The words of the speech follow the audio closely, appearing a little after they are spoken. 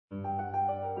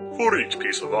For each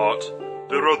piece of art,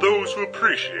 there are those who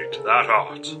appreciate that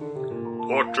art.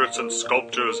 Portraits and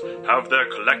sculptures have their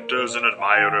collectors and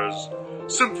admirers.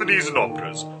 Symphonies and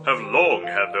operas have long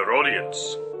had their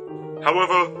audience.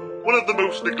 However, one of the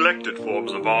most neglected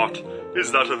forms of art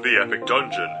is that of the epic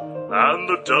dungeon, and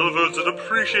the delvers that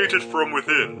appreciate it from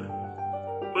within.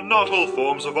 But not all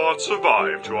forms of art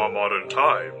survive to our modern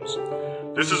times.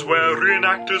 This is where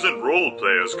reenactors and role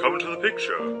players come into the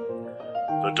picture.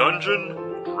 The dungeon,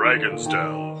 Dragon's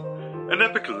Delve, an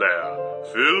epic lair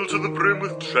filled to the brim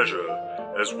with treasure,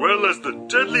 as well as the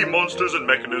deadly monsters and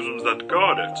mechanisms that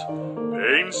guard it,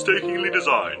 painstakingly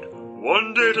designed,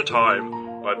 one day at a time,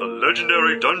 by the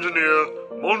legendary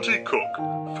dungeoneer Monty Cook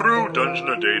through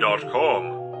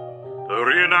DungeonAday.com. The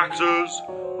reenactors,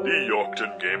 the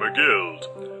Yorkton Gamer Guild,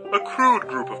 a crude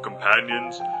group of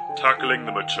companions tackling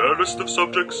the maturest of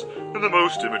subjects in the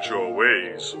most immature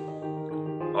ways.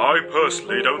 I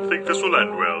personally don't think this will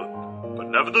end well, but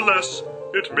nevertheless,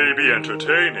 it may be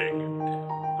entertaining.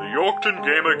 The Yorkton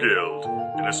Gamer Guild,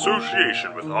 in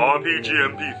association with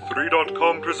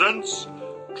RPGMP3.com, presents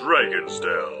Dragon's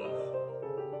Delve.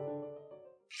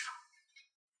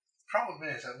 Problem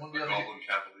is, I wouldn't be able to. Goblin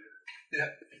Cavalier.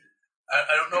 Yeah.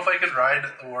 I don't know if I could ride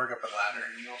the warg up a ladder.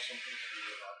 You know something to do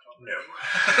with laptop? No.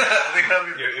 I think that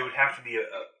would be. It would have to be a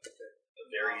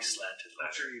very slanted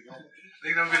ladder. I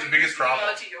think that would be the biggest problem.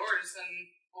 To yours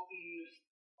and open.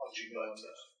 Okay.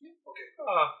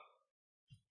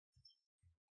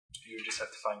 You would just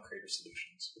have to find creative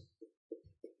solutions.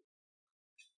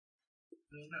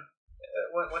 No.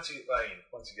 Once you get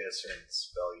a certain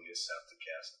spell, you just have to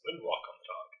cast Windwalk on the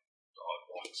dog.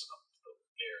 Dog walks up the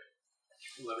air.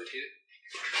 Levitate it.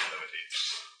 Levitate.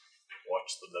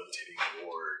 Watch the levitating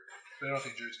ward. But I don't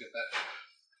think druids get that.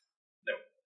 No.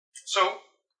 So,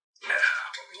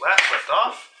 when we last left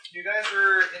off, you guys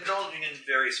were indulging in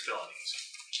various felonies.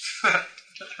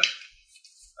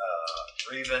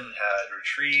 Raven had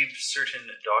retrieved certain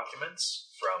documents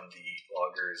from the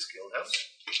Loggers Guildhouse.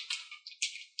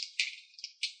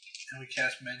 And we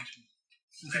cast men to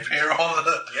repair all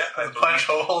the punch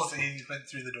holes he went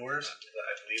through the doors.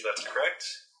 I believe that's correct.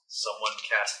 Someone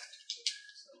cast...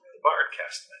 The bard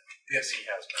cast men. Yes. He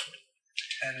has men.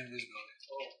 And invisibility.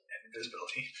 And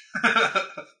invisibility.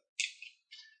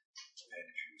 And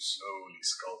you slowly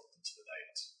skulked into the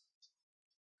night.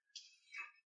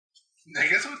 I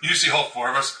guess You see all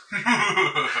four of us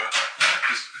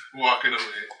just walking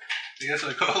away. I guess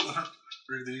I call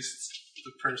release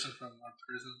the person from our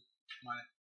prison. My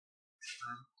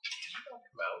room. Did you knock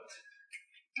him out?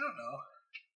 I don't know.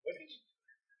 What did you...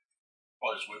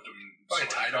 Well, I just whipped him. Probably so he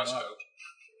tied him passed up. out.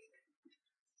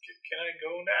 Can I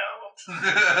go now?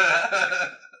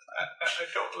 I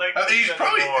don't like He's this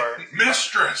probably anymore.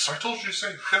 Mistress! I told you to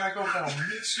say, can I go now,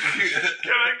 mistress?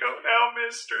 Can I go now,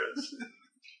 mistress?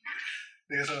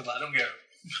 I guess I would let him go.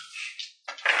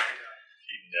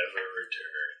 He never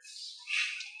returns.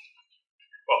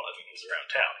 Well, I mean, he's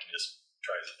around town. He just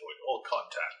tries to avoid all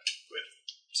contact with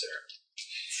Sarah.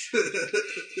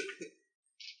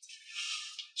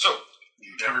 So,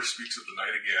 he never speaks of the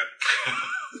night again.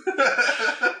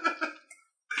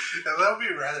 Now, that would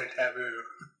be rather taboo.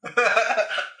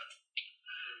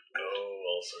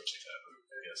 All sorts of taboo.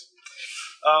 Yes.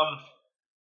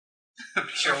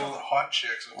 Be careful of the hot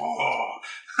chicks. Oh.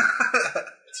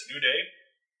 It's a new day.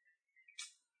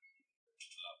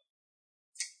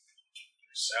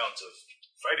 There's sounds of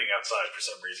fighting outside for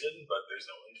some reason, but there's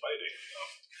no one fighting.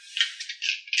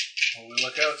 Well, we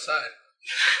look outside.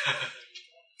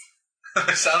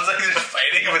 It sounds like there's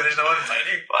fighting, but there's no one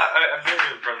fighting. Well, I'm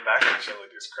hearing it from the background show like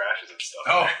there's crashes and stuff.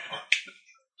 Oh.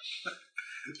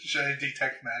 Should I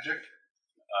detect magic?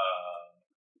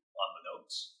 On the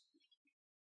notes.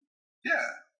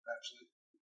 Yeah, actually.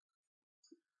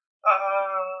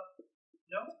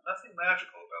 No, nothing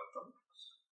magical about them.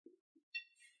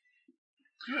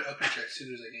 Do an upper check, see if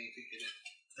there's like anything hidden.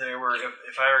 There were,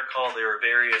 if I recall, there were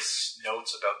various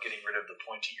notes about getting rid of the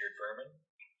pointy-eared vermin.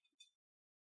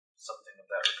 Something of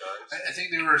that regard. I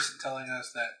think they were telling us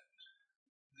that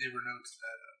they were notes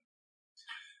that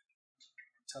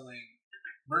telling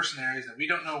mercenaries that we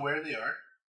don't know where they are,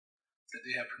 that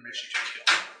they have permission to kill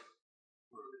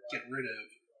or get rid of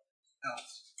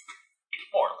elves.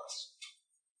 More or less.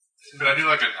 Could I do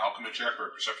like an alchemy check or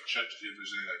a perception check to see if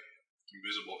there's any like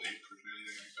invisible ink or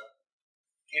anything like that?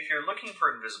 If you're looking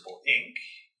for invisible ink,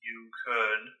 you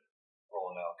could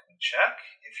roll an alchemy check.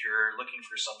 If you're looking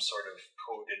for some sort of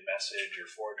coded message or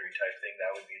forgery type thing,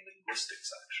 that would be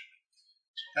linguistics, actually.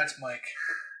 That's Mike.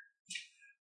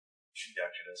 She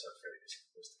actually does have very good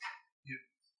linguistics.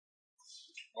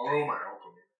 Oh, my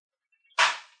alchemy.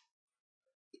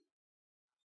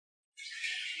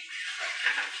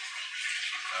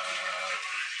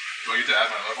 Do I get to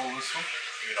add my level to this one?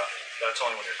 You're not. That's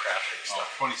only when you're crafting Oh,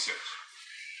 stuff. 26.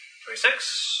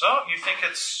 26. So you think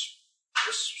it's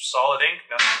just solid ink,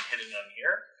 nothing hidden on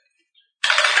here.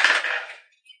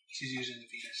 She's using the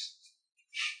Venus.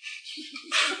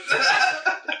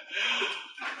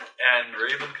 And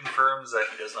Raven confirms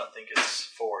that he does not think it's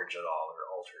forged at all or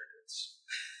altered. It's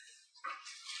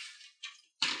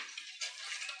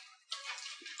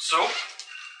so.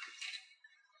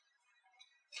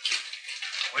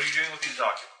 What are you doing with these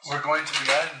documents? We're going to the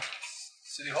guy in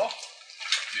City Hall.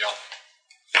 Yeah.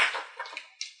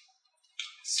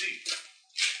 See.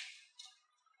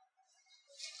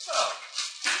 Oh.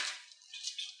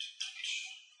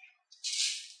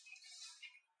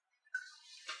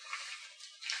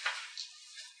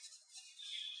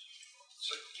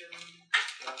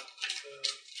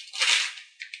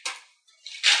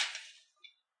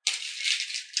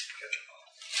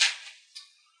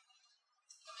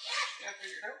 Yeah,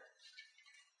 figured it out.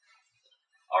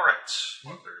 All right.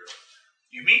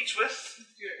 You meet with.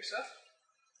 Do it yourself.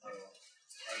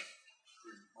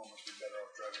 We'd almost be better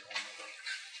off driving home with her.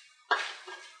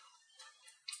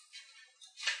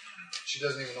 She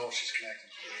doesn't even know if she's connected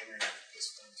to the internet at this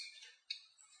point.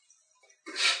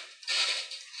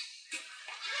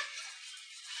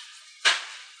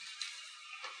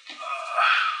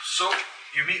 So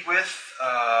you meet with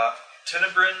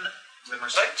Tenebrin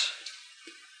Limmersight.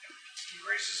 He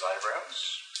raises his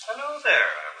eyebrows. Hello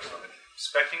there. I was not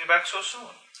expecting you back so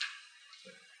soon.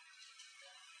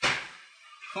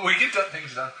 We get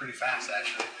things done pretty fast,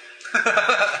 actually.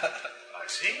 I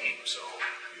see. So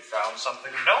you found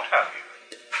something of note, have you?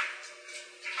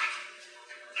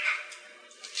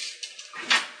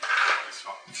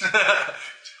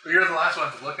 But you're the last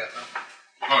one to look at them.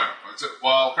 Oh, yeah. That's it.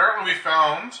 Well, apparently we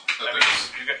found that I mean,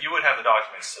 you would have the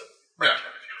documents to Yeah. if you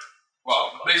were.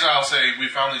 Well, basically I'll say we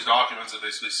found these documents that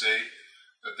basically say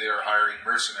that they are hiring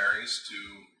mercenaries to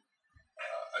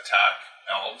attack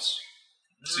elves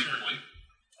secretly.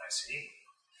 I see.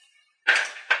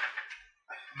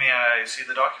 May I see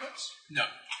the documents? No.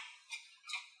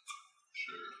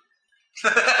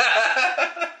 Sure.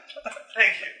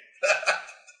 Thank you.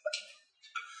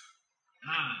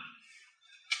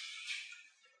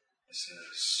 This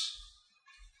is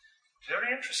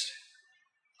very interesting.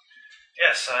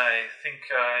 Yes, I think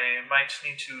I might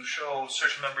need to show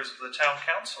certain members of the town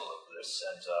council of this,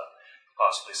 and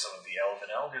possibly some of the elven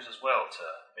elders as well, to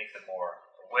make them more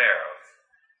aware of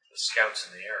the scouts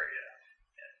in the area.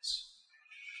 And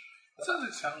It sounds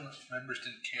like town members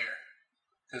didn't care.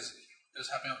 Because it was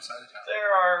happening outside of town.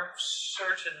 there are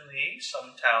certainly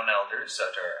some town elders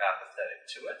that are apathetic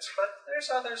to it, but there's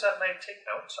others that might take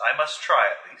note. I must try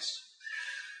at least.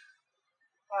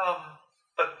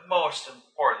 But most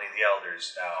importantly, the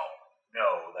elders now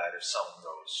know that if someone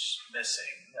goes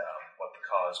missing, what the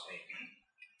cause may be.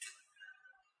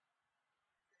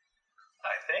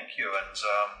 I thank you, and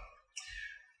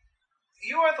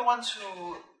you are the ones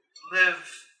who live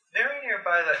very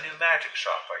nearby that new magic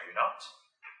shop, are you not?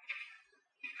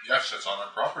 Yes, that's on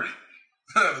our property.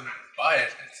 Buy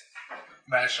it. It's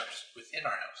magic shops within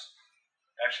our house.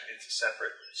 Actually, it's a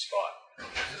separate spot,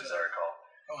 as I recall.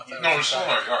 Oh, I thought No, it it's was still in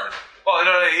our yard. Well,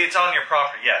 no, it's on your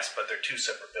property, yes, but they're two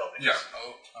separate buildings. Yeah.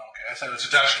 Oh, okay. I thought it was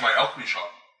It's attached to my alchemy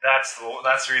shop. That's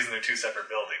the reason they're two separate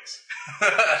buildings.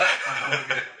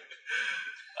 Okay.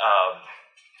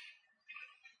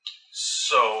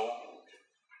 So,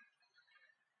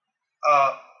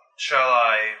 shall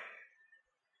I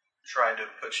try to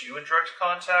put you in direct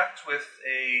contact with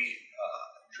a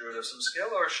druid of some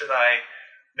skill, or should I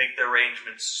make the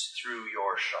arrangements through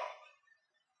your shop?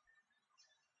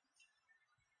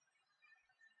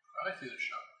 Probably through the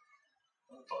shop.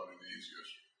 That'd probably be the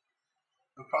easiest.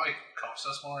 It would probably cost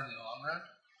us more in the long run,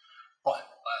 but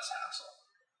less hassle.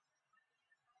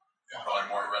 Yeah, probably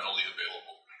more readily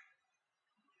available.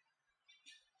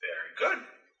 Very good.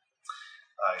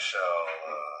 I shall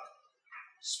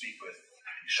speak with the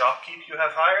shopkeep you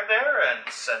have hired there and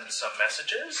send some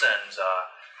messages, and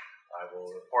I will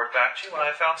report back to you when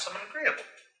I found someone agreeable.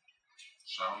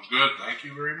 Sounds good. Thank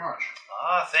you very much.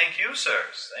 Thank you,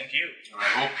 sirs. Thank you. And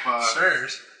I hope...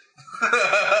 Sirs.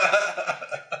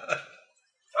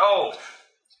 Oh,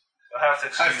 you'll have to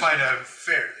excuse I find me. it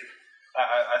fairly.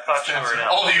 I thought you were an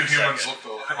elf. all you for a humans second. look the...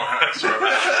 Oh, sorry.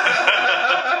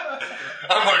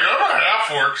 I'm like, I'm a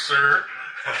half-orc, sir.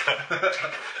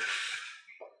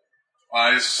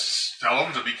 I tell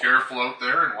them to be careful out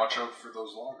there and watch out for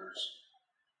those loggers.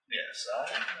 Yes,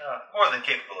 I'm more than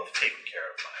capable of taking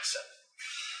care of myself.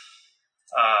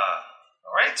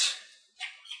 All right.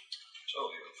 So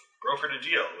you've brokered a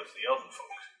deal with the elven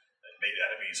folk and made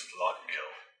enemies of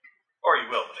Lockenkill. Or you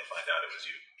will when they find out it was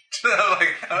you.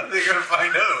 Like, how are they going to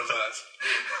find out it was us?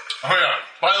 Oh yeah.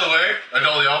 By the way, I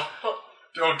tell the elf,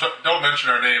 don't mention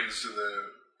our names to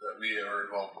that we are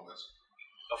involved in this.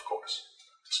 Of course.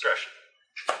 Discretion.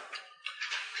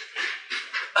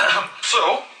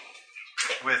 So,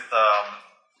 with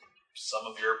some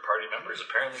of your party members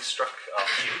apparently struck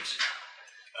mute.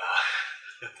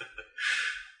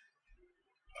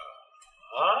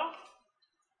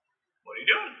 What are you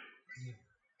doing?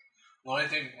 The only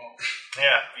thing, well,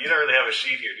 Yeah, you don't really have a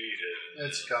sheet here, do you?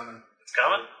 It's coming. It's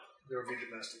coming? There will be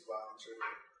domestic violence.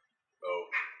 Oh.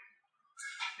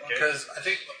 Okay. because I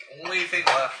think the only thing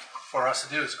left for us to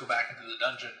do is go back into the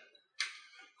dungeon.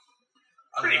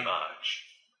 Pretty much.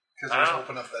 Because Just there's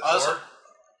open up that also, door.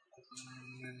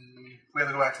 we have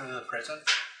to go back to the prison.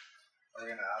 Are we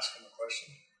going to ask him a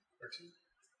question or two?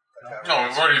 Like No,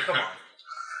 we've already Come on.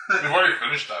 we've already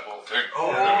finished that whole thing.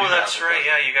 Oh, Yeah, we that's have- right.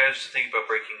 Yeah, you guys think about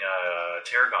breaking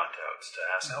Terragant out to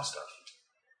ask No. him stuff.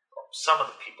 Some of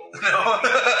the people would. No,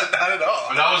 not at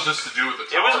all. But that was just to do with the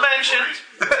It tower. was mentioned.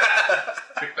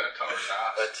 Pick that tower's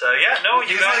ass. But yeah, no,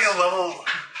 you He's guys. like a level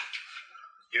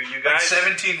you like guys.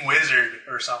 17 wizard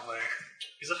or something.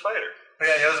 He's a fighter. Oh,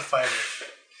 yeah, he was a fighter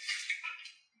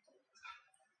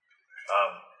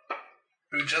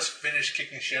who just finished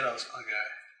kicking shit out of a guy.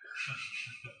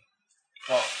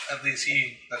 Well, at least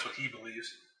that's what he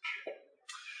believes.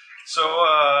 So,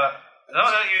 no,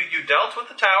 you dealt with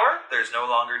the tower. There's no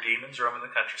longer demons roaming the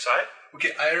countryside.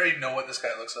 Okay, I already know what this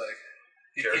guy looks like.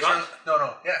 Terragant?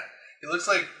 No, yeah. He looks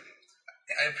like,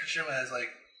 I picture him as like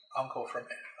Uncle from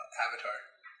Avatar.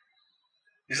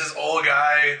 He's this old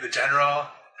guy, the general,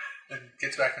 and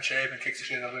gets back in shape and kicks the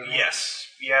shit out of everyone. Yes.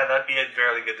 Yeah, that'd be a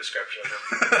fairly good description of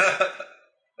him.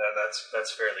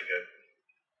 That's fairly good.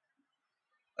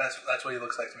 That's what he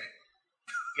looks like to me.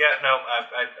 Yeah, no,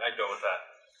 I'd go with that.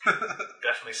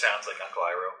 Definitely sounds like Uncle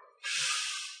Iroh.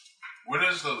 When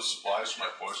is those supplies for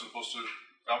my poison supposed to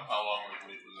come? How long will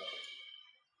we wait for that?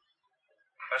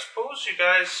 I suppose you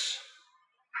guys,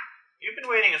 you've been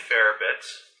waiting a fair bit.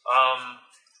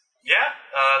 Yeah,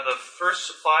 the first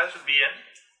supplies would be in.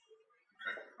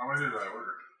 Okay. How many did I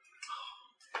order?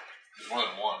 There's more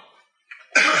than one.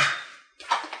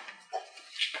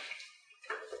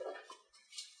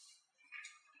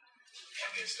 I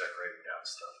need to start writing down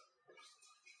stuff.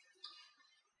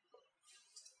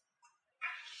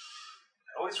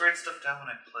 I always write stuff down when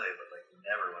I play, but like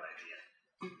never when I DM.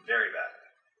 Very bad.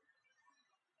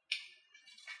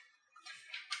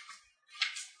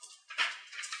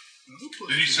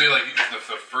 Did you say like the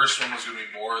first one was going to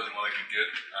be more than what I could get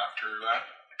after that?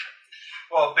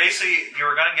 Well, basically, you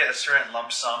were going to get a certain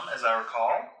lump sum, as I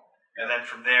recall, and then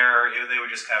from there, they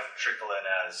would just kind of trickle in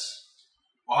as.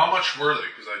 Well, how much were they?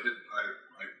 Because I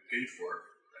paid for it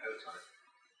ahead of time.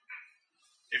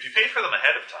 If you paid for them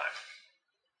ahead of time,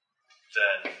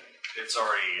 then it's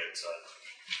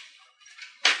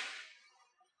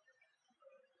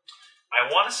I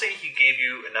want to say he gave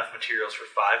you enough materials for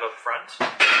 5 up front.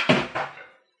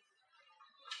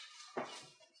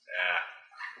 Yeah.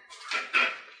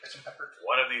 Some pepper.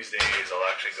 One of these days, I'll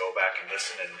actually go back and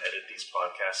listen and edit these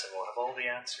podcasts, and we'll have all the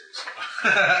answers.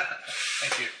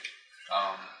 Thank you.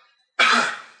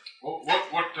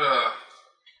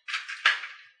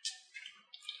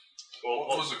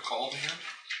 What was it called again?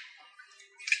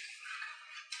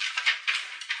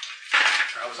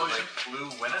 Was it like Blue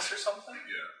Winnis or something?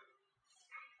 Yeah.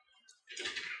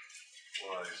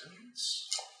 Poisons.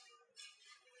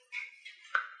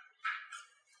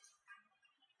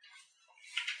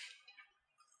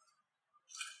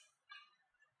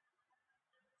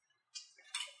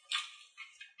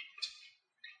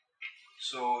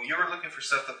 So you were looking for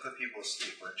stuff that put people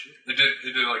asleep, weren't you? It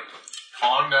did like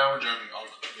con damage and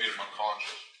made him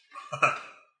unconscious.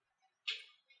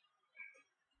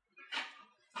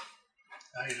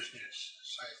 Now you just need a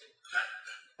scythe.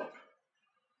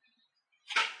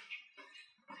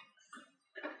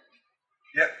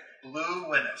 Yep, Blue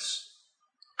Winnis.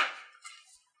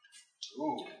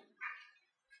 Ooh.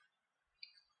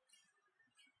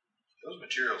 Those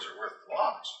materials are worth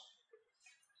lots.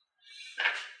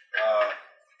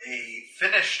 A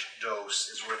finished dose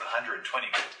is worth 120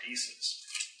 gold pieces.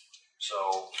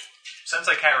 So, since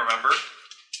I can't remember,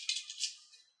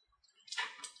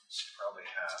 it's probably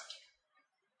half.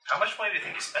 How much money do you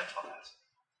think you spent on that?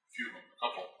 A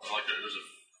couple. It was a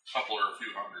couple or a few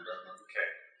hundred, I remember. Okay.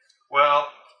 Well,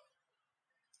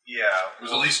 yeah. It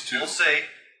was at least 2.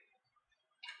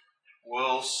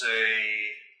 We'll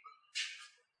say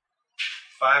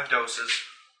 5 doses.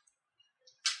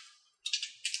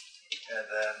 And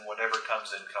then whatever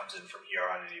comes in from here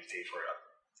on, and you pay for it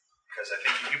Because I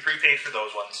think you prepaid for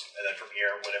those ones, and then from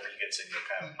here, whatever he gets in, you'll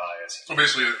kind of buy as So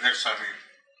basically, next time we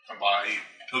come by,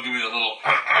 he'll give me a little,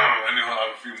 and he'll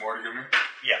have a few more to give me.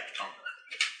 Yeah. Okay.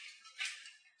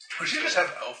 We should just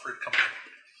have Alfred come in.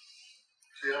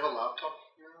 Do you have a laptop?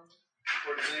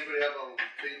 Or does anybody have a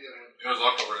thing that would, There's a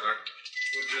laptop right there.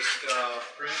 just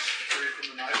print straight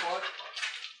from an iPod?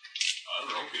 I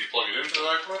don't know. Can you plug it into the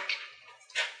iPod?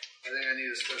 I think I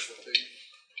need a special thing.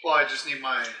 Well, I just need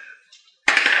my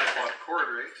iPod cord,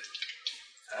 right?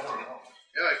 I don't know.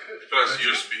 Yeah, I could. If it has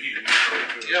USB, you probably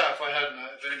could. Yeah, if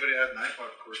anybody had an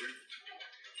iPod cord here.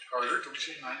 Carter, don't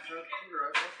you have an iPod cord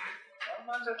or iPod cord?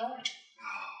 Mine's at home.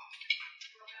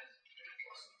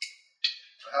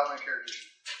 I have my character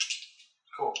sheet.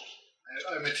 Cool.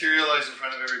 I materialized in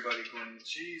front of everybody going,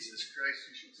 Jesus Christ,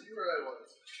 you should see where I was.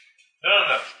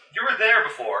 No. You were there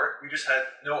before. We just had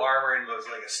no armor and was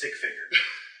like a stick figure.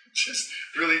 Just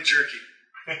really jerky.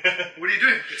 What are you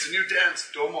doing? It's a new dance,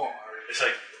 Domo. It's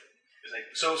like,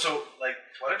 so, like,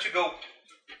 why don't you go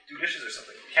do dishes or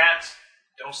something? Can't.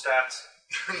 No stats.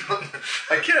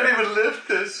 I can't even lift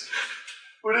this.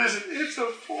 What is it? It's a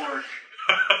fork.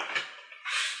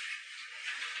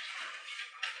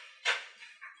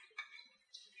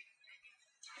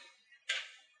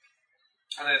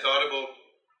 And I thought about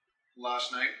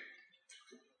last night,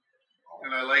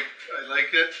 and I like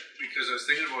it because I was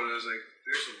thinking about it. I was like,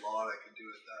 "There's a lot I can do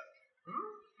with that."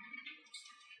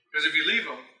 Because if you leave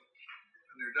them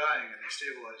and they're dying and they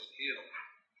stabilize and heal,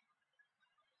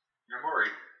 I'm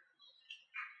worried.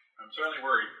 I'm certainly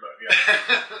worried, but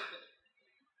yeah.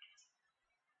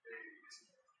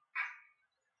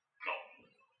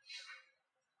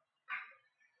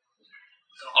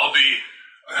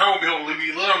 I won't be able to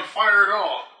be lit on fire at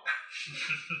all.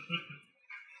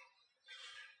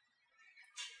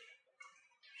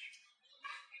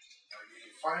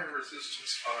 Fire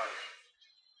resistance 5.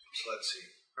 So let's see.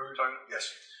 What are we talking about? Yes.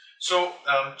 So,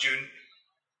 June.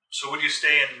 So would you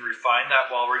stay and refine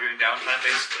that while we're doing downtime,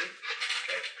 basically?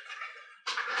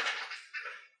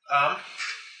 Okay.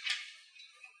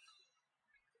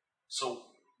 So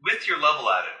with your level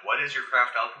added, what is your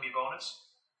craft alchemy bonus?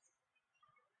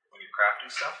 When you're crafting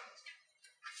stuff?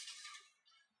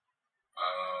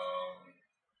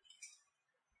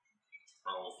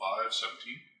 For level 5,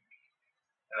 17.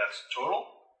 And that's total?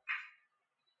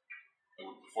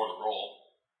 Before the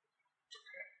roll.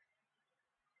 Okay.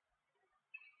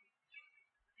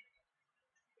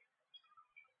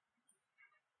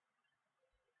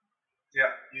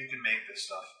 Yeah, you can make this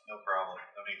stuff. No problem.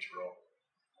 No need to roll.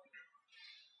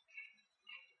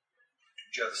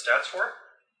 Do you have the stats for it?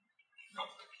 No.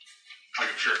 I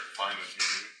can sure find it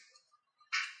here.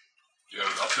 Do you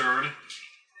have it up there already?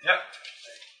 Yep.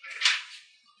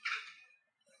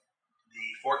 The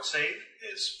fort save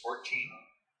is 14.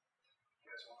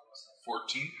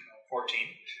 14. 14.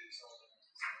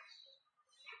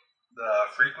 The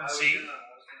frequency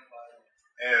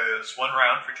is 1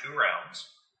 round for 2 rounds.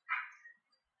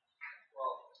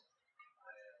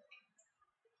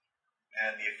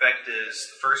 And the effect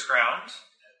is the first round.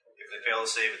 If they fail to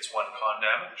save, it's 1 con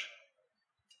damage.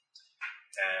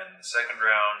 And the second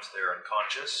round, they're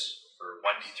unconscious for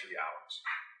 1d3 hours.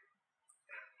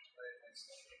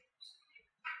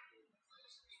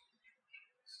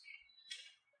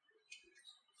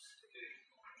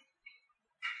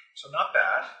 So not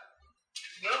bad.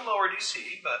 A little lower DC,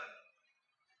 but...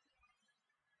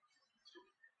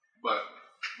 But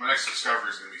my next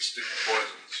discovery is going to be sticky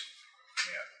poisons.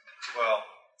 Yeah. Well,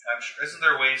 I'm sure, isn't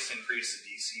there ways to increase the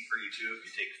DC for you too if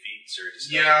you take feats or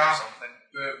disguise Yeah. or something?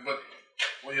 But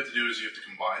what you have to do is you have to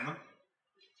combine them.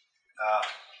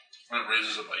 And it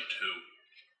raises it by 2.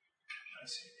 I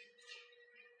see.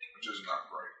 Which is not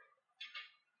right.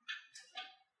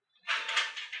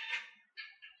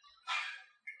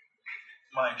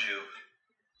 Mind you,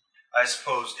 I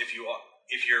suppose if you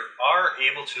are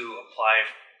able to apply...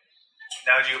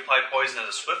 Now, do you apply poison as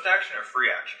a swift action or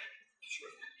free action?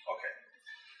 Swift. Okay.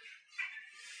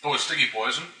 Oh, it's sticky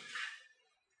poison.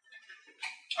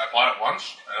 I apply it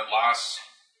once, and it lasts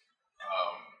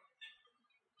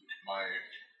my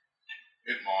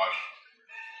hit mod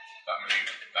that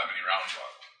many rounds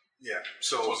on. Yeah.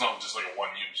 So it's not just like a 1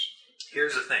 use.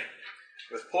 Here's the thing.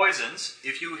 With poisons,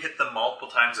 if you hit them multiple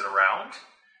times in a round,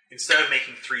 instead of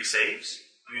making 3 saves,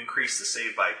 you increase the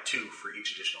save by 2 for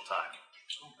each additional time.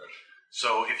 Okay.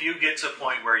 So if you get to a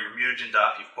point where you're mutagened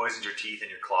up, you've poisoned your teeth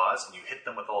and your claws, and you hit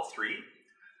them with all 3,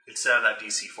 instead of that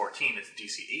DC 14, it's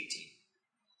DC 18.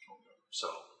 So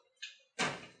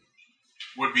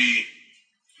Would be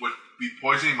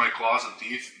poisoning my claws and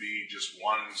teeth be just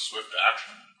 1 swift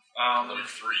action? Like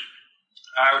 3.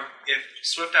 if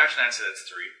swift action, I'd say that's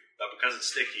 3. But because it's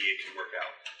sticky, it can work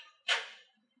out.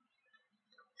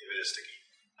 If it is sticky.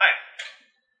 Hi.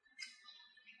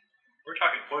 We're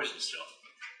talking poison still.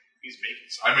 He's making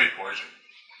I something. made poison.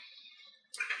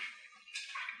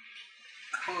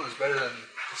 Oh, it's better than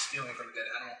stealing from a dead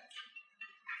animal.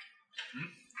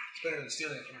 It's better than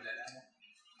stealing from a dead animal.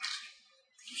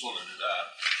 Just want to do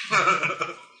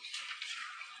that.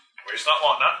 Waste not,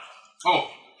 want not.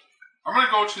 Oh, I'm going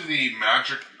to go to the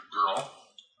magic girl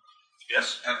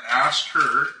Yes. and ask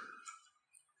her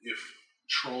if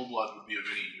troll blood would be of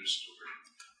any use to her.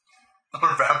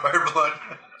 Or vampire blood.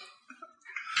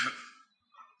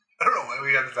 I don't know why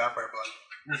we got the vampire blood.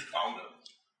 We just found it.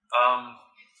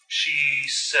 She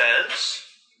says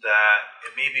that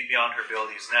it may be beyond her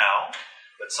abilities now,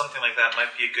 but something like that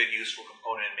might be a good, useful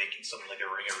component in making something like a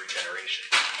ring of regeneration.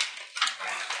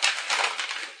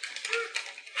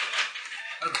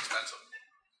 That's expensive.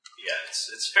 Yeah,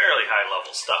 it's fairly high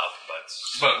level stuff, but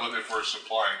If we're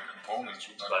supplying components,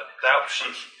 we might. but that she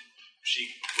would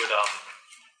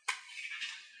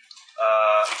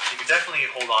you could definitely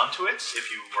hold on to it if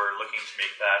you were looking to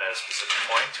make that a specific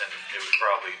point, and it would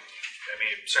probably,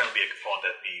 certainly be a component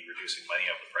that'd be reducing money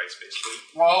up the price, basically.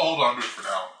 Well, I'll hold on to it for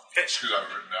now. Okay. Just because I have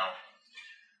it written down.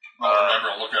 I'll remember,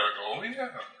 I'll look at it and go, oh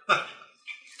yeah.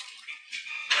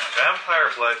 Vampire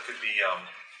blood could be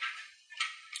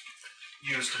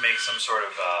used to make some sort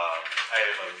of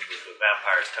item with the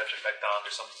vampire's touch effect on,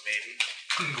 or something, maybe.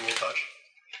 Ghoul touch.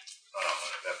 Oh no,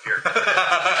 that beer.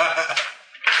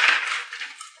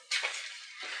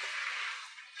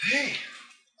 Hey,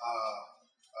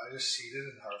 I just seeded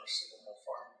and harvested the whole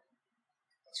farm.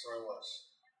 That's where I was.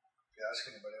 If you ask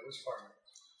anybody, I was farming.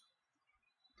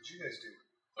 What'd you guys do?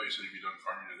 Oh, you said you'd be done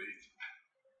farming today.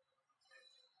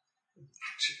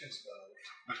 Chickens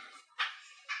died.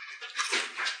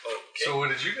 Okay. So what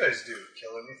did you guys do?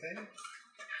 Kill anything?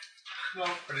 No.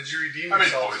 Or did you redeem I made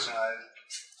yourselves? poison.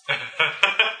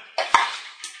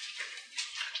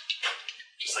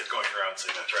 Just like going around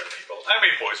saying that to other people. I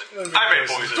made poison. I made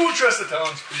poison. Don't trust the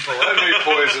townspeople. I made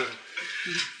poison.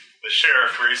 The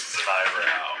sheriff raises an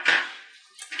eyebrow.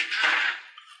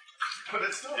 But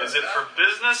it's not. Is it for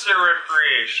business or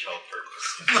recreational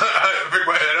purposes? Big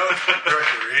my head out.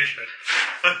 Recreation.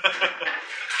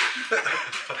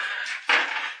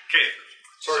 Okay.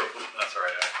 Sorry. That's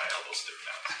alright. My elbow's sticking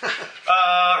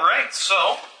out. Right,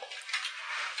 so.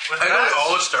 I know we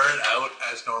all started out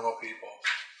as normal people.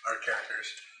 Our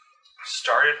characters.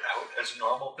 Started out as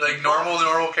normal people. Like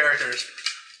normal characters.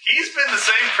 He's been the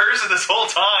same person this whole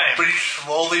time. But he's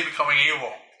slowly becoming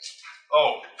evil.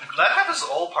 Oh, that happens to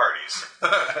all parties.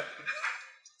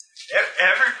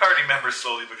 Every party member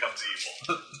slowly becomes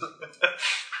evil.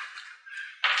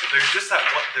 There's just that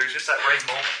right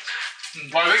moment.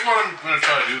 Well, I think what I'm going to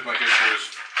try to do with my character is,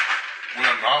 when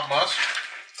I'm not Musk,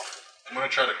 I'm going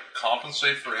to try to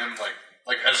compensate for him, like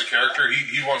as a character,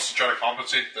 he wants to try to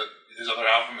compensate that his other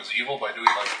half of him is evil by doing,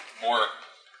 more,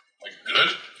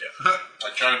 good. Yeah.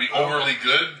 Like, trying to be overly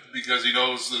good because he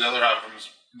knows that the other half of him is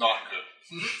not good.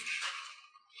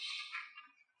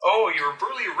 Oh, you were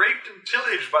brutally raped and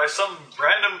pillaged by some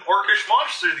random orcish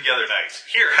monster the other night.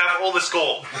 Here, have all this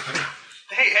gold.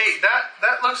 Hey,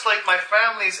 that looks like my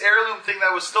family's heirloom thing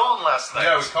that was stolen last night.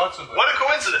 Yeah, we caught somebody. What a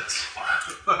coincidence.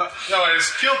 No, I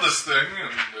just killed this thing,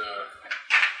 and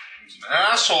he's an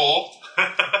asshole.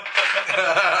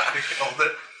 He killed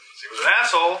it. He was an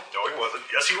asshole. No, he wasn't.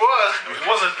 Yes, he was. No, he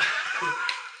wasn't.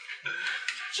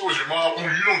 So was your mom. Oh,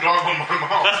 you don't talk about my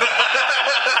mom.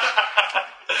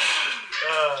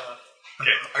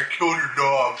 Okay. I killed your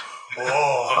dog.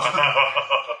 Oh.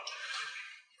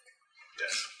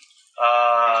 Yes.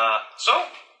 So,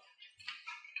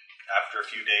 after a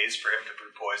few days for him to brew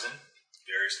poison,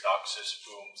 various noxious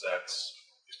fumes that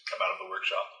come out of the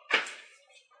workshop.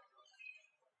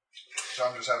 So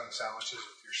I'm just having sandwiches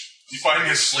with your. You find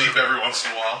me asleep every once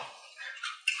in a while.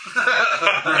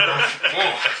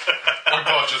 Whoa.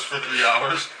 Unconscious for 3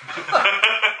 hours.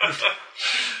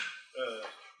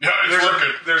 Yeah, it's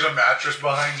working. There's a mattress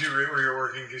behind you right where you're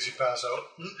working in case you pass out.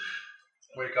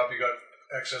 Wake up, you got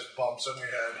excess bumps on your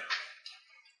head.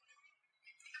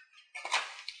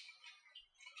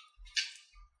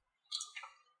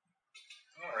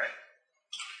 All right.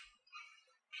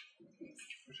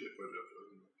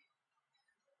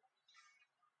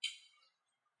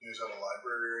 You guys have a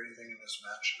library or anything in this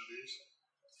mansion of these?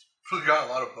 We got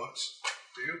a lot of books.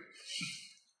 Do you?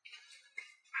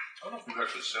 I don't know if we've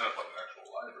actually set up an actual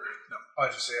library. No. I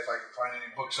was just say if I can find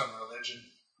any books on religion.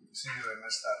 Seeing as I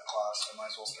missed that class, I might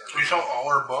as well start. We sell all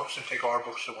our books and take all our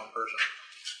books to one person.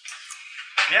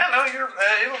 Yeah, no,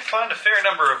 you'll find a fair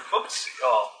number of books.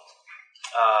 Oh,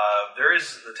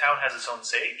 The town has its own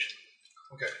sage,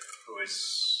 Okay. who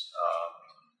is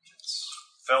it's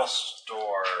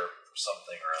Felstor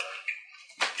something or other.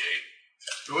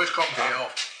 You always call him J.O.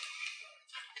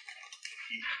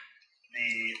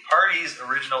 The party's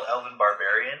original elven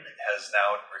barbarian has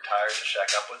now retired to shack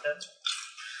up with him.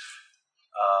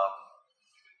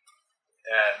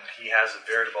 And he has a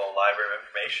veritable library of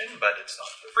information, but it's not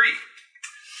for free.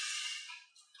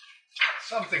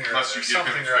 Something or Unless other. you give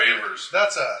Something him or other. favors.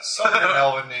 That's a Southern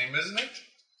Elven name, isn't it?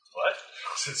 What?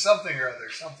 It's something or other.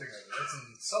 Something or other. That's a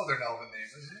Southern Elven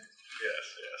name, isn't it? Yes,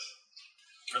 yes.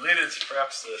 Related to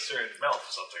perhaps the certain Melf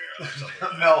something or other. Something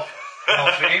like that.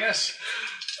 Melphanus?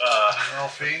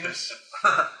 Melphanus?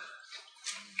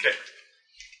 Okay.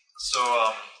 So,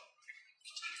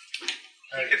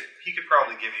 he could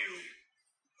probably give you,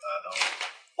 no.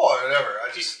 Oh, whatever.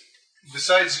 I just,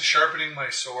 besides sharpening my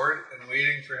sword and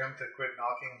waiting for him to quit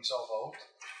knocking himself out,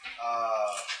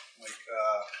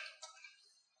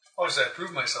 obviously I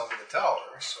proved myself at the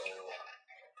tower, so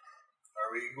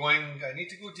are we going, I need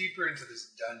to go deeper into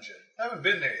this dungeon. I haven't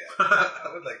been there yet.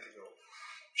 I would like to go.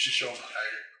 You should show him the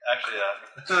tiger. Actually,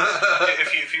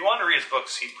 if you want to read his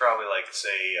books, he'd probably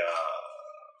say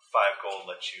 5 gold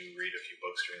let you read a few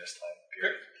books during this time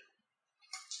period.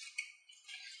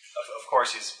 Of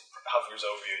course, he hovers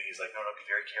over you and he's like, no, be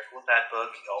very careful with that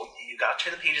book. Oh, you got to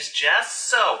turn the pages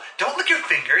just so. Don't lick your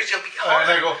fingers, you'll be hard.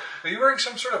 And I go, are you wearing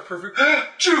some sort of perfect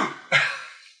Jew?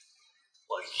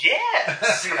 Well,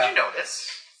 yes. Yeah. How'd you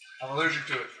notice? I'm allergic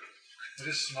to it. I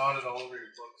just snotted all over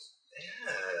your books.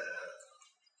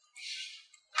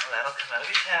 Well, that'll come out of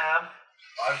your tab.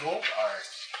 5 gold? Alright.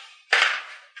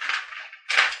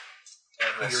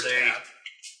 And we'll Your say, tab.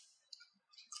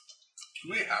 Do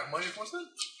we have money for this?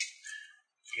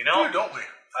 you know, Or don't we?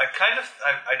 I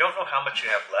don't know how much you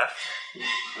have left.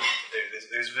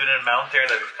 There's been an amount there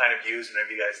that we've kind of used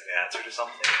whenever you guys need an answer to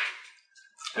something.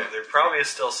 There probably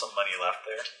is still some money left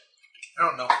there, I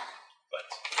don't know. but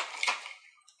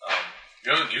He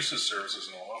hasn't used his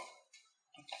services in a while.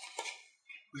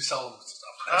 We sell them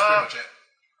stuff. That's pretty much it.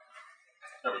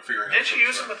 Yeah, but figuring out didn't you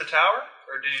use them with the tower,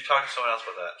 or did you talk to someone else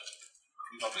about that?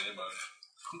 Nothing about it.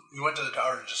 We went to the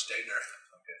tower and just stayed there.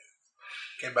 Okay.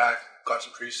 Came back, got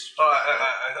some priests. Oh,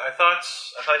 I thought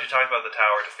you talked about the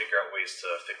tower to figure out ways to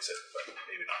fix it, but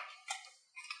maybe not.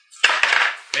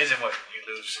 Amazing what you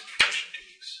lose information to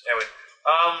use. Anyway,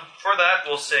 for that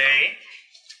we'll say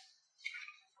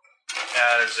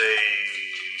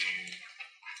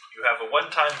you have a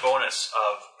one-time bonus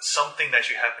of something that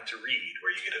you happen to read,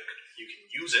 where you can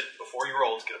use it before you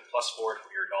roll to get a +4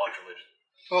 to your knowledge religion.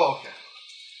 Oh, okay.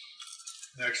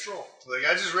 Next roll. Like,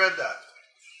 I just read that.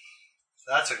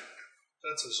 That's a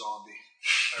zombie.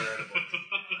 I read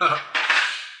about it.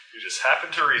 You just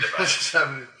happen to read I about it. just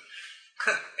haven't.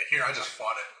 Here, I just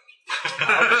fought it.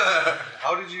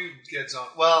 How did you get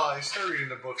zombie? Well, I started reading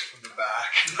the books from the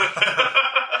back.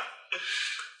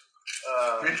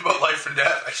 Reading about life and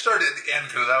death. I started at the end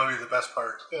because that would be the best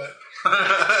part.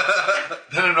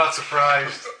 Then I'm not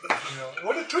surprised.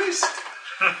 What a twist!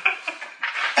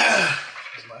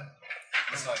 Is mine?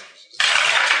 It's not yours, is it?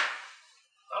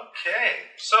 Okay,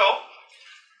 so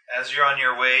as you're on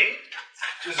your way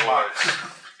towards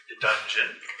the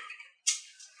dungeon,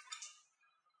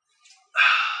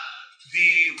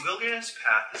 the wilderness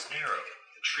path is narrow.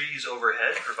 The trees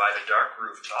overhead provide a dark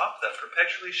rooftop that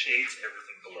perpetually shades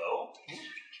everything below.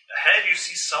 Ahead, you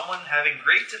see someone having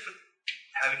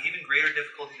even greater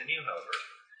difficulty than you, however.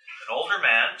 An older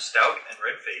man, stout and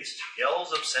red-faced,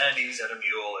 yells obscenities at a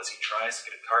mule as he tries to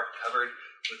get a cart covered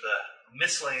with a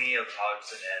miscellany of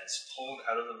odds and ends pulled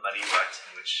out of the muddy rut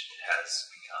in which it has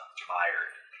become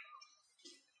mired.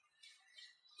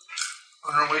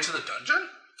 On our way to the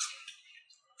dungeon?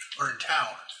 Or in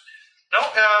town? No,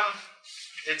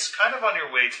 it's kind of on your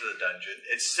way to the dungeon.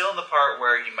 It's still in the part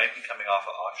where you might be coming off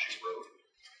an offshoot road.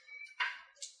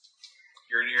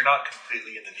 You're not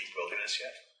completely in the deep wilderness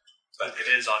yet, but it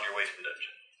is on your way to the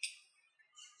dungeon.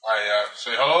 I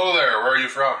say, hello there, where are you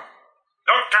from?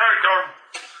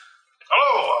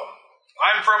 Hello,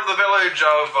 I'm from the village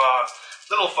of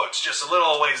Littlefoots, just a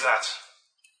little ways out.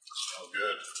 Oh,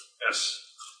 good. Yes.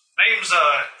 Name's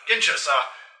Ginchus.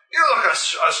 You look a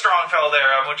strong fellow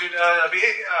there. Would you be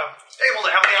able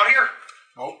to help me out here?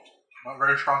 Nope. Not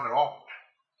very strong at all.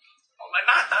 Oh,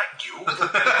 not you, the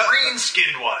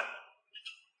green-skinned one.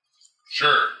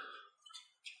 Sure.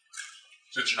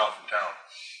 Since you're not from town.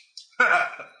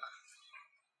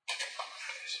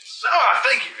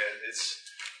 Thank you.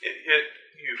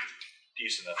 You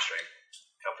decent enough strength.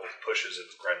 A couple pushes and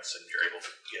grunts, and you're able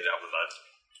to get out of the mud.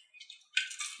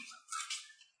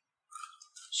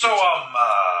 So,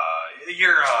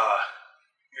 your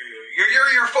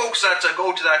folks that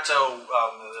go to that the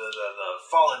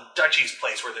fallen duchy's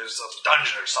place where there's a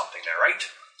dungeon or something there, right?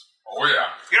 Oh yeah.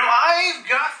 I've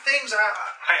got things.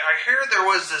 I hear there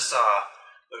was this.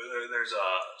 There's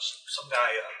some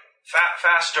guy,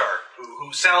 Fastar,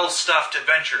 who sells stuff to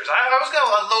adventurers. I was going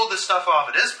to unload this stuff off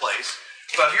at his place,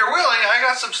 but if you're willing, I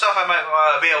got some stuff I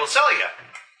might be able to sell you.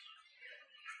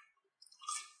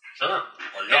 Sure.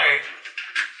 What you got?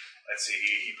 Let's see.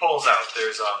 He pulls out.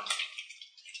 There's a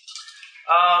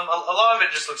lot of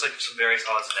it just looks like some various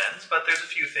odds and ends, but there's a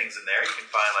few things in there. You can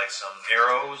find like some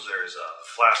arrows. There's a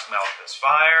flask of Malachus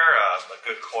fire, a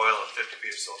good coil of 50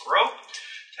 feet of silk rope,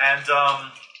 and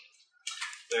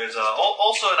there's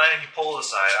also an item he pulled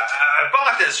aside. I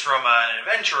bought this from an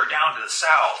adventurer down to the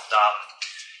south.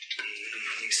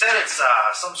 He said it's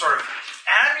some sort of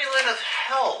amulet of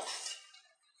health.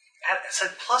 It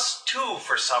said +2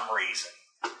 for some reason.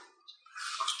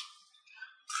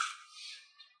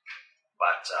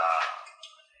 But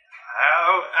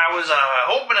I was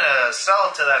hoping to sell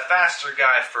it to that faster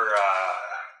guy for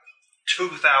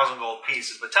 2,000 gold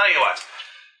pieces. But tell you what,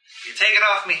 you take it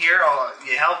off me here,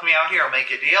 you help me out here, I'll make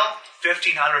you a deal.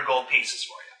 1,500 gold pieces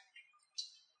for you.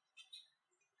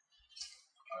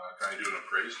 Can I do an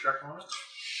appraise check on it?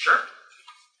 Sure.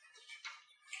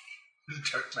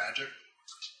 Detect magic.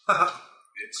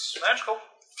 It's magical.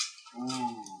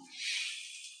 Ooh.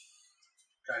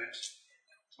 Guidance.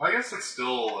 Well, I guess it's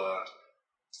still 15.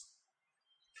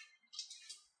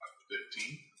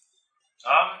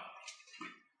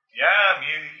 Yeah,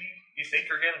 you think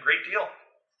you're getting a great deal.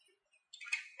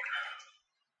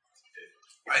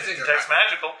 I think Detect's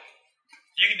magical.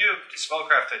 You can do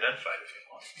spellcraft identified if you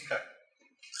want. Okay.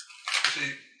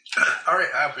 See,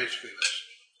 alright, I have basically this.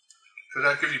 Because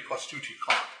that gives you +2 to your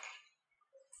con.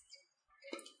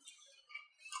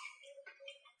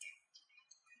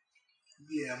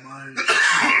 Yeah, mine is 14.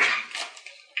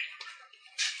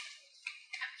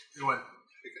 You went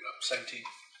pick it up. 17.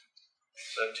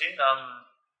 17,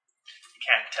 you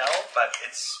can't tell, but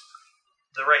it's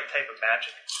the right type of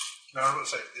magic. No, I was going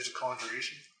to say, is it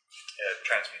conjuration?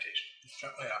 Transmutation.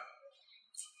 Oh, yeah.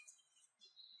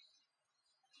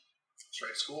 That's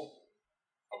right, school.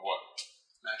 Of what?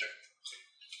 Magic.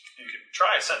 You can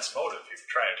try a sense motive. You can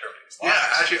try and interpret his Yeah,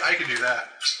 lines. actually, I can do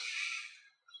that.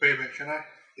 Wait a minute, can I?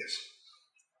 Yes.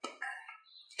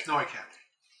 No, I can't.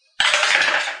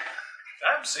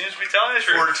 That seems to be telling the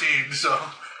truth. 14,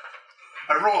 so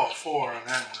I roll a 4 on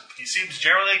that one. He seems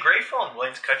generally grateful and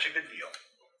willing to cut you a good deal.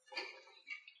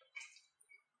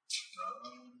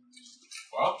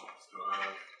 Well,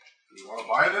 do you want to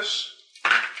buy this?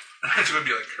 It's going to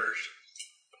be like cursed.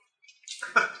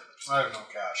 I have no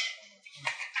cash.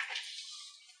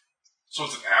 So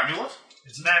it's an amulet?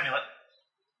 It's an amulet.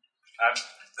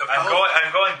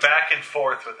 I'm going back and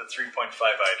forth with the 3.5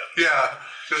 item. Yeah,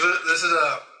 because this is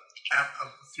a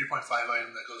 3.5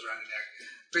 item that goes around your neck.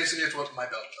 Basically, it's what my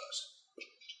belt does.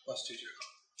 +2 to your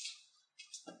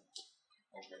con.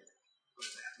 Okay. What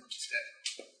is that? Instead.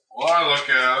 Well, I look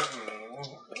at it.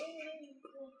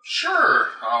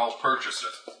 Sure, I'll purchase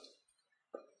it.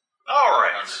 All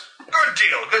right. Good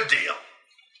deal, good deal.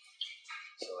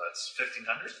 So that's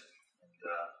 1,500.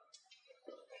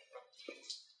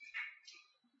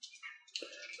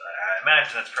 I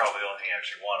imagine that's probably the only thing I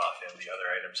actually want off him, the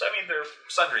other items. I mean, they're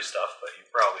sundry stuff, but you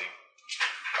probably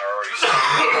are already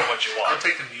saying what you I'll want.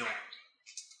 take the mule.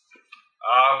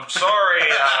 Sorry.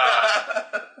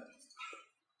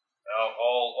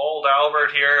 Old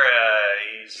Albert here,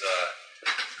 he's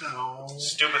No.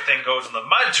 stupid thing goes in the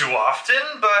mud too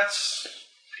often, but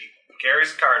he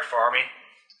carries a card for me.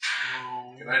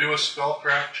 No. Can I do a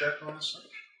spellcraft check on this thing?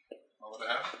 What would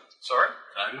I have? Sorry?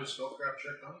 Can I do a spellcraft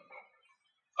check on it?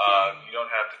 You don't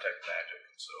have detect magic,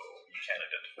 so you can't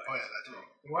identify. Oh, yeah, that's me.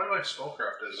 Why do I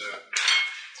spellcraft as a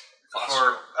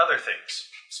For other things.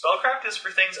 Spellcraft is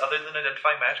for things other than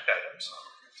identifying magic items.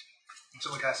 When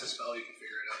someone casts a spell, you can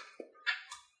figure it out.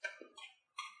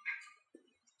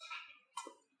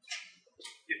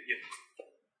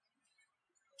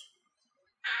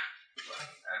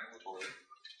 ambulatory?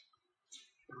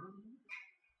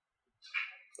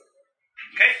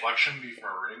 Okay. Reflection be from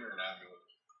a ring or an amulet?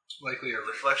 Likely a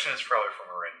Reflection is probably from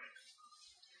a ring.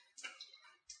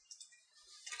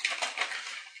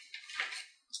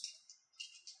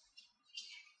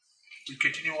 We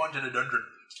continue on to the dungeon.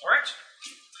 Alright.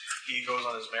 He goes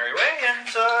on his merry way, and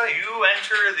you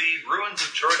enter the ruins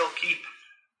of Chordal Keep.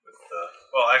 With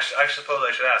well, actually, I suppose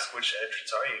I should ask, which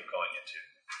entrance are you going into?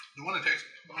 The one that takes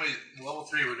level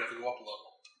 3 would have to go up a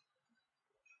level.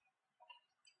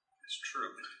 It's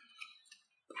true.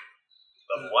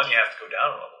 Level 1, you have to go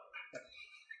down a level.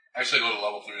 I say go to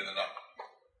level 3 and then up.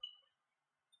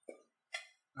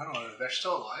 I don't know. Is Vesh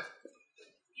still alive?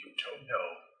 You don't know.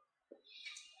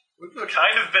 We can go check.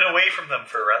 Kind of been away from them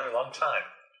for a rather long time.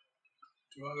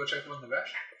 Do you want to go check on the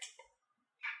Vesh?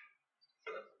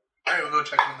 All right, we'll go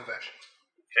check on the Vesh.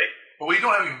 Okay. But we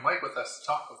don't have even Mike with us to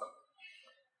talk with him.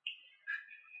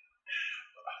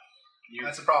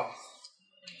 That's a problem.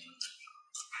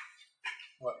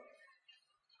 What?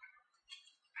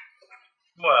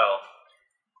 Well,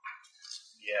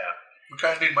 yeah. We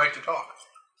kind of need Mike to talk.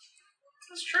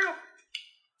 That's true.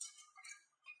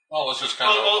 Well, let's just kind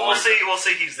of. We'll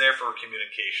say he's there for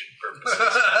communication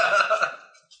purposes.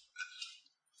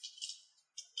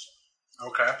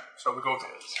 Okay, so we go to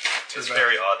It's the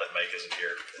very odd that Mike isn't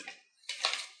here.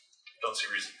 Don't see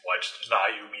reason why just deny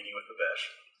you meeting with the Vesh.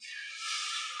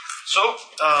 So,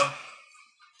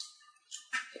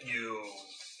 you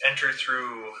enter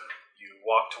through. You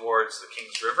walk towards the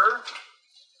King's River.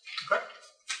 Okay.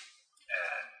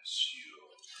 As you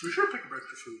We should pick a break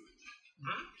for food.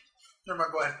 Hmm? Never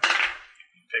mind, go ahead.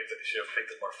 should have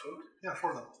picked up more food. Yeah,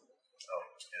 for them. Oh,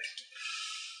 yes.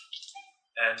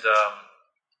 And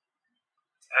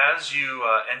as you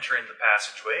enter in the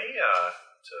passageway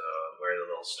to where the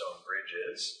little stone bridge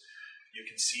is, you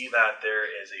can see that there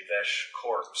is a Vesh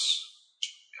corpse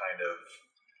kind of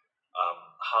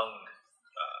hung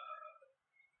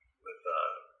with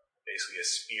basically a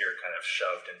spear kind of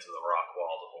shoved into the rock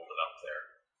wall to hold it up there.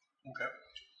 Okay.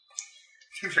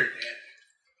 Seems very dead.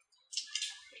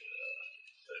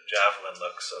 The javelin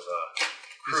looks of a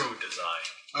crude design.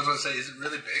 I was going to say, is it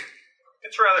really big?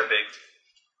 It's rather big.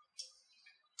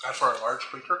 Not for a large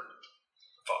creature?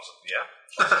 Possibly, yeah.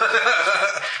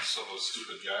 So those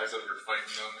stupid guys that were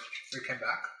fighting down there. They came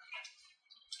back.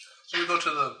 So we go to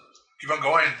the... Keep on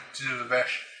going to the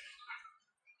Vesh.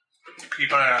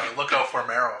 Keep on a lookout for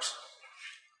arrows.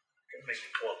 Gonna make me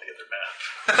pull up the other map.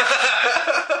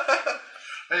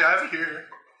 Hey, I have it here.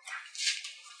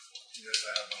 Yes,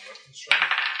 I have my weapons strong.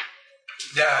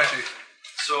 Yeah, actually.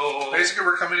 So Basically,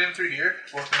 we're coming in through here,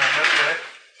 working on this way,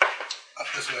 up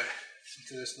this way,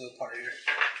 into this little part here.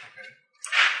 Okay.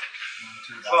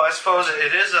 well, I suppose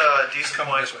it is a decent Come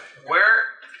point. this way. Where?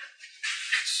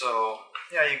 So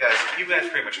yeah, you guys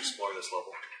pretty much explore this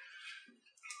level.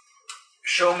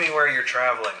 Show me where you're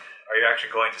traveling. Are you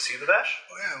actually going to see the Vesh?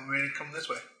 Oh yeah, we come this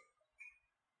way.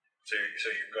 So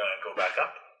you're gonna go back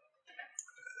up?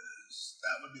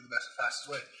 That would be the best, fastest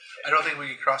way. I don't think we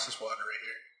can cross this water right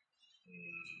here.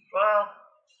 Well,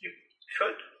 you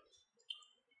could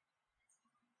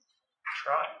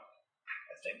try.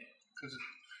 I think Because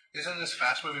isn't this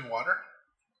fast-moving water?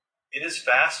 it is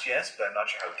fast, yes, but I'm not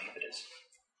sure how deep it is.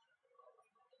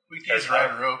 We can That's use rod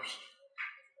right. and ropes.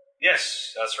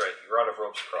 Yes, that's right. The rod of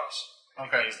ropes across. You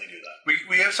Okay. can easily do that.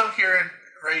 We have some here,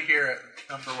 right here at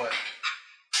number what?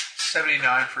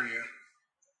 79 for you,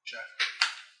 Jeff.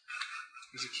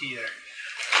 There's a key there.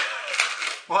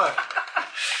 What?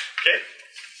 Okay.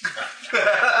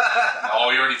 Oh,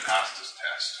 you already passed this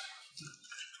test.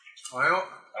 Well,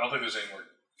 I don't think there's any more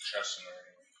chests in there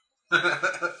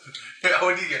anymore. yeah,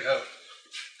 when do you get out?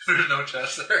 There's no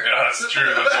chest there. Yeah, that's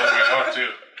true. That's one way out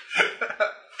too.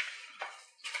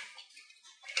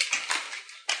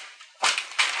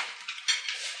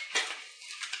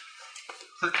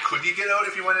 Could you get out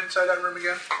if you went inside that room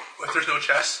again? If there's no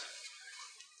chest?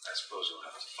 I suppose you'll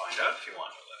have to find out if you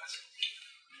want to know that.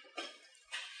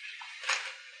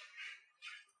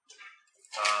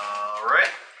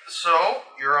 Alright, so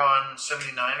you're on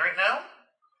 79 right now.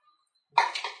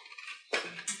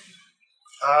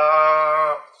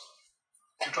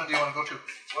 Which one do you want to go to?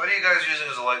 What are you guys using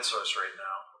as a light source right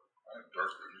now? I have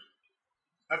dark vision.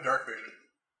 I have dark vision.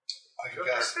 I can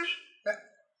guess. Yeah.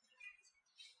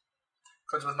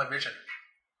 Because with my vision.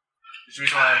 It's the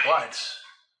reason why I'm blind.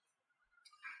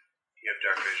 You have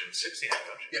dark vision 60 now,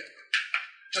 don't you? Yep.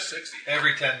 Just 60.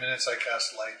 Every 10 minutes I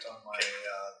cast light on my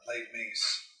light mace.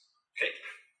 Okay.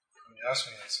 When you ask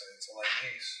me, it's a light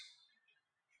mace.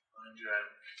 Light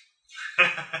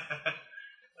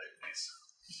mace.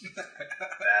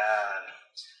 Bad.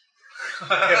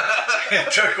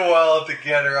 It took a while to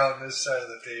get her on this side of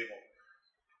the table.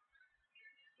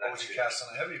 What would you cast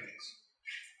on a heavy mace?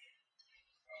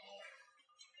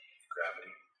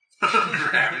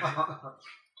 Gravity.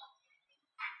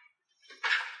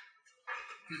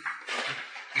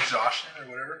 Exhaustion or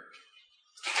whatever.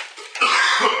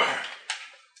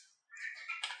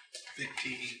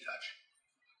 Fatiguing touch.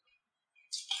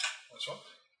 What's one?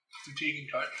 Fatiguing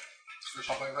touch. Or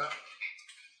something like that.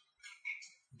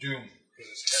 Doom,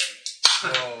 because it's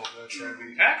heavy. Oh, that's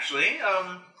heavy. Actually,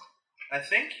 I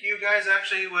think you guys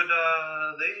actually would,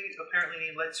 they apparently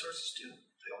need light sources too.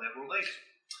 They only have rolled 8.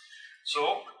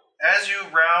 So, as you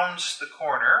round the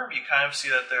corner, you kind of see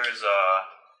that there's a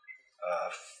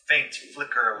faint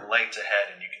flicker of light ahead,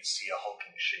 and you can see a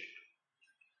hulking shape.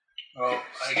 Well,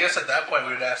 I guess at that point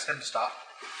we would ask him to stop.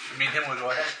 Me and him would go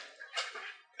ahead.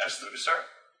 That's the start.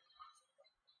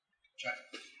 Check.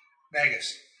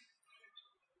 Magus.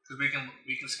 Because we can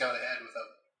scout ahead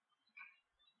without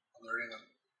alerting them.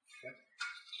 Okay.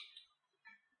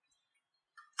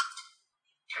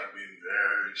 I'm being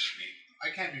very sneaky. I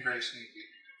can't be very sneaky.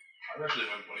 I've actually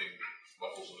been putting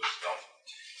levels of this stuff.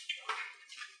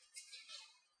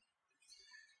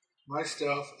 My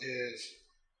stealth is.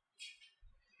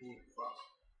 Ooh, fuck.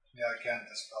 Yeah, I can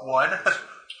dispel. 1.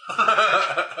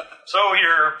 So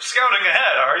you're scouting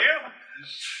ahead, are you?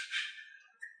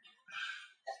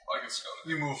 I can scout it.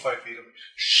 You move 5 feet.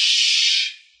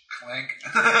 Shh. Clink.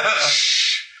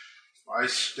 My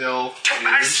stealth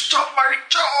I is stubbed my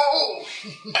toe!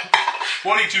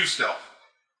 22 stealth.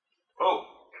 Oh,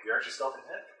 you're actually stealthing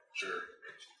ahead? Sure.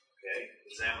 Okay,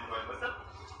 is Sam going with him?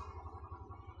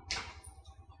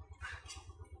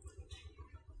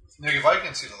 Nick, if I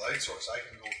can see the light source, I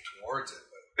can go towards it.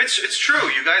 But It's true,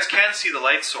 you guys can see the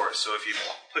light source, so if you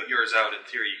put yours out, in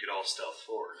theory, you could all stealth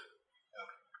forward.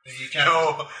 you can't.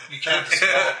 You can't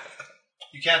dispel.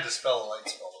 You can't dispel a light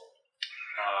spell.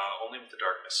 Only with the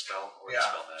darkness spell or the Yeah.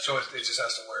 spell magic. So it just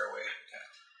has to wear away.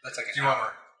 That's like Do you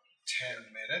want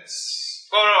 10 minutes?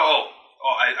 Oh, no,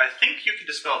 I think you can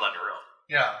dispel it on your own.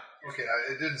 Yeah. Okay.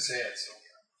 It didn't say it, so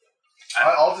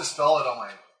I'll dispel it on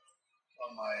my.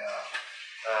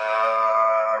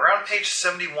 Around page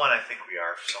 71, I think we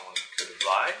are, if someone could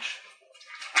oblige.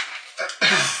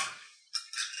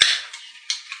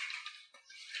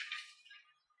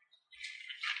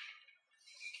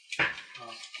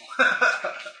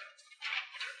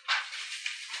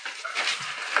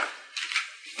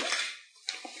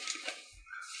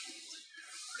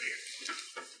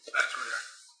 That's where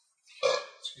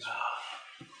Excuse me.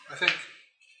 I think.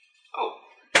 Oh.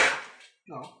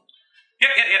 No. Yeah.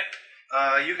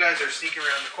 You guys are sneaking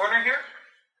around the corner here?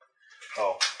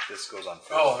 Oh, this goes on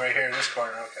further. Oh, right here in this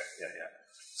corner. Okay. Yeah.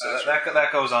 So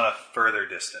that goes on a further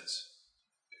distance.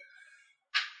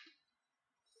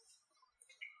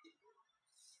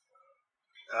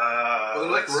 Well,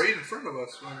 they're like right in front of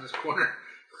us in this corner.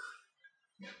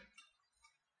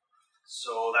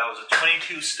 So that was a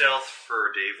 22 stealth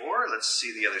for Davor. Let's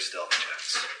see the other stealth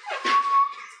checks.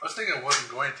 I was thinking I wasn't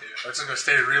going to. I was just going to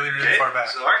stay really, really far back.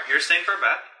 So alright, you're staying far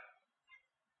back.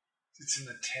 It's in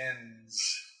the 10s.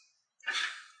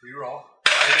 Reroll.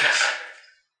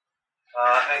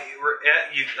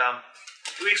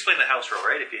 We explained the house roll,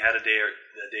 right? If you had a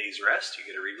day's rest, you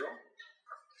get a reroll.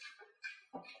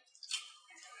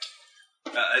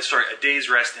 Sorry, a day's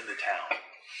rest in the town.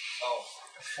 Oh,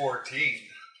 14.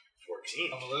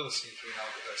 14. I'm a little sneaky now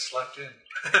because I slept in.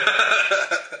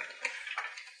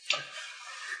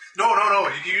 No.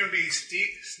 You can even be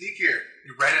sneakier.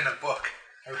 You read in a book.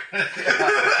 No.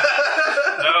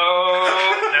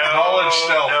 Knowledge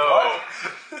stealth. No. What?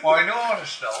 Well, I know how to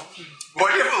stealth. Why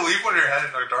do you have to leave when you're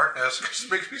heading in the darkness? Because it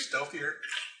makes me stealthier.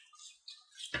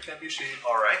 Can't be seen.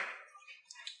 Alright.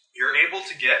 You're able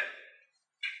to get,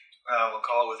 we'll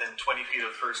call it within 20 feet of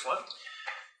the first one.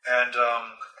 And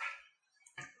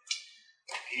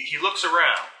he looks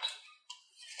around.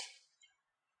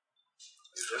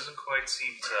 He doesn't quite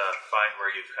seem to find where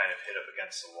you've kind of hit up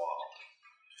against the wall.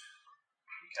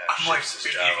 I'm like 50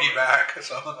 feet back.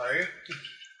 So, are you?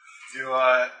 Do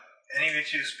any of you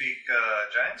two speak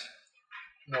Giant?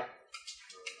 No.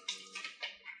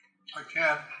 I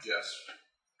can. Yes.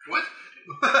 What?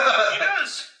 He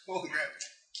does. Holy crap.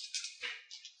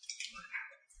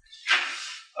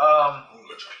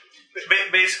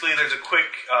 Basically, there's a quick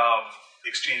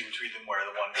exchange between them where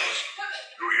the one goes,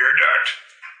 "You hear that?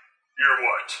 Hear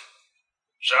what?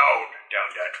 Sound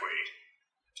down that way.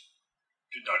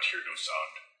 Did not hear no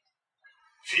sound.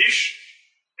 Fish?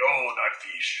 No, not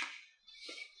fish.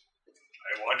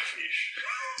 I want fish.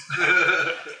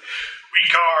 We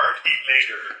guard, eat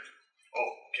later.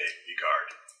 Oh, okay, we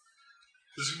guard.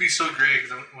 This is going to be so great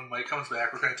because when Mike comes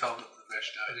back, we're going to tell him that the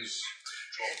fish died. These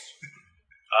trolls.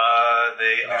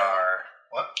 They are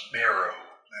What? marrow.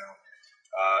 No.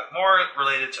 More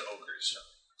related to ogres.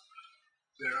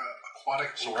 They're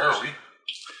aquatic. So where are we?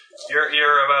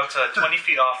 You're about 20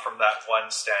 feet off from that one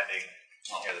standing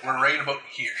near the We're right about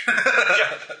here.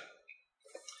 Yeah.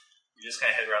 You just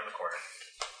kind of head around the corner.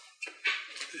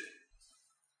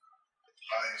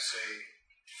 I say.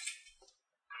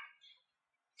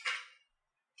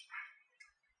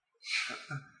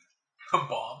 A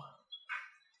bomb.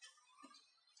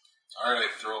 Alright, I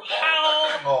throw a ball at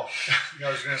that guy. Oh, I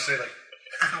was going to say, like,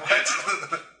 What?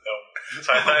 No. So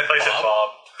I placed it Bob.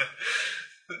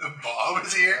 The bomb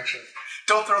is here? Actually,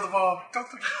 Don't throw the bomb. Don't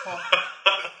throw the bomb.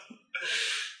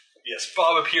 Yes,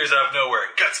 Bob appears out of nowhere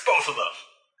and guts both of them.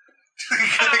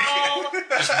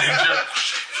 Just ninja.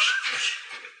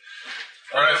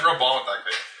 Alright, throw a bomb at that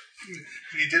thing.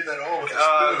 He did that all with a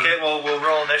spoon. Okay, well, we'll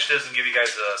roll initiatives and give you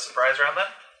guys a surprise round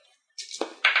then.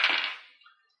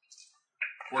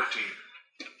 14.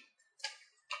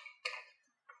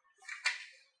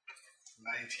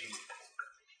 19.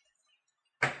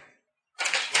 14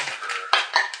 for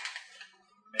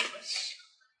Magnus.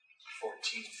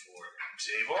 14 for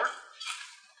Davor.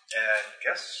 And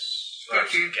guess?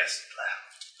 13. Guess.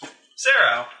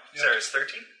 Sarah. Yeah. Sarah's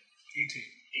 13. 18.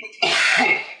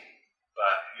 18.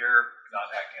 But you're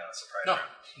not acting on a surprise No, round.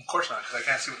 of course not, because I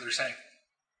can't see what they're saying.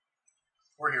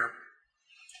 We're here.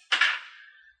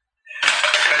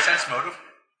 Can I sense motive?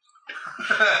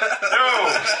 No!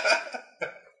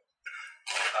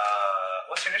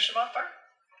 What's your initiative modifier?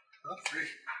 Oh, 3.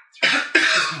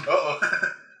 Uh-oh.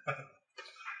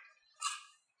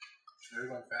 Very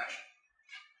going fast.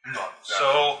 Not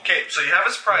So you have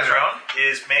a surprise round.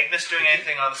 Is Magnus doing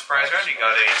anything on the surprise round? You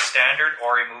got a standard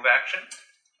or a move action.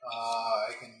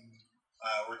 I can.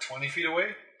 We're 20 feet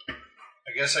away.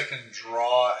 I guess I can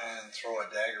draw and throw a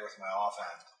dagger with my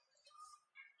offhand.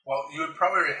 Well, you would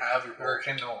probably already have your bow. Or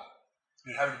can no.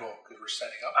 You'd have your bow, because we're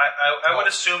setting up. I would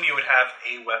assume you would have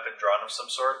a weapon drawn of some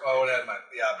sort. I would have my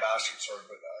bastard sword,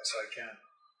 but so I can't.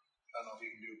 I don't know if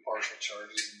you can do partial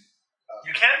charges. And,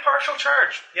 You can partial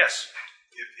charge, yes.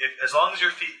 If as long as you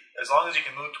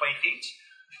can move 20 feet,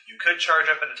 you could charge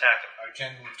up and attack him. I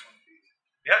can move 20 feet.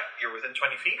 Yep, you're within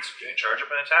 20 feet. You can charge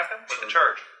up and attack him with a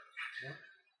charge.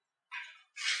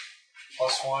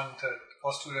 +2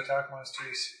 to attack, -2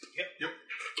 AC. Yep.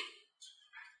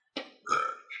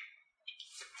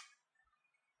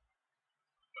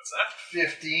 What's that?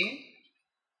 15.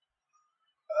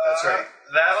 That's right.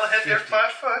 That'll hit their 50.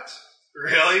 flat foot.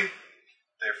 Really?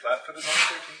 Their flat foot is on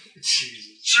 13.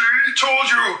 Jesus. See, told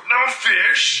you, not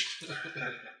fish.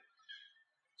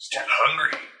 Still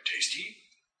hungry. Tasty.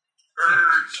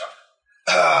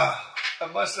 I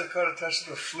must have caught a touch of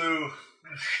the flu.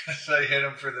 I hit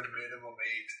him for the minimum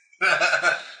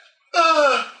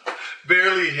 8.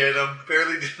 Barely hit him.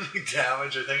 Barely did any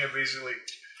damage. I think I basically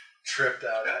tripped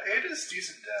out. 8 is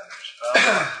decent damage.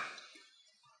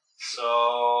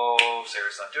 So,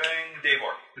 Sarah's not doing.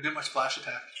 Davor. I do my splash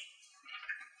attack.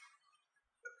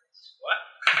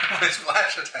 What? My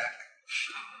splash attack.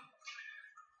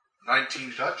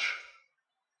 19 touch.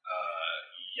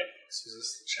 Yep. So is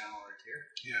this the channel right here?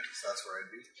 Yeah. So that's where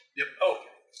I'd be. Yep. Oh,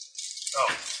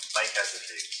 Mike has a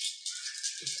fig.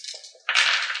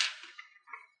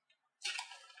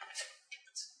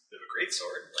 It's a bit of a great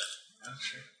sword, but Yeah,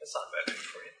 sure. that's not a bad thing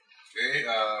for you.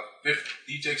 Okay,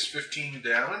 he takes 15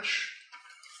 damage.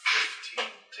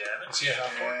 15 damage. Is he a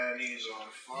half orc? And he's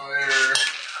on fire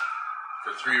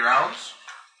for 3 rounds.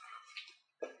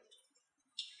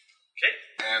 Okay.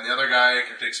 And the other guy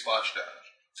can take splash damage.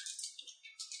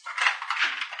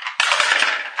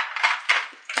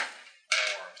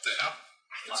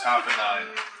 It's half a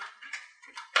 9.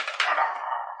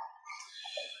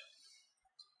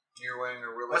 You're wearing a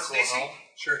really What's cool the AC? helm?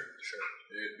 Sure.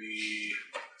 It'd be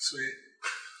Sweet.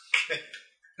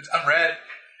 I'm red.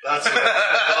 That's what I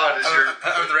thought. Is your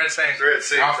I'm the red saying. red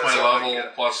safe? half That's my all I level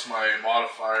get. plus my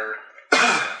modifier.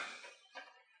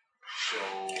 So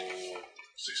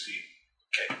 16.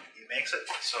 Okay, he makes it.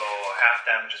 So half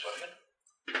damage is what again?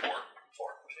 4.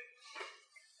 4.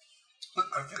 Okay.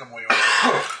 I think I'm way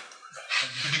over.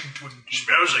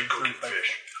 Smells like cooking fish.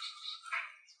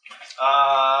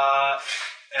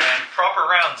 And proper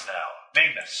rounds now.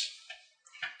 Magnus.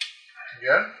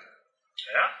 Again?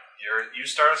 Yeah, you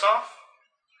start us off.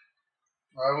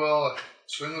 I will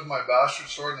swing with my bastard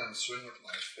sword and then swing with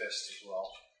my fist as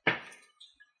well.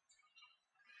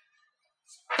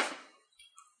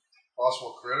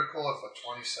 Possible critical if a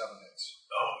 27 hits.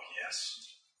 Oh yes.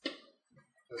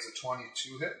 Does a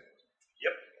 22 hit?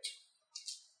 Yep.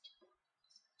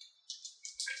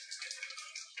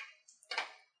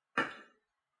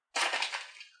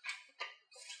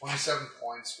 $27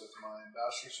 points with my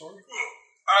bastard sword.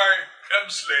 I am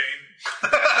slain.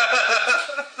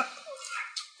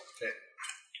 Okay.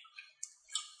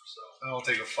 So then I'll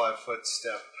take a 5-foot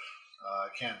step. I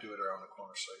can't do it around the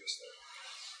corner, so I guess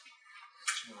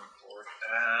that's moving forward.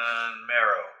 And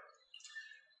Marrow.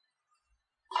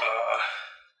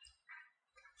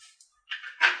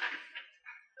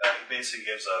 He basically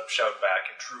gives a shout back.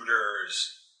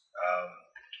 Intruders.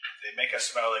 They make us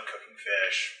smell like cooking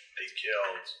fish. They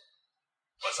killed.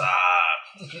 What's up?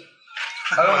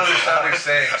 I don't understand what he's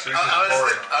saying, so he's just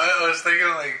bored. I was thinking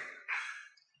like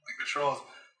the trolls.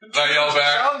 And I yell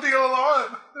back, Sound the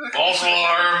alarm. false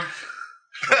alarm!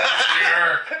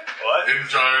 Here! What? In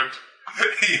giant.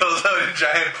 He yells out in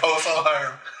giant false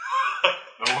alarm.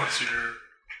 No one's here.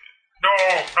 No,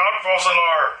 not false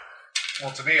alarm.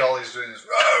 Well, to me, all he's doing is.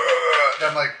 And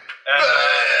I'm like. And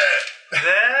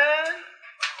then.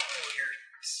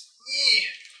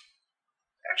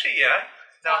 Actually, yeah.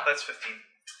 No, that's 15.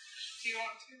 Do you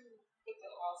want to put the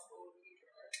oscillator in the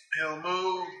drawer? He'll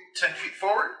move 10 feet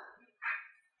forward.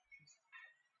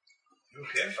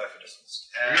 Okay. Yeah, 5 foot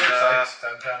distance. Are And, you excited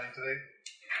time pounding today?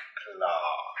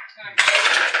 claw.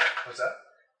 What's that?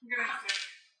 I'm gonna stick.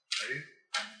 Are you?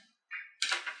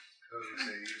 I was gonna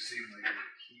say, you seem like you're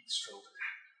heat stroke.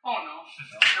 Oh no.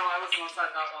 No, I wasn't outside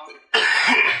that long.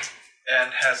 And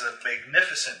has a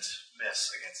magnificent miss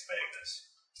against Magnus.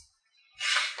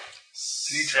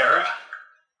 Sarah.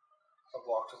 I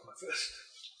blocked with my fist.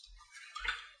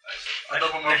 A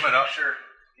double movement up. Sure.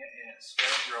 Yeah.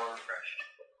 Spells are all refreshed.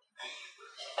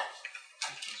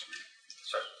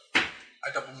 Sorry.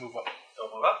 I double move up.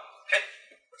 Don't move up. Okay.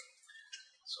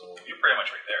 So you're pretty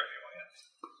much right there if you want.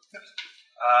 Yeah.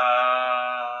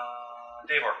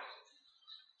 Davor.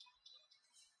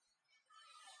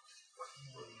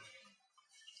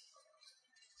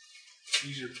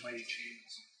 Use your mighty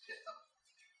chains.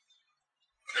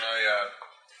 Can I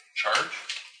charge?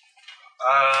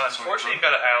 Unfortunately, you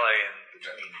got an ally in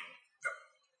between you.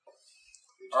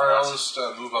 Alright, I'll just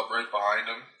move up right behind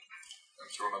him and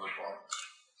throw another bomb.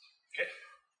 Okay.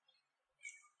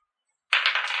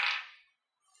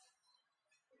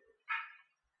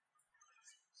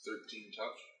 13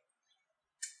 touch.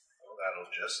 Well,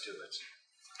 that'll just do it.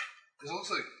 This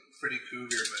looks like Freddy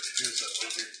Krueger, but here's a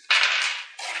ogre.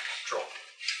 Troll.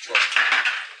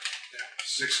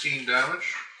 16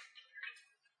 damage.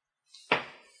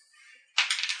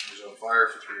 He's on fire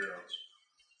for 3 rounds.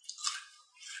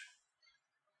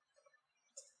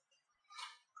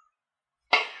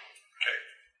 Okay.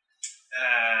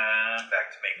 And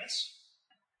back to Magnus.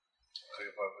 Take a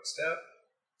 5-foot step.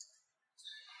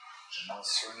 And I'll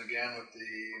swing again with the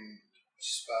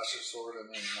Spasher Sword and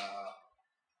then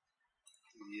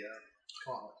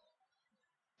come on.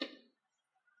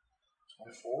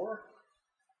 24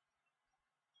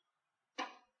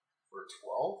 for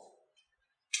 12.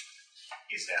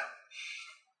 He's down.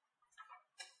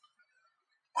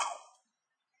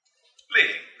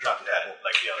 Bleeding. Not dead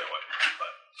like the other one.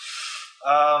 But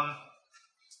I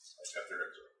got their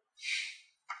heads up.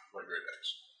 My great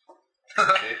axe.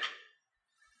 Okay.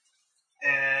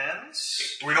 and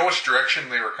Do we know which direction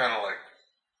they were kind of like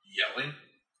yelling?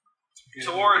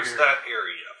 towards that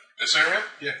area. This area?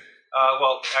 Yeah.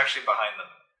 Well, actually behind them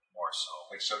more so.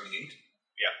 Like 78?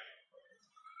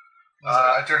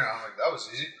 I turned around, I'm like, that was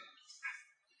easy.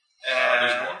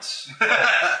 there's And more.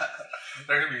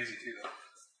 They're gonna be easy too, though.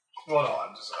 Well, no, I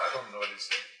don't know what he's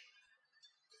saying.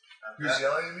 Who's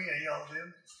yelling at me? I yell at him.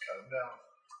 Cut him down.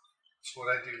 That's what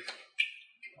I do.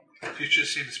 If you should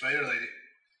see the spider lady.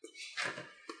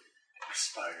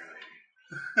 Spider Lady.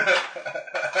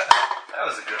 That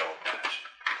was a good old match.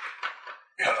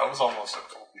 Yeah, that was almost a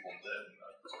couple people dead.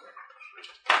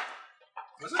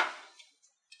 Was it?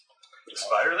 The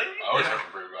Spider Lady? I was never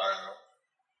pretty I don't know.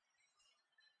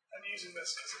 I'm using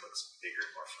this because it looks bigger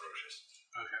and more ferocious.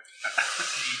 Okay.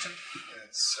 Eat him?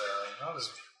 It's not as.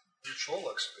 Your troll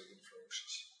looks big and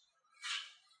ferocious.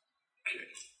 Okay.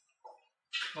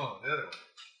 Oh, the other one.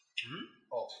 Hmm?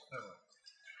 Oh, never mind.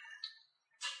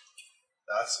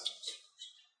 That's it.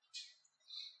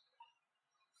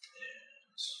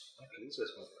 Okay, this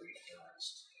was pretty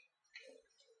fast.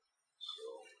 So.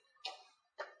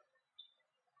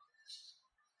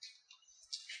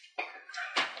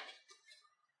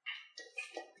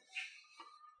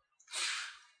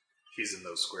 He's in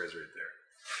those squares right there.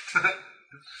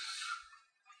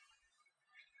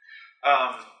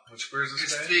 Which square is this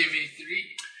It's guy?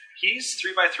 3v3. He's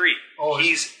 3x3. Oh,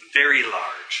 he's very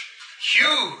large.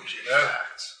 Huge, in Yeah.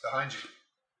 fact. Behind you.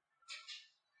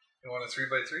 You want a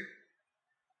 3x3?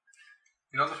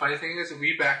 You know what the funny thing is? If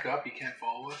we back up, he can't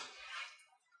follow us.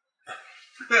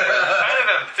 Kind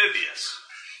of amphibious.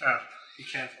 Oh, he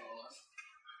can't follow us.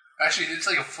 Actually, it's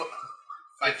like a foot,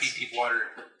 5 feet deep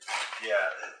water. Yeah,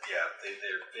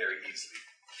 they're very easily.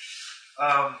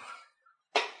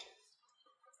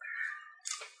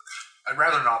 I'd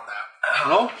rather not that.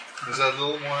 No? Is that a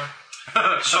little more?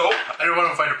 So, I don't want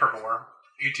to fight a purple worm.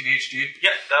 18 HD.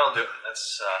 yeah, that'll do it.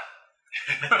 That's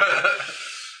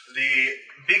the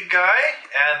big guy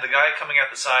and the guy coming out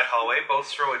the side hallway both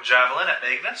throw a javelin at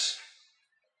Magnus.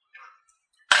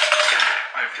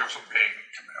 I feel some pain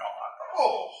coming on.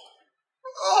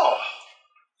 Oh!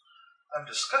 I'm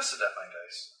disgusted at my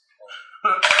dice.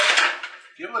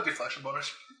 Do you have a deflection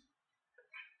bonus?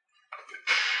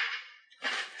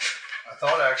 I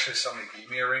thought actually somebody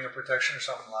gave me a ring of protection or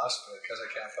something last, but because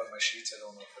I can't find my sheets, I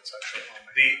don't know if it's actually on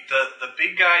me. The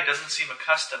big guy doesn't seem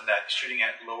accustomed at shooting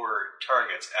at lower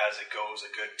targets as it goes a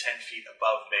good 10 feet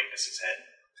above Magnus's head.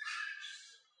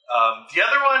 The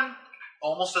other one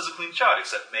almost does a clean shot,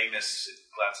 except Magnus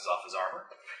glances off his armor.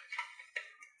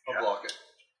 I'll block it.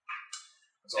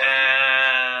 That's all I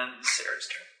And Sarah's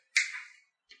turn.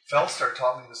 do. Felstar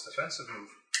taught me this defensive move.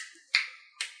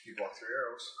 You block 3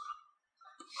 arrows.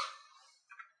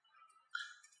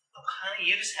 Oh, honey,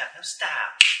 you just have no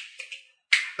style.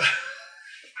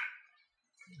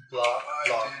 Block,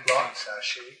 block,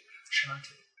 sachet,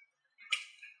 shanty.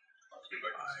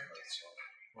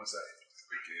 What's that?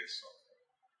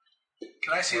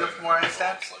 Can I see them from where I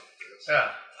stand?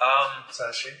 Yeah.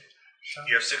 Sachet.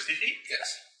 You have 60 feet?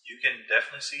 Yes. You can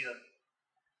definitely see them.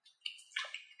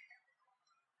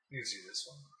 You can see this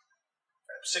one.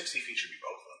 60 feet should be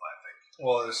both of them, I think.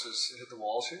 Well, this is hit the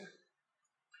walls here.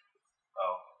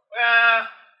 Oh.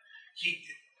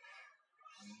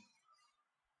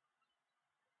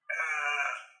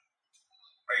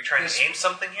 Are you trying to aim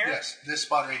something here? Yes, this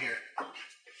spot right here.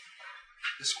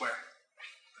 This square.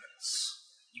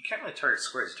 You can't really target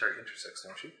squares, you target intersects,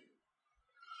 don't you?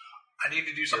 I need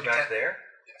to do You're something. back there?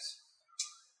 Yes.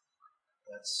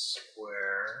 That's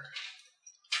square.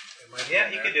 Yeah,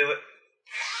 you could do it.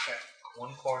 Okay.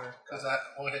 One corner. Because that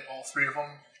will hit all 3 of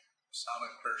them.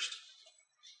 Sonic burst.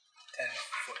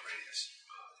 10-foot radius.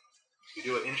 You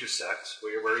do an intersect.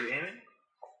 Where are you aiming?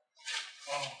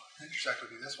 Oh, intersect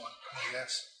would be this one, I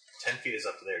guess. 10 feet is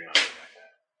up to there, you're not aiming like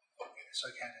that. Okay, so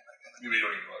I can't hit that guy. Maybe you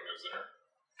don't even know it goes there.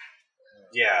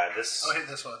 Yeah, this I'll hit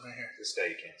this one right here. this guy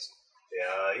you can't see.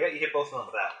 Yeah, you hit both of them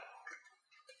with that.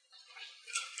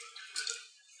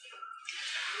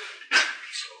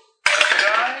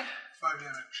 Guy, 5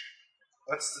 damage.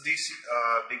 What's the DC?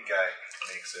 Big guy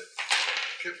makes it.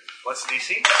 Okay. What's the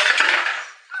DC?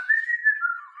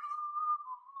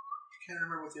 Can't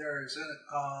remember what the area is in it.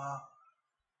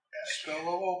 Spell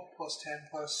level plus 10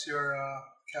 plus your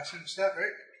casting stat,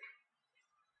 right?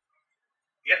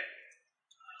 Yep.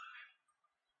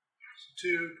 So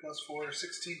 2 plus 4,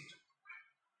 16.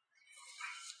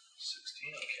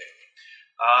 16, okay.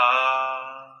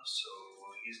 So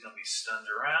he's going to be stunned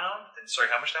around. And sorry,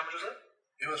 how much damage was it?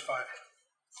 It was 5.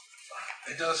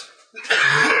 It does.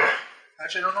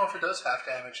 Actually, I don't know if it does half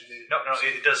damage. No,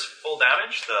 it does full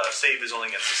damage. The save is only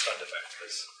against the stunned effect.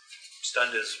 Because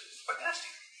stunned is quite nasty.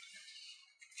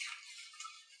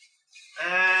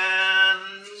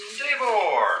 And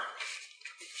Davor!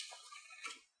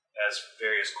 As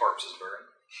various corpses burn.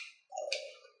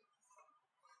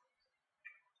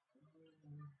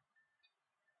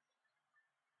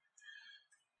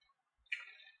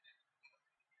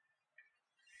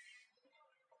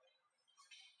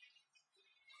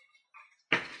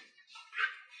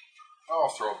 I'll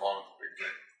throw a bomb at the big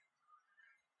guy.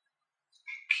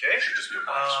 Okay. Should just be a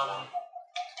 -1.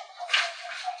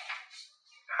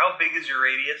 How big is your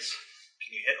radius?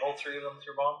 Can you hit all 3 of them with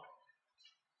your bomb?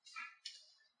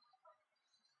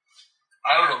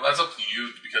 I don't know. That's up to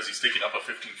you because he's taking up a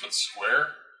 15-foot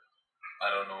square.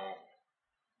 I don't know.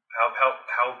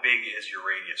 How big is your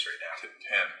radius right now?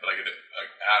 10, but I could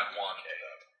add 1. Okay.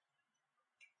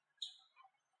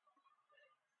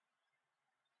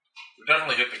 We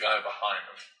definitely hit the guy behind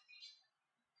him.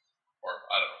 Or,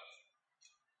 I don't know.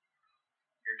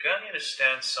 You're going to need to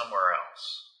stand somewhere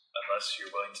else. Unless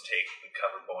you're willing to take the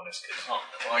cover bonus. Because Oh,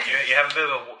 well, I you have a bit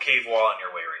of a cave wall on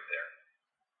your way right there.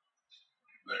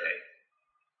 there. Okay.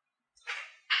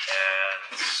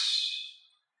 And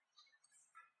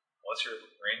what's your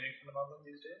range increment on them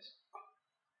these days?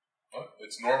 What?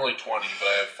 It's normally 20, but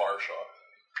I have far shot.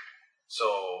 So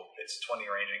it's 20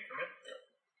 range increment? Yeah.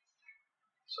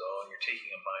 So you're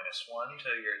taking a -1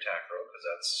 to your attack roll, because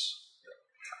that's...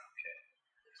 Okay.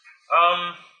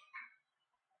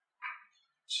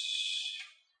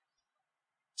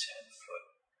 10 foot.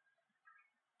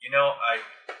 You know, I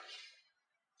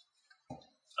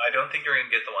don't think you're going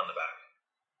to get the one in the back.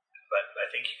 But I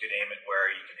think you could aim it where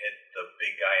you can hit the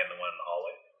big guy and the one in the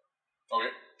hallway.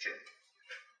 Okay, sure.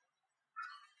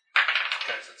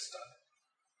 Guys, it's done.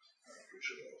 We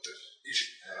should know this.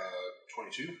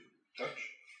 22 touch?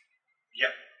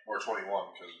 Yep. Or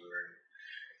 21 because we're in.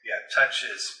 Yeah, touch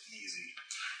is easy.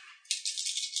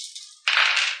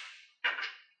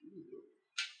 Ooh.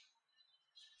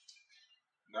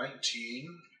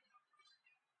 19.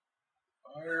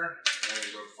 Fire. And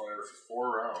he's on fire for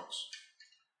 4 rounds.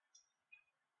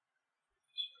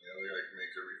 Yeah, they got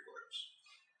make a reflex.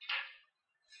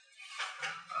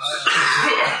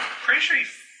 Pretty sure he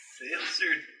fails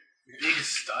or He's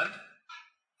stunned.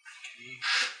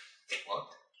 What?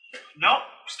 no,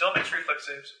 still makes reflex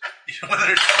saves. Even when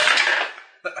they're stunned.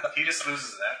 He just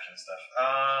loses his action stuff.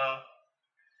 I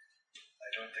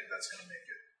don't think that's gonna make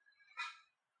it.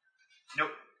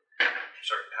 Nope.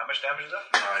 Sorry, how much damage is that?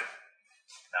 9.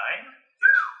 9?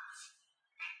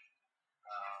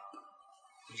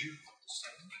 Did you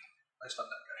stun him? I stunned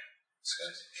that guy. This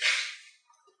guy's.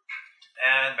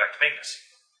 And back to Magnus.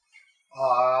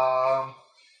 I'll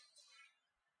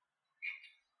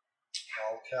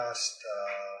cast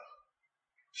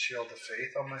Shield of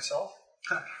Faith on myself.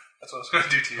 That's what I was going to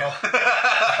do to you.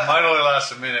 It might only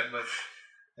last a minute, but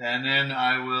and then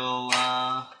I will.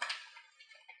 Are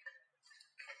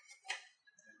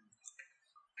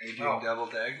you doing double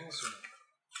diagonals? Or?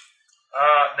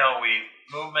 No,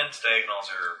 movement diagonals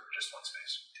are just one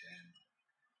space. 10.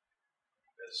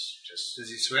 It's just Does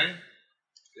he swing?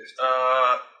 50.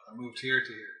 I moved here to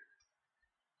here.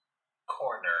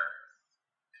 corner,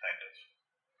 kind of.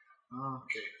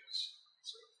 Okay.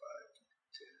 So 5,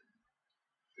 10,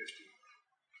 50.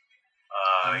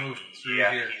 I moved through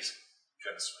yeah, here. he's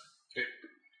gonna swing. Okay.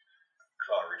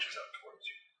 Claw reaches out towards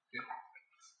you.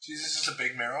 Jesus is a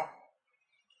big marrow.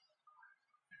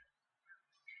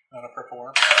 Not a purple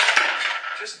worm.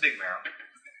 Just a big marrow.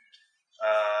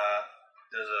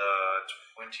 Does a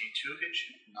 22 hit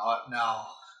you? Not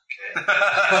now. Okay.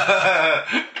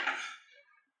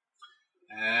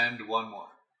 And one more.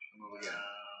 Move again.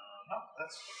 No,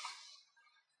 that's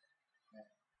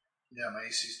Yeah, my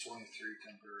AC is 23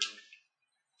 temporarily.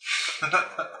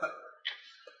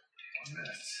 1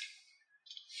 minute.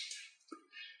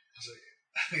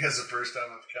 I think that's the first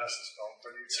time I've cast a spell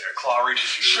for you. so your claw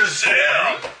reaches you.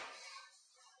 Shazam!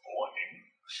 Boing.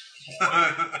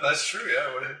 That's true,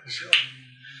 yeah. What a shield.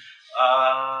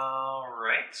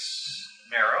 Right.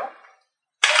 Marrow.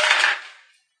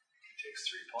 Takes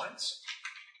 3 points.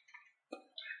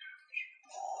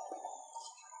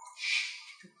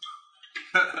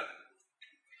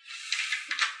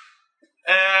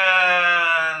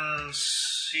 And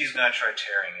he's gonna try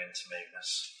tearing into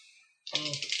Magnus.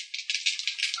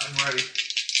 I'm ready.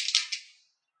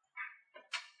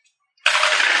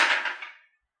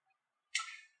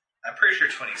 I'm pretty sure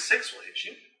 26 will hit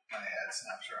you. My head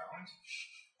snaps around.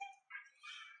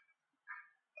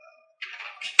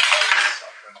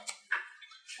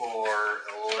 For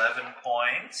 11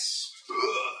 points.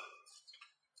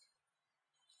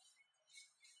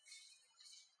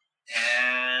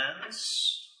 And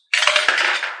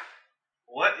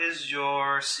what is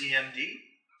your CMD?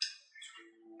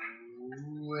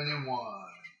 21.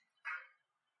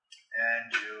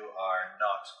 And you are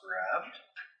not grabbed.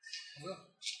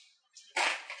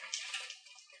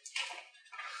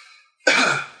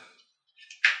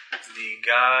 The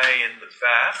guy in the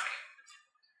back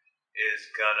is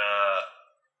gonna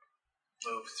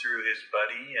move through his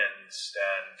buddy and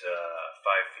stand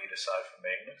 5 feet aside from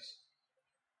Magnus.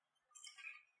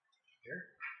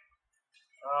 Here?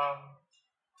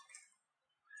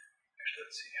 Actually,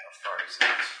 let's see, how far is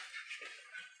that?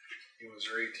 He was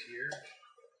right here. 5,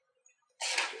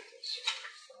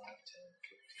 10,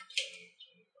 15, 20,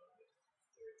 25,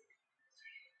 30,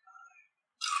 39.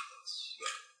 That's,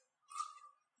 yeah.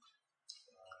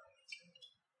 5, 10,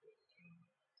 15,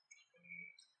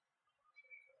 20,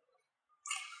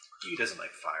 25. He doesn't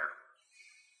like fire.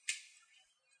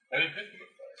 I didn't hit him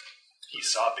with fire. He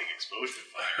saw big explosion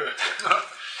of fire.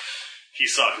 He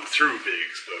saw who threw big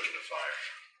explosion of fire.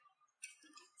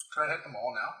 Can I hit them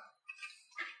all now?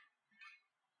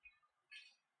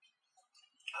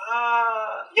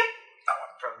 Yep. That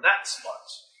one from that spot.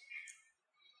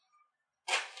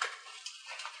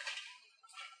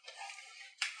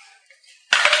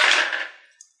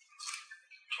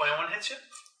 $21 hits you?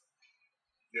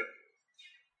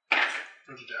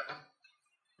 There's a javelin.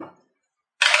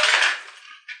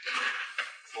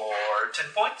 For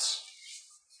 10 points.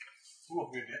 Ooh,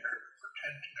 good hit her for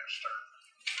 10 next turn.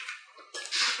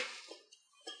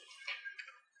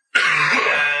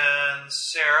 And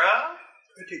Sarah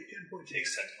I take 10 points.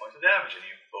 takes 10 points of damage, and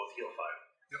you both heal 5.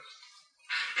 Yep.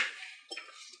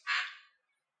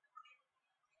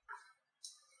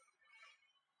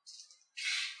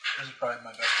 This is probably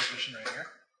my best position right here.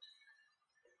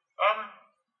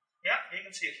 Yeah, you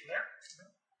can see it from there.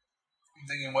 I'm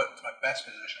thinking what's my best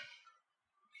position.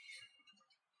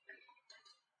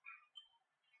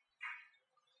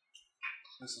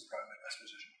 This is probably my best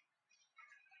position.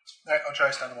 Alright, I'll try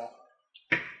to stun them all.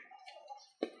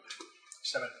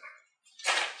 7.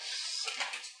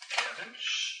 Damage.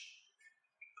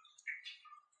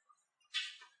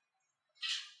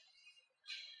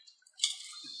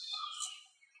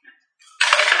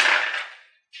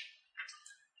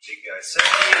 guy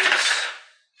saves.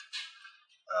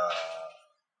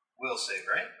 Will save,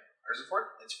 right? Or is it fort?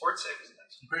 It's fort save, isn't it?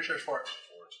 I'm pretty sure it's fort.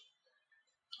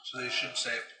 So they should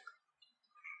save.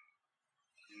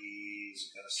 He's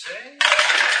gonna save.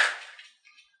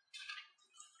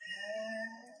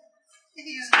 And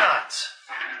he's not.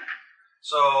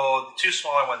 So the two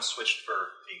smaller ones switched for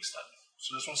being stunned.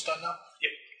 So this one's done now?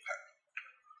 Yep.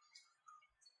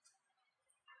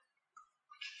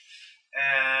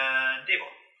 And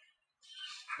Dable.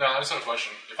 No, I just have a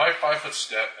question. If I 5-foot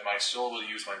step, am I still able to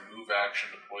use my move action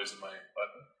to poison my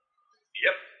weapon?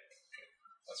 Yep.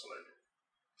 That's what I do.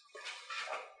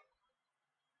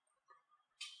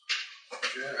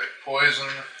 Okay, I poison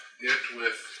it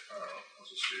with, I don't know,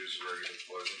 let's just use regular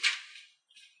poison.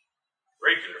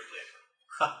 Regular flavor.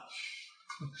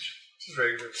 Just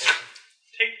regular poison.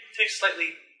 Tastes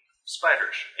slightly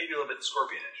spiderish, maybe a little bit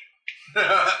scorpionish.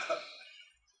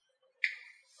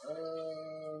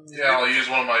 Yeah, I'll use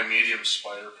one of my medium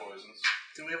spider poisons.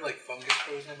 Did we have like fungus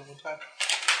poison at one time?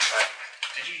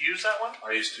 Did you use that one?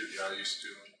 I used to.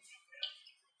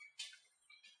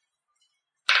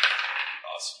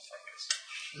 Awesome fungus.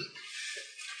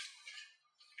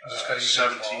 Just gotta use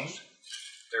 17. claws.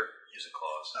 They're using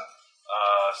claws.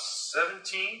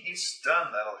 17. He's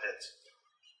stunned. That'll hit.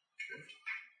 Okay.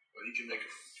 But he can make a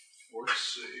fort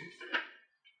save.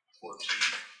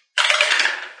 14.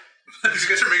 These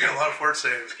guys are making a lot of fort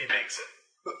saves. He makes it.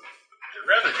 They're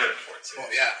rather good at fort saves. Oh,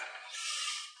 yeah.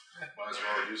 Might as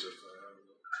well use it.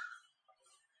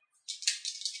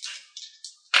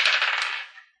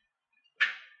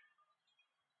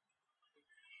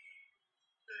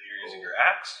 You're using your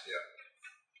axe? Yeah.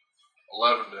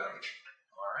 11 damage.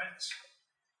 Alright.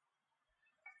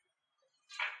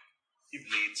 He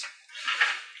bleeds.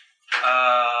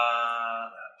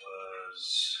 That was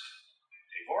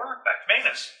D4. Back to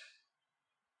Magnus.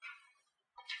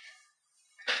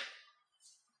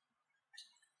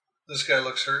 This guy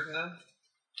looks hurting then?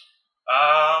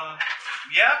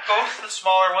 Yeah, both the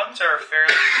smaller ones are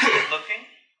fairly good looking.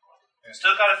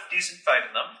 Still got a decent fight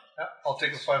in them. Yeah, I'll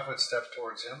take a 5-foot step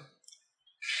towards him.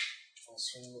 I'll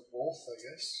swing with both, I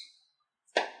guess.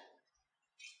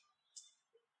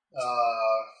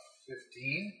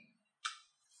 15.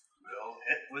 Will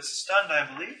hit with stunned, I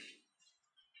believe.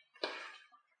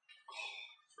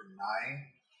 For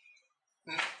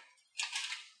 9.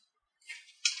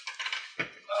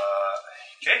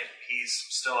 Okay, he's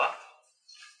still up.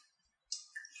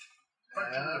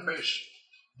 And the fish.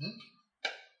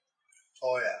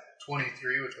 Oh yeah,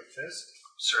 23 with the fist.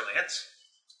 Certainly hits.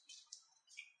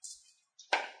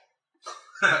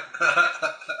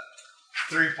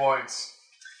 3 points.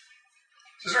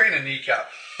 Just right in a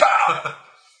kneecap.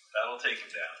 That'll take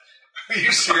him down. Are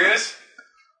you serious?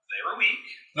 They were weak.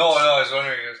 No, I was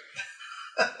wondering.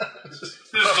 Just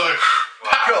like,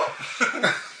 Wow.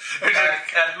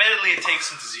 Admittedly, it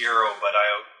takes him to 0, but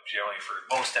I generally, for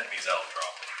most enemies, I'll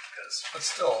drop him. But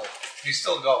still, he's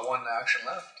still got 1 action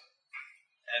left.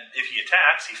 And if he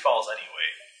attacks, he falls anyway.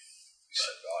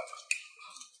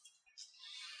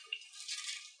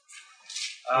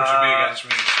 Which would be against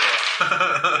me. So.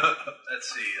 Let's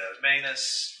see. Magnus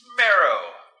Marrow.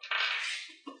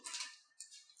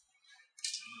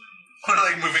 We're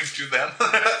like moving to them.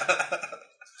 I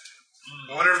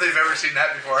wonder if they've ever seen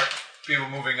that before. People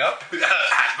moving up.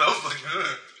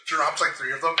 Drops like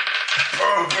 3 of them.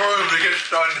 They get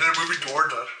stunned and they're moving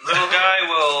towards us. Little guy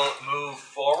will move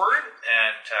forward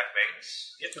and attack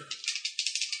Magnus. Yep.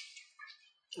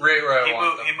 Right where I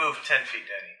want them. He moved 10 feet,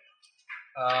 Danny.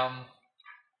 5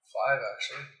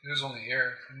 actually. He was only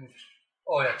here. He moved.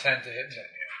 Oh yeah, 10 to hit me.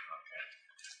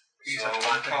 He's So a we'll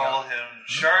taunting call him. him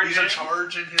charging. He's a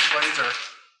charge in his laser.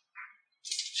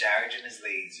 Charging his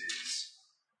lasers.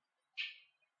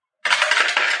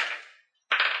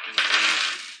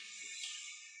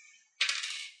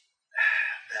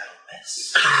 That'll miss.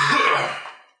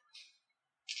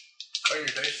 Oh, your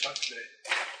dice suck today.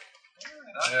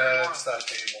 Yeah, it's that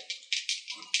table.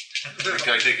 the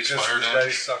guy take his Just fire the damage.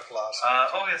 dice sucked last.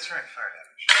 Oh, that's right, fire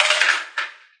damage.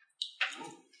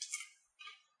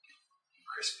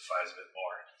 Crispifies a bit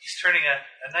more. He's turning a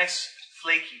nice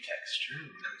flaky texture.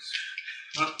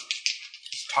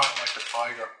 He's talking like a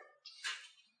tiger.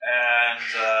 And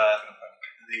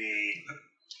the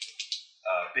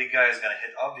big guy is going to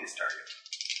hit obvious target.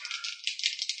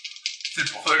 They're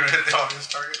going to hit the obvious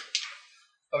target.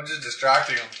 I'm just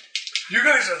distracting him. You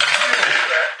guys are the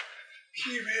heroes.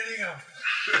 Keep hitting him.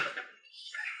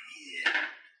 Yeah.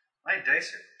 My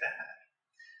dice are bad.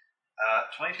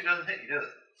 22 doesn't hit you, does it?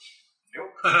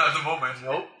 Nope. At the moment.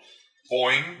 Nope.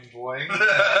 Boing. Boing.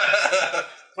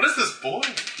 What is this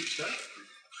boing? Keep that.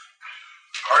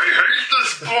 Are you hitting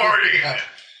Boring!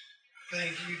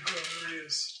 Thank you,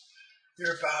 Glorious.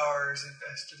 Your power is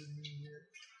invested in me here.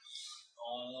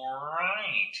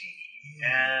 Alrighty.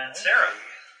 And Sarah.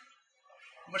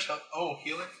 How much health? Oh,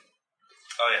 healing?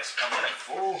 Oh, yes. Come in.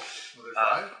 Oh, were there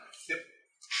 5? Yep.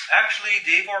 Actually,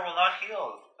 Davor will not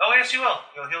heal. Oh, yes, you will.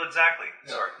 You'll heal exactly.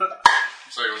 Yeah. Sorry.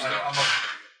 So it was I'm down. looking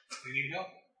for you. Do you need help?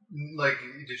 Like,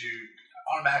 did you...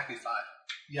 Automatically 5.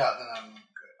 Yeah, then I'm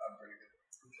good. I'm pretty good.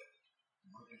 Okay.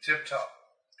 I'm looking tip-top.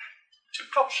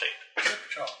 Tip-top shape.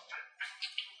 Tip-top.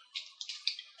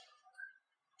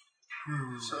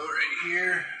 So right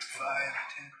here, 5,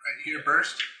 10. Right here,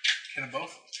 burst. Hit them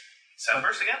both.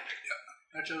 Sunburst again?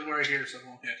 Actually, right here, so it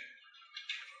won't hit.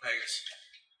 Vegas.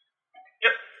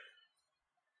 Yep.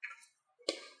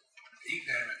 8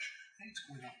 damage. Hey, it's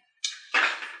going on.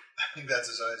 I think that's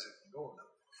as high as it can go now.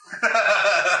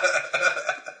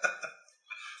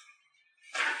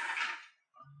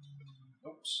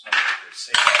 Oops.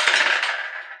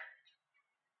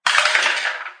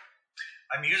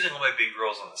 I'm using all my big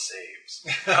rolls on the saves.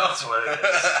 That's what it is.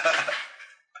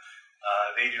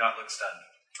 They do not look stunned.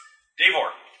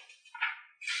 Davor.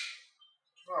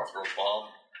 I'll throw a bomb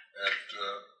at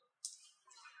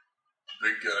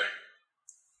big guy.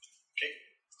 Okay.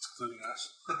 Excluding us.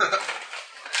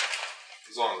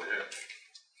 As long as they hit.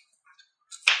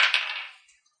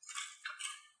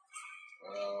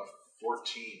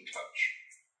 14 touch.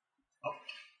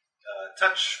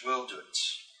 Touch will do it.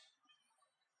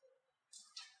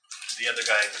 The other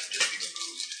guy can just be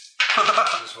removed.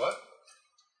 Just what?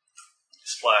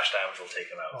 Splash damage will take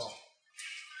him out. Oh.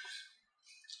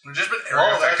 We've just been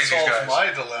area Oh, that affecting these solves guys. my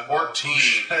dilemma.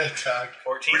 14. Attack.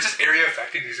 14? We're just area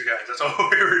affecting these guys. That's all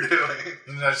we were doing.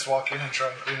 And then I just walk in and try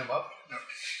and clean them up.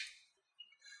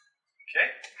 Okay.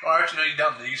 Oh, actually, no, you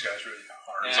don't. These guys really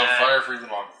hard. He's on fire for even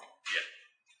longer.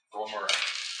 Yeah. One more round.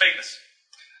 Vagueness.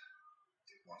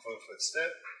 Take 1 foot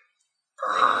step.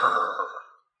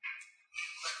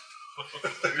 I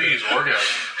think he's orgasm.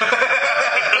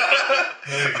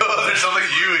 Oh, there's something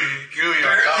gooey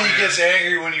on top of He you. gets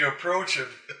angry when you approach him.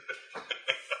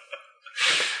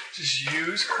 Just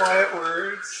use quiet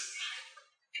words.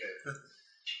 Okay.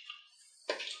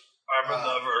 I'm a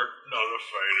lover, not a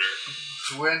fighter.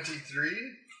 23.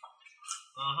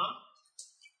 Mm-hmm.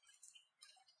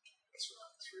 That's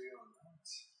around 3 on that.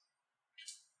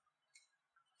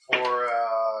 For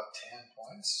 10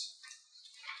 points.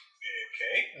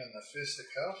 Okay. And the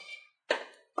fisticuff.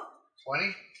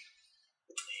 20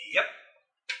 Yep.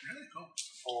 Really cool.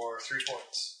 for 3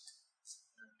 points.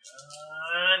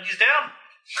 And he's down.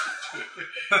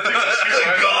 He's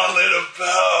a gauntlet of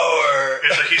power.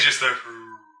 It's like he's just there.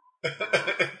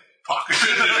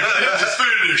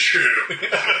 Finish him!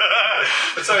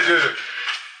 That's how I do it.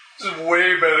 This is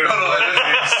way better than what it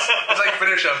is. It's like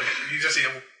finish up. You just see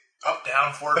him up,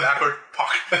 down, forward, backward,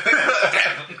 pock.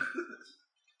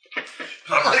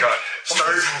 Uppercut.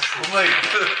 I'm like,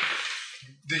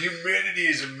 the humidity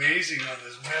is amazing on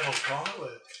this metal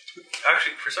gauntlet.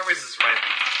 Actually, for some reason, this reminds me.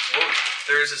 Well,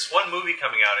 there's this one movie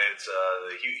coming out. It's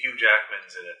Hugh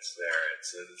Jackman's and it's there.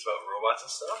 It's about robots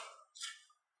and stuff.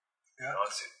 Yeah. No,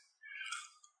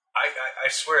 I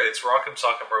swear it's Rock'em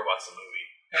Sock'em Robots the movie.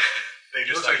 They're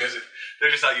just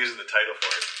not using the title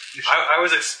for it. I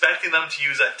was expecting them to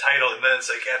use that title, and then it's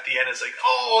like at the end, it's like,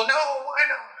 oh no, why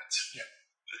not? Yeah.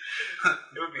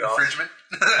 It would be awesome. Infringement.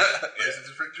 License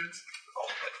infringements. Oh,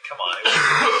 come on,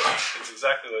 it's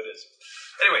exactly what it is.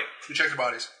 Anyway, We check the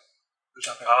bodies. There's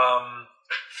not bad.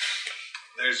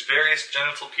 there's various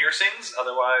genital piercings.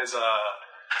 Otherwise,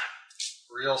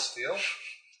 Real steel?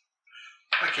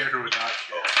 My character would not. Is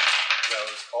that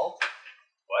what it's called?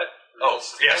 what? Real Oh,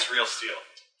 steel? yes, real steel.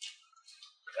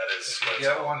 That is If what you it's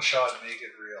get called. one shot, make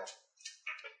it real.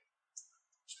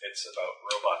 It's about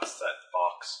robots that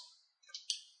box.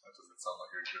 That doesn't sound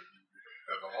like a good movie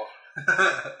at all.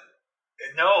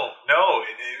 No,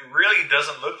 it really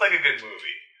doesn't look like a good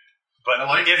movie. But I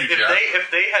like if Hugh Jackman. if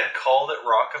they had called it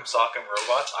Rock'em Sock'em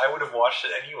Robots, I would have watched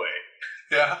it anyway.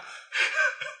 Yeah.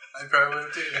 I probably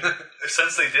would too.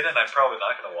 Since they didn't, I'm probably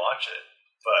not going to watch it.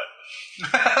 But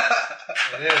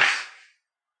It is.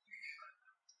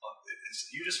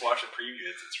 you just watch the preview.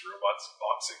 It's robots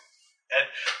boxing, and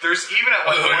there's even at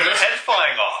one point the head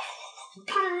flying off.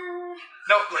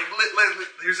 No, like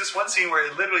there's this one scene where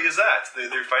it literally is that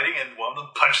they're fighting, and one of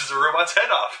them punches the robot's head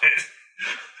off.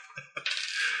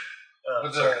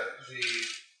 But the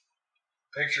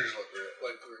pictures look real,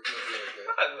 look really good.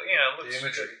 It looks The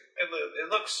imagery. good. It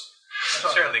looks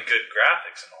certainly good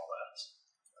graphics and all that.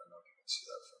 I don't know if you can see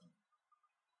that from.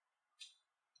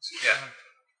 Yeah.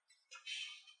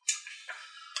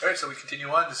 Alright, so we continue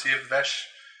on to see if Vesh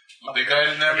The big guy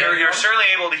in there. You're certainly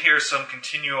able to hear some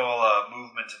continual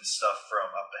movement and stuff from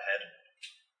up ahead.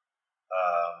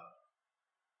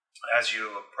 As you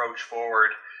approach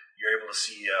forward, you're able to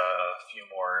see a few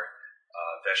more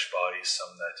Vesh bodies,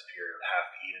 some that appear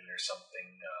half-eaten or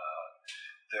something.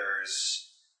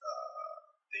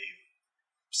 They've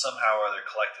somehow or other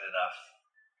collected enough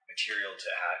material to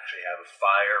actually have a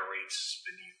fire right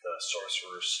beneath the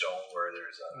Sorcerer's Stone where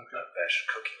there's a Vesh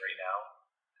cooking right now.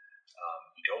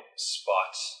 You don't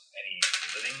spot any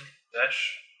living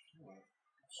Vesh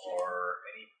or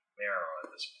any marrow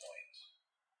at this point.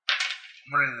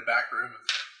 I'm running in the back room.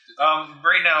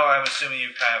 Right now, I'm assuming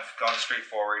you've kind of gone straight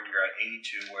forward. You're at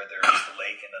 82, where there's the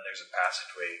lake, and then there's a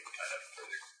passageway kind of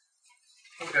further.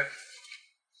 Okay.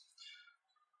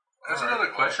 That's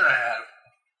another question I have.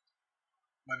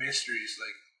 My mysteries,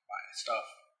 like my stuff,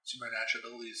 supernatural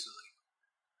abilities,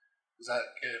 does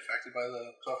that get affected by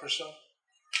the Sorcerer's Stone?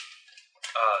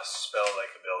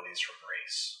 Spell-like abilities from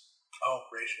race. Oh,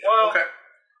 race. Yeah. Well, okay.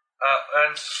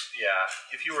 And yeah,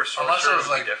 if you were Unless sorcerer, it was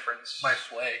it would like be difference. my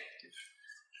flay.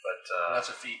 But That's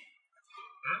a feat.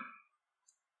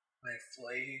 My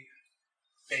flay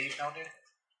fountain?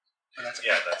 Oh, that's a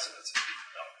feat. that's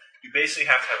no. You basically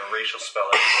have to have a racial spell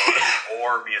ability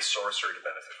or be a sorcerer to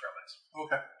benefit from it.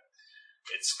 Okay.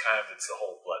 It's the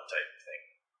whole blood type thing.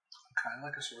 I'm kind of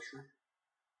like a sorcerer.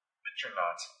 But you're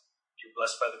not. You're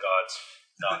blessed by the gods.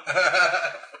 Not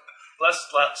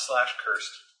blessed /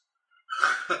 cursed.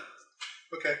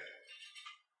 Okay.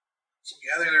 So I'm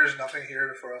gathering there's nothing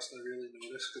here for us to really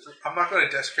notice. Because I'm not going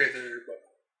to desecrate there, but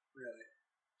really.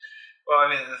 Well, I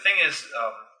mean, the thing is,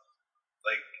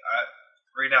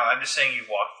 right now, I'm just saying you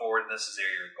walk forward and this is the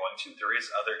area you're going to. There is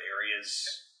other areas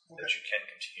that you can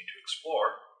continue to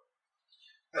explore.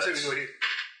 I say we go here.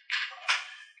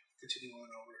 Continue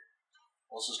on over.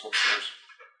 Let's just go upstairs.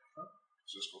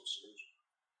 Let's just go upstairs.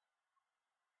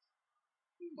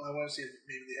 I want to see if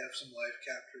maybe they have some live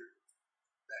captured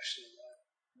Vesh still alive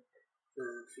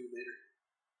for food later.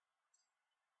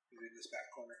 Maybe in this back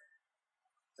corner.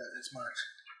 That is marked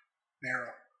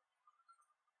marrow.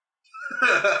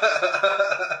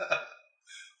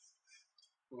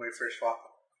 When we first fought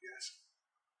them, I guess.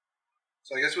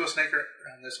 So I guess we'll snake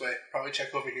around this way. Probably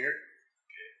check over here,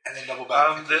 and then double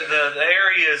back. The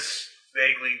area is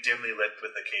vaguely dimly lit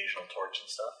with occasional torch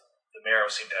and stuff. The marrow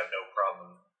seemed to have no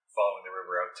problem following the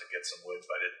river out to get some wood,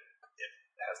 but it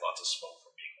has lots of smoke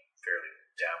from being fairly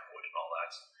damp wood and all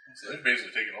that. So they've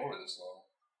basically taken over this long.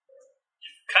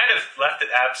 Kind of left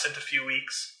it absent a few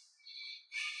weeks.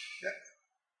 Yeah.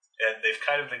 And they've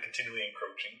kind of been continually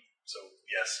encroaching. So,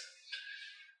 yes,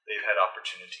 they've had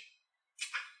opportunity.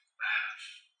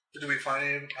 Did we find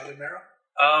any other marrow?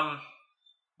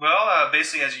 Well,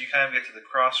 basically, as you kind of get to the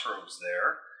crossroads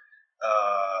there,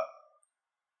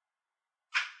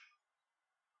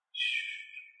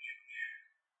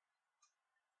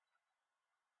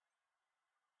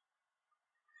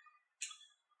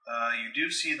 you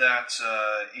do see that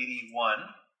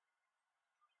 81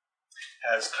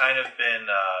 has kind of been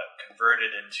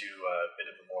converted into a bit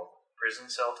of a more prison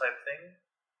cell type thing.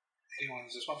 81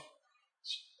 is this one?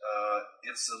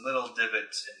 It's a little divot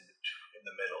in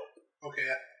the middle. Okay,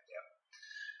 yeah.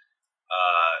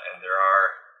 And there are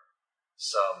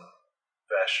some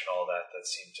Vesh and all that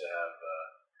seem to have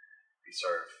be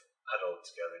sort of huddled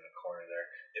together in a corner there.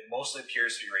 It mostly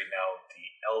appears to be right now the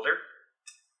elder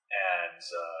and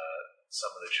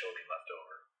some of the children left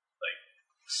over, like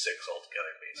 6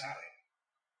 altogether, basically.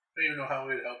 I don't even know how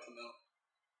we would help them out.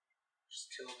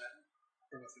 Just kill them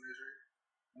from the misery.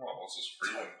 Well, let's just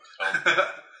free them.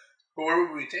 But where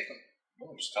would we take them?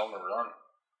 Well, just tell them to run.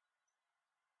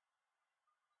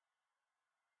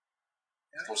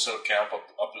 Yeah. Go set up camp up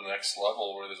to the next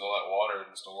level where there's all that water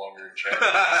and it's no longer in check.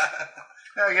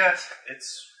 Yeah, I guess.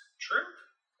 It's true.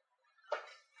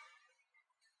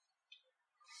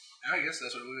 Yeah, I guess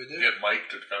that's what we would do. Get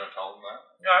Mike to kind of tell them that.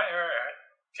 Alright.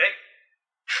 Okay.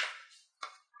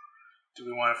 Do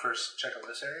we want to first check out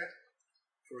this area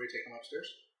before we take them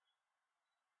upstairs?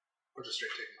 Or just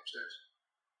straight take them upstairs?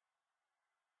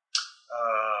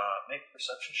 Make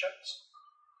perception checks.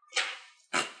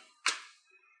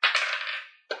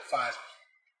 5.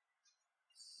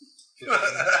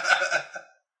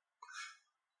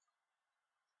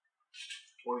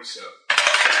 27.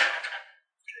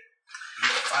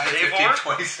 5, Davor?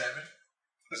 15, 27.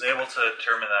 Was able to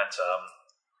determine that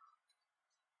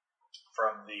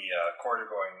from the corridor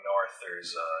going north,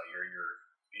 there's you're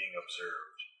being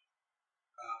observed.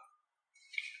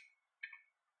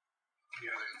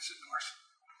 Yeah, it's in north.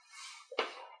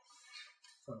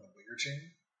 From the bigger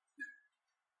chain?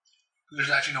 There's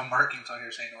actually no markings on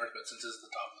here saying north, but since this is the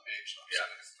top of the page, so I'm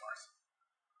assuming it's north.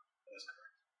 That is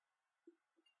correct.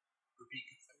 Repeat.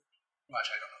 Watch,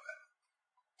 I don't know that.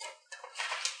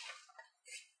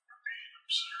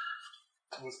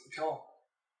 What's the kill?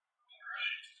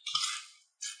 Alright.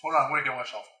 Hold on, I'm gonna kill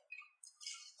myself.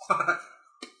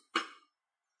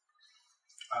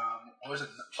 What was it?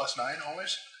 +9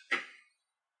 always?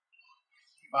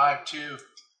 5, 2,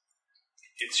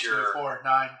 It's 2, your 4,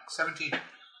 9, 17.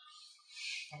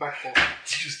 I'm back full.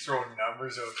 Just throwing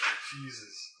numbers out there.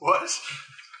 Jesus. What?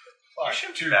 You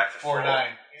should be back to 4, full.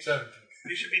 9, 17.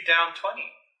 You should be down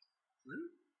 20.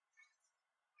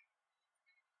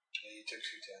 Yeah, you took 2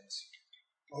 10s.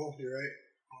 Oh, you're right.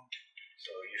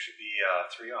 So you should be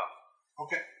 3 off.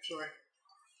 Okay, sorry.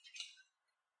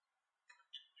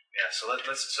 Yeah, so let's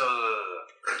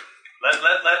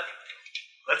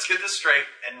get this straight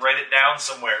and write it down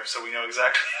somewhere so we know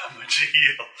exactly how much you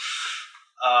heal.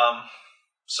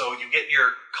 So you get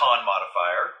your con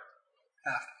modifier.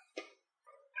 Half.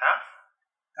 Half?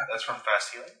 That's from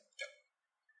fast healing? Yep.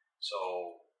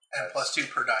 So And +2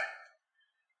 per die.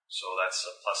 So that's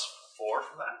a +4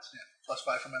 from that? Yeah,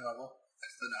 +5 from my level.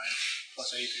 That's the 9.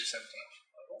 +8 is 17.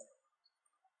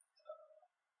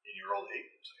 And you rolled 8.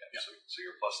 So, yeah, Yeah. so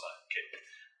you're +9. Okay.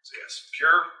 So yes,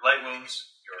 pure light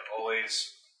wounds, you're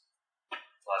always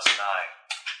 +9.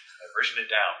 I've written it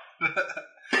down.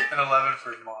 And 11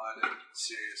 for mod and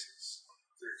serious is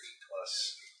 13.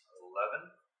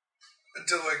 +11.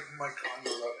 Until like my con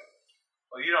goes up.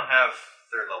 Well, you don't have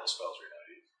 3rd level spells right now,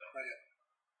 do you? No. Not yet.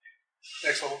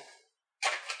 Next level.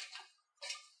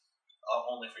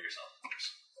 Only for yourself.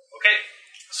 Okay,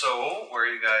 so where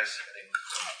are you guys heading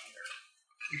from here?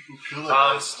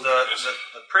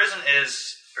 The prison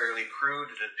is fairly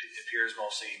crude. It appears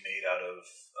mostly made out of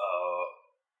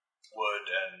wood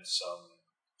and some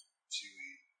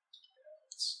seaweed.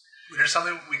 Yeah, There's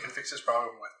something we can fix this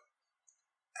problem with.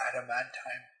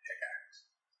 Adamantine pickaxe.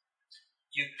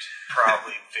 you'd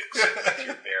probably fix it with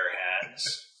your bare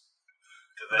hands.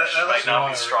 The bench That might not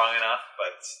be looks strong enough,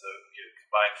 but the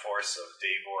combined force of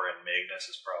Davor and Magnus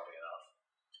is probably enough.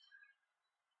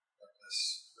 Rip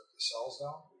the cells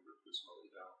down? Rip this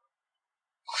mother down.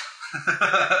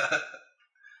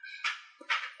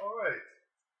 Alright.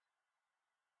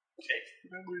 Okay.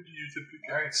 Remember to use the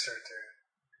pickaxe. Alright, start there.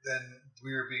 Then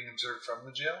we are being observed from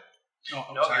the jail? No,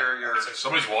 No, you're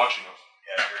Somebody's watching us.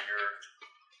 yeah,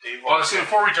 you're Davor. Well, let's see,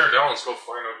 before we tear down, let's go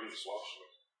find out who's watching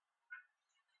us.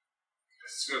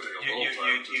 It's going to take a You little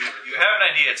time. you have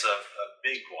an idea. It's a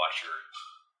big watcher.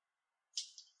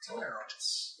 It's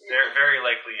very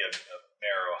likely a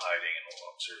marrow hiding and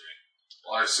observing.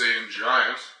 Well, I say in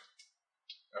giant.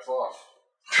 F off.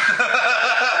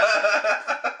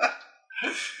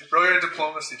 Roll your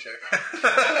diplomacy check.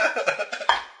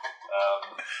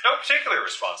 No particular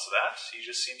response to that. He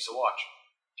just seems to watch.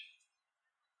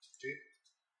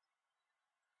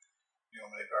 You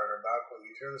want me to guard our back while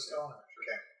you tear the stone?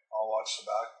 Okay, I'll watch the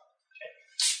back.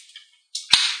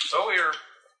 So you're,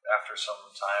 after some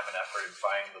time and effort in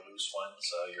finding the loose ones,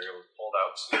 you're able to pull it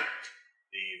out.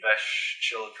 The Vesh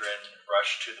children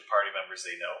rush to the party members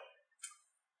they know.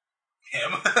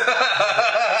 Him.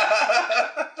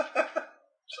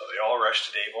 So they all rush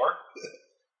to Davor.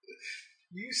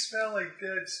 You smell like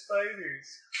dead spiders.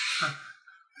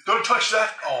 Don't touch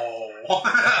that. Oh.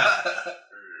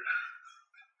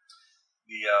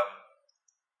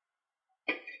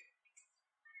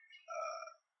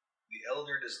 The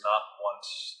elder does not want,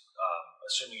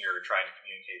 assuming you're trying to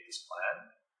communicate this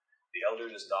plan, the elder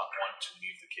does not want to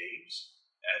leave the caves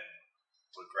and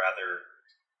would rather,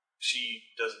 she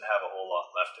doesn't have a whole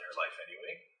lot left in her life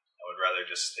anyway, and would rather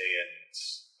just stay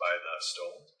by the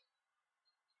stone.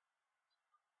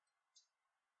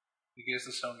 Because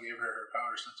the stone gave her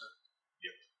power since it.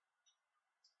 Yep.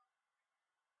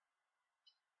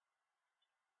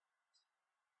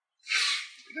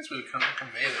 I guess we would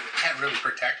convey that we can't really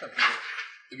protect them here.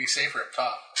 They'd be safer up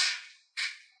top.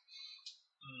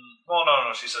 Well,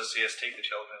 no. She says he has to take the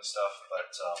children and stuff,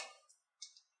 but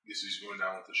Guess he's going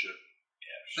down with the ship.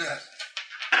 Yeah.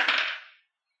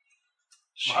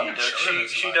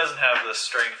 she doesn't have the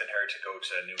strength in her to go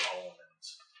to a new home. And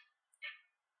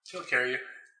She'll carry you.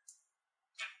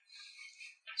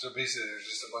 So basically, there's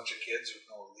just a bunch of kids with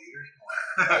no leaders, no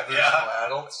elders, no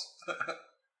adults.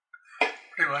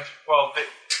 Pretty much. well,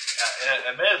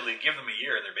 admittedly, give them a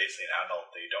year, they're basically an adult.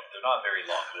 They're not very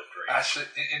long-lived race. Actually,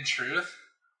 in truth,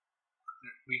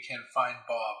 we can find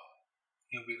Bob.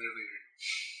 He'll be their leader.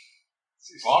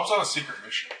 Bob's on a secret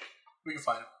mission. We can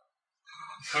find him.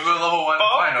 We'll go to level 1 and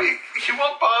find him. You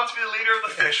want Bob to be the leader of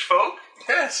the fish folk?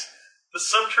 Yes. The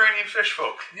subterranean fish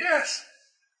folk. Yes.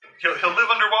 He'll live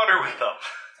underwater with them.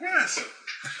 Yes.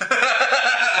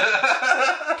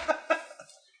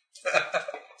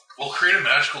 We'll create a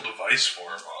magical device for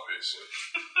him, obviously.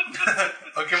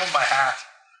 I'll give him my hat.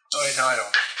 Oh wait, no, I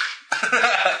don't. I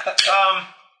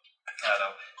don't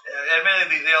know.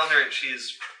 Admittedly, the elder, she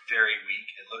is very weak.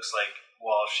 It looks like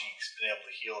while she's been able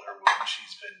to heal her wound,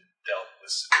 she's been dealt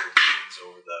with severe bleedings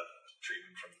over the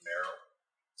treatment from the marrow.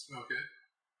 Okay.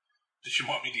 Does she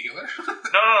want me to heal her?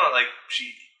 No. Like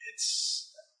she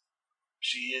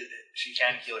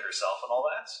can heal herself and all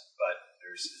that, but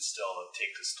it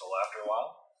takes its toll after a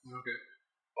while. Okay.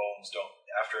 Bones don't.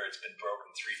 After it's been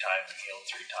broken 3 times and healed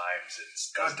 3 times,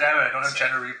 it's. God damn it! I don't have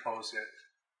general repose yet.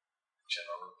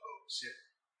 General repose. Yeah.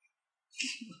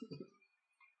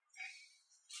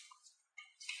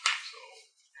 So,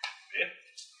 yeah.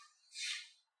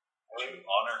 Would you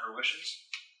honor her wishes?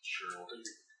 Sure, we'll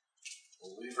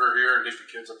leave her here and take the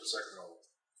kids up to second level.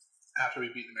 After we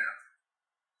beat the marrow.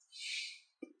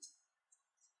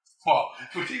 Well,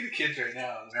 if we take the kids right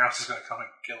now, the marrow's just gonna come and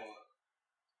kill the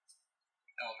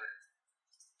elder.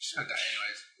 She's gonna die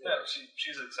anyways. Yeah,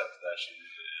 she's accepted that. She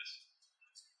is.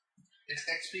 It's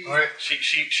XP. All right.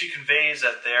 She conveys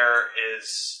that there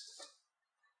is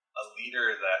a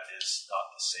leader that is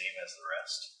not the same as the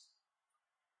rest.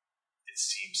 It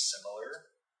seems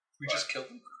similar. We just killed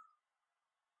him.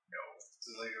 No. Is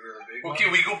it like a really big Okay,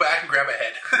 we go back and grab a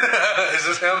head. Is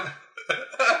this him? No,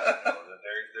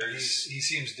 there's He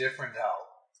seems different, Hal.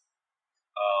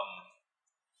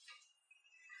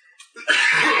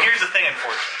 Here's the thing,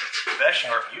 unfortunately. Vesh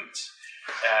are mute,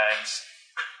 and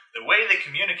the way they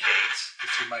communicate is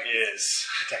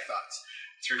detect thoughts.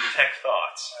 through detect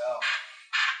thoughts.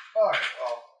 All right.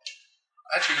 Well,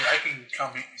 Actually, I can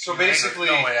come. So basically,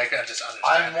 no way. I can just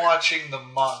understand. I'm watching the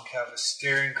monk have a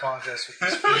staring contest with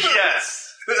his fish.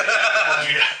 Yes.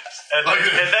 Yes. And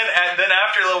then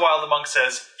after a little while, the monk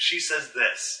says, "She says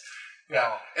this."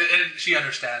 Yeah, and she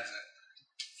understands it.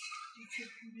 You could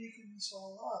be making this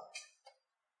all up.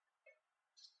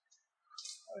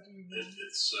 How do you know?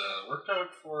 It's worked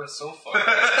out for us so far.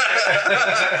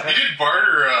 You did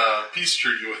barter a peace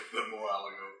treaty with them a while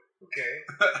ago. Okay.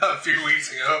 A few weeks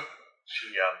ago.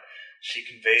 She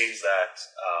conveys that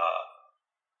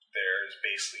there's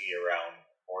basically around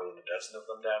more than a dozen of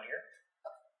them down here.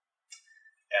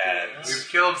 And We've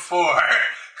killed 4.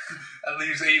 That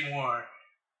leaves 8 more.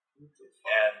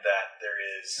 and that there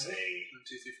is 1, a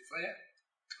 2, 3, 4, 5.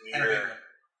 Yeah. leader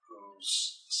who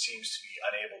seems to be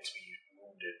unable to be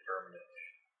wounded permanently.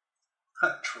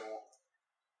 Troll.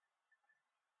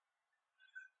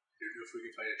 Don't know if we can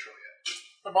fight a troll yet.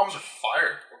 My bombs are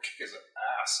fired. We'll kick his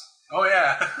ass. Oh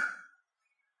yeah.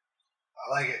 I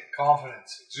like it.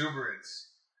 Confidence, exuberance.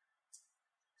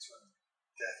 That's when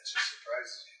death just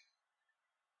surprises you.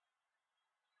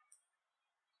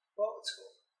 Well, it's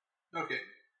cool. Okay.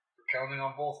 We're counting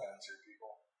on both hands here,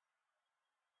 people.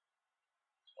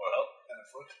 Well, And a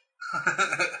foot.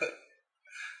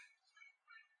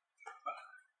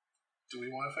 Do we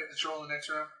want to fight the troll in the next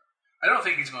round? I don't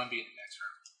think he's going to be in the next round.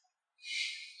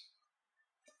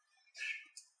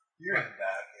 You're in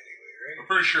back anyway, right? I'm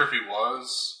pretty sure if he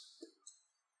was,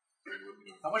 we wouldn't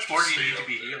have How much more do you need stayed to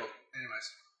be up there. healed? Anyways.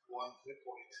 1 hit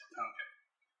point. Okay.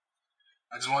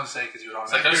 I just wanted to say because you don't It's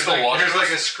like know. I still watch There's this.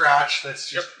 like a scratch that's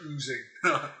just oozing.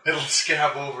 It'll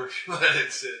scab over if you let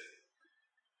it sit.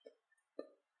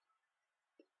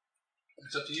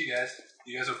 It's up to you guys.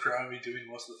 You guys will probably be doing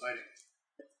most of the fighting.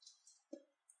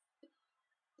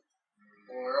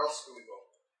 Well, where else can we go?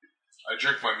 I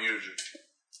jerk my music.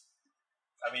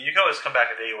 I mean, you can always come back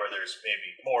a day where there's maybe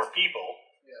more people.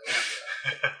 Yeah.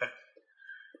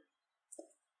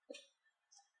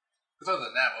 Because other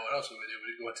than that, what else would we do? Would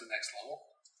we go into the next level?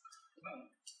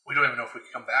 We don't even know if we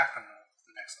can come back from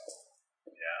the next level.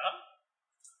 Yeah.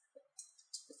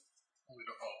 We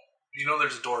don't know. You know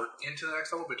there's a door into the next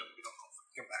level, but we don't know if we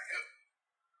can come back out.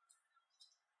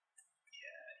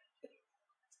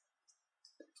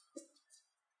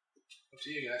 Up to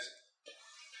you guys.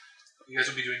 You guys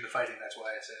will be doing the fighting, that's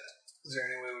why I said it. Is there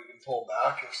any way we can pull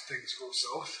back if things go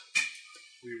south?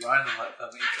 We run and let them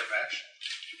eat the mesh.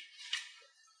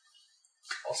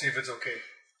 I'll see if it's okay.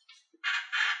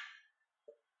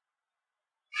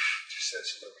 She said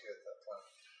she's okay at that time.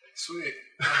 Sweet.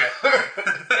 Okay.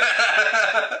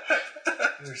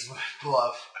 There's my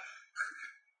bluff.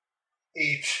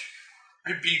 8.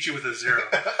 I beat you with a 0.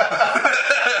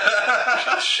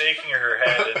 She's shaking her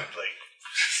head and like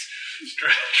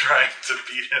trying to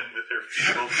beat him with her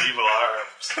feeble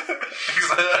arms.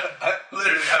 I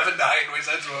literally have a 9, which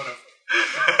that's one of.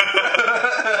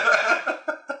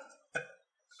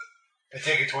 I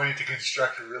take a 20 to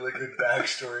construct a really good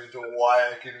backstory into why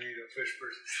I can read a fish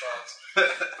person's thoughts.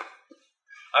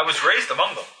 I was raised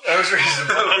among them. I was raised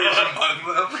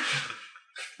among them.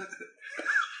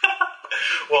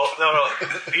 Well, no.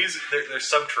 They're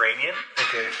subterranean.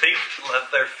 Okay. Think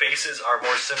that their faces are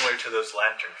more similar to those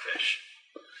lanternfish.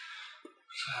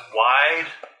 Wide,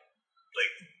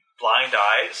 like blind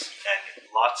eyes, and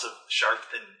lots of sharp,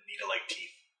 thin, needle-like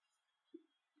teeth.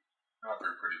 Not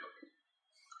very pretty looking.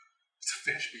 It's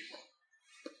fish people.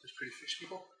 There's pretty fish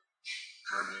people.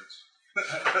 Mermaids.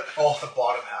 Oh, the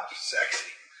bottom half.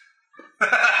 Sexy.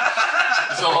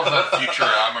 It's all of that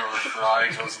Futurama where Fry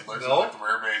goes and lives with the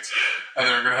mermaids, and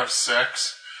they're gonna have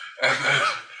sex,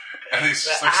 and he's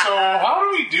just like, so how do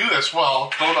we do this?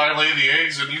 Well, don't I lay the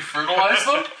eggs and you fertilize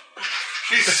them?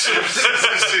 He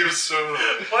seems so.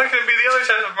 Why can it be the other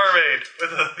type of mermaid with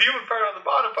the human part on the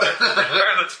bottom part, and the part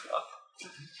on the top?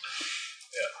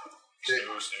 Yeah.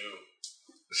 Snoo.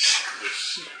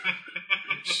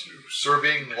 So we're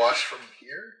being watched from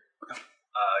here?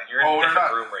 You're in a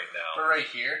different room right now. We're right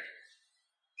here.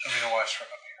 I'm gonna watch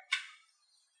from up here.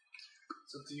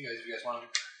 It's up to you guys. If you guys want to,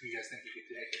 if you guys think you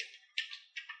could take it.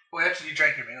 Well, actually, you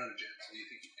drank your meal, Jen, so you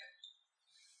think you can.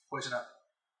 Poison up.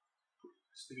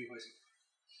 Sticky poison.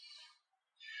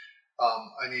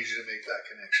 I need you to make that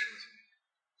connection with me,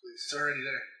 please. It's already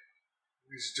there.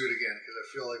 We just do it again because I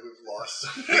feel like we've lost.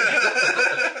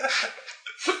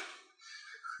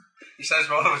 He says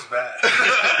one of us bad.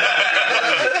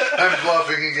 I'm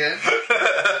bluffing again.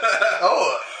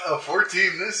 Oh, a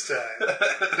 14 this time.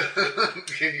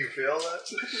 Can you fail that?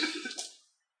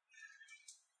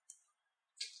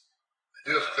 I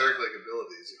do have cleric-like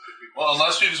abilities. It could be Well,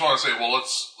 unless you just want to say, well,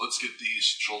 let's get these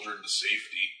children to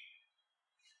safety,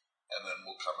 and then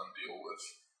we'll come and deal with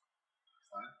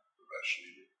the best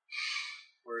leader.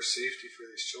 Where's safety for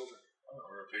these children? I don't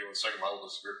know, we're taking the second level.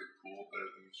 This is a very big pool up there.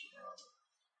 Things around.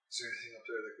 Is there anything up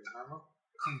there that can harm them?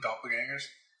 Doppelgangers.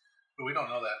 But we don't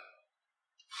know that.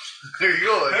 There you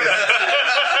go.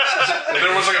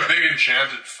 There was like a big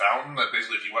enchanted fountain that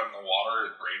basically, if you went in the water,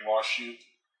 it brainwashed you,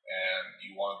 and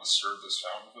you wanted to serve this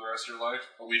fountain for the rest of your life.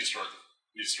 But we destroyed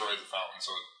the fountain,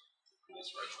 so the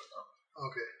pool's right with them.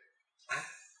 Okay.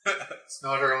 It's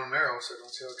not our own marrow, so I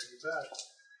don't see how it could be bad.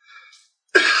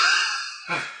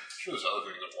 I'm sure there's other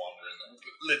things that wander in there.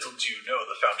 But Little do you know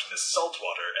the fountain is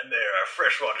saltwater, and there are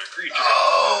freshwater creatures.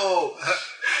 Oh!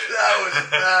 That was a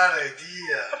bad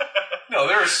idea. no,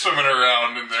 they were swimming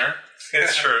around in there.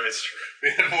 It's true. We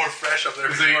had more fresh up there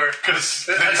Because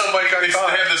before. That's how Mike got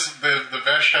caught. had this, the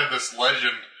Vesh had this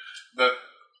legend that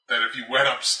if you went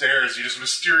upstairs, you just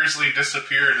mysteriously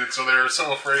disappeared, and so they were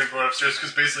so afraid of going upstairs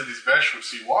because basically these Vesh would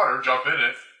see water, jump in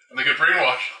it, and they get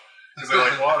brainwashed because they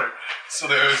like water. So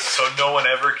no one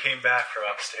ever came back from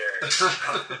upstairs.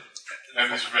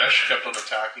 and these Vesh kept on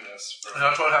attacking us. And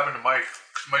that's what happened to Mike.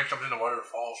 Mike jumped in the water to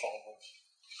follow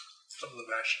some of the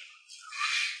Vesh.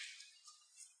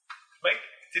 Mike,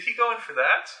 did he go in for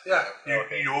that? Yeah,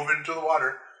 Okay. you dove into the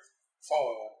water,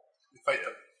 follow them, you fight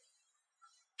them.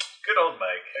 Good old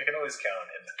Mike. I can always count on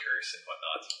him to curse and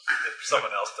whatnot. If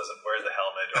someone else doesn't wear the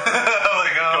helmet or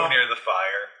go near the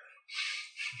fire.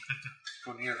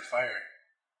 Go near the fire.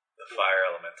 The fire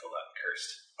elemental that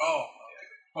cursed. Oh, okay.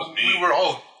 Well, We were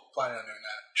all planning on doing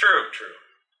that. True.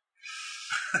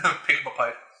 Pick up a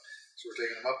pipe. So we're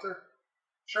taking them up there?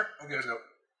 Sure, okay, let's go.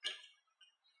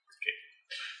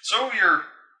 So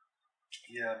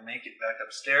you make it back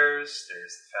upstairs.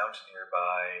 There's the fountain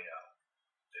nearby.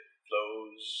 It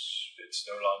flows. It's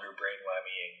no longer brain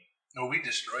whammying. No, we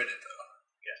destroyed it though.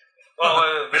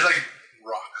 Well, There's like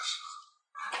rocks.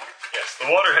 yes, the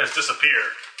water has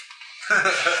disappeared.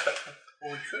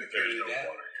 Well, we could have There's carried no it down.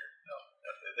 water here. No,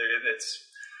 it's.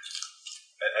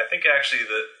 I think actually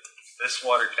this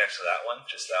water connects to that one.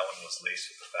 Just that one was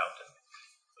laced with the fountain.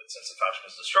 But since the fountain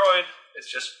is destroyed, it's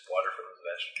just water from the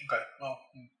vegetable. Okay, well,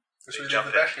 They we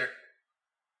jumped the in. best here.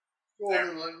 Oh,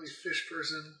 the lovely fish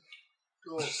person.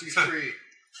 Go, be free.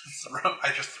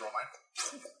 I just throw mine.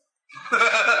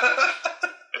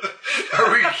 Are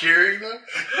we hearing them?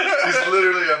 Because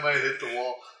literally I might hit the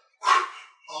wall.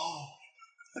 Oh.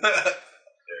 There.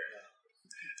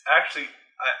 Actually,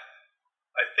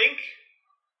 I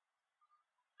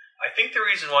think the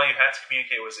reason why you had to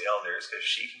communicate with the elder is because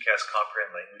she can cast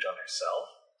comprehend language on herself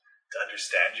to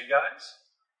understand you guys.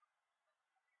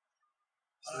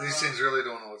 So these things really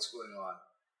don't know what's going on.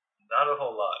 Not a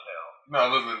whole lot now. No,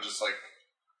 other than just like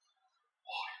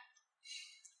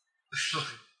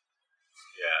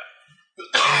Yeah.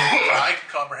 I can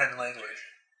comprehend language,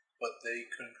 but they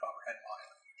couldn't comprehend my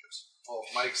languages. Oh,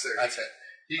 Mike's there. That's it.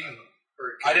 He can.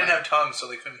 I didn't have tongues, so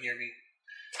they couldn't hear me.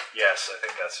 Yes, I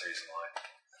think that's the reason why.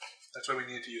 That's why we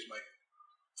needed to use Mike.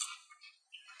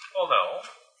 Well, no.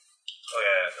 Oh,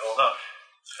 yeah. Well, no.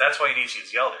 That's why you need to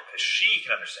use the Elder, because she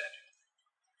can understand you.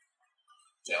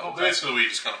 Yeah, well, basically we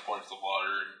just kind of point to the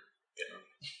water and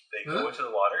They go into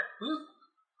the water.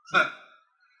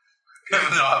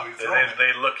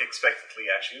 They look expectantly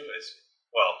at you as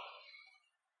well.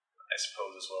 I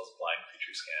suppose as well as blind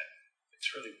creatures can. It's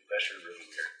really really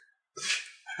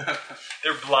weird.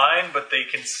 They're blind, but they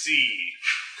can see.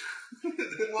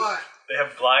 What? They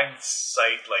have blind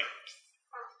sight, like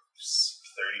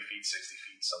 30 feet, 60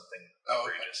 feet, something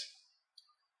outrageous.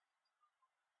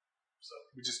 So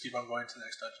we just keep on going to the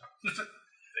next dungeon.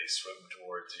 They swim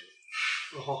towards you.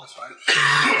 Oh, that's fine.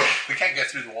 We can't get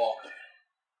through the wall.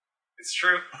 It's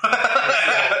true.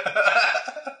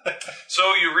 So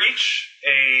you reach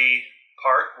a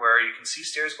part where you can see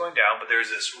stairs going down, but there's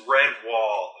this red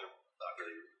wall.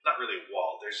 Not really a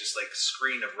wall. There's just like a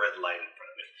screen of red light in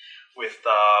front of it, with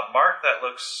a mark that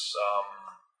looks.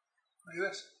 Look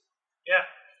at this. Yeah.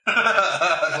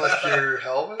 Like your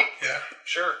helmet? Yeah.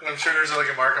 Sure. I'm sure there's like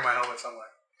a mark on my helmet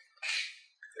somewhere.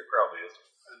 There probably is.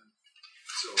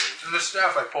 And the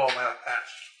staff I pull out my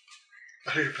pants.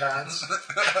 Out of your pants?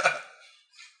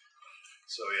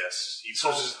 So yes, he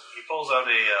pulls out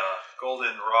a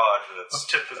golden rod that's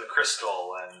tipped with a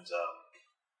crystal and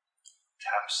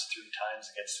taps 3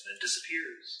 times against it and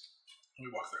disappears.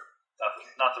 We walk through.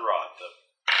 Not the rod, the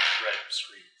red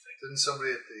screen thing. Didn't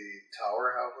somebody at the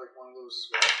tower have like one of those as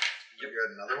well? You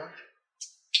got another one?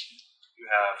 You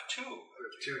have 2. We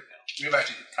have 2. We have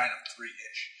actually kind of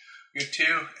 3-ish. We have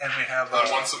 2, and we have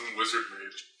one some wizard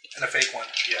made. And a fake one.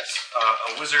 Yes,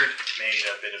 a wizard made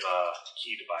a bit of a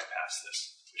key to bypass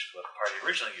this, which is what the party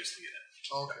originally used to get in.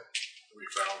 Okay. We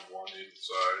found one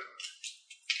inside.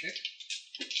 Okay.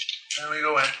 And we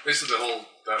go in. Basically, that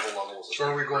whole level was.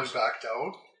 So are we going back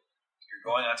down? You're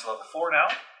going on to level 4 now.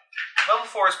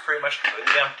 Level 4 is pretty much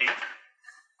completely empty.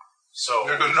 So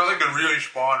Because nothing can really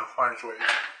spawn and find its way.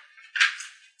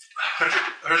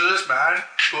 There's this man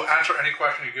who will answer any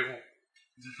question you give him.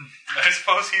 I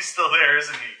suppose he's still there,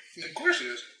 isn't he? Of course he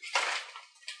is.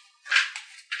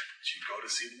 Did you go to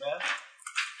see the man?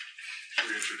 Should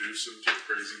we introduce him to the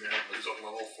crazy man who's on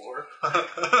level 4?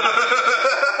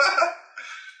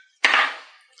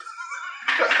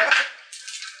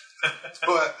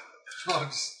 But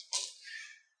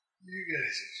You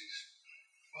guys are just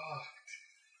fucked.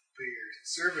 But your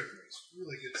servant makes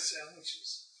really good sandwiches.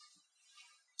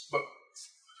 But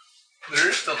there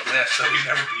is still a mist that we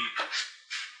never beat.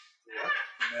 What?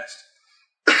 The mist.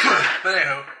 But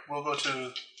anyhow, we'll go to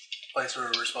the place where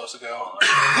we're supposed to go.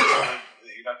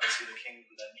 You're not going to see the king of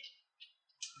the dungeon.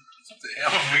 It's up to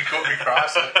him. We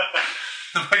cross it.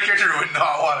 My character would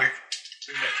not want to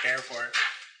care for it.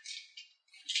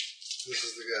 This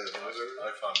is the guy that knows everything?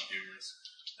 I found humorous.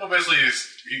 No, basically,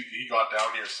 he got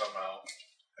down here somehow,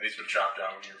 and he's been trapped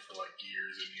down here for like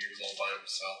years and years all by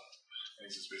himself. And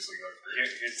he's just basically like,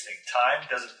 Here's the thing. Time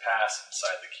doesn't pass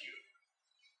inside the cube.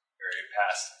 Or it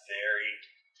passed very...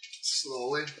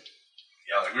 Slowly?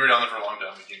 yeah, like we were down there for a long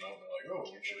time. We came out and we're like, oh,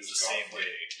 It was the same way.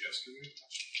 yesterday.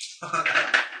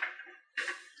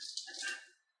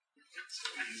 So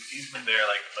he's been there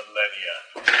like millennia.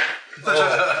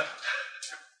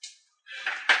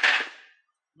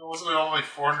 No, wasn't it only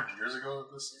 400 years ago that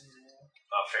this thing was around?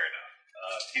 Oh, fair enough.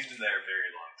 He's been there a very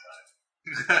long time.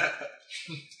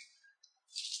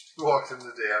 We walked in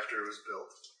the day after it was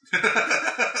built.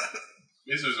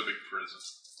 This was a big prison.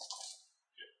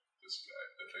 Yeah, this guy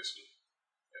that basically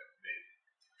made.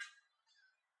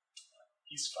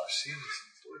 He's fun. I've seen this in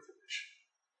 4th edition.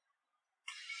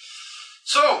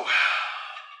 So,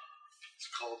 It's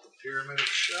called the Pyramid of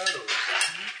Shadows,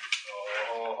 isn't it?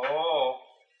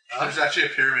 There's actually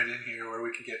a pyramid in here where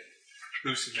we can get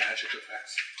boosted magic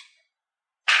effects.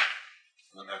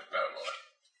 And then have bad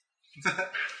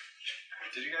luck.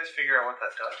 did you guys figure out what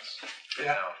that does?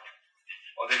 Yeah. No.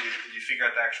 Well, did you figure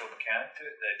out the actual mechanic to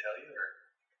it? Did I tell you? Or?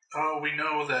 Oh, we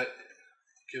know that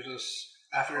it gives us,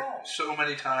 after so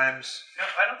many times... No,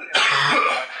 I don't think I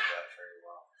remember that very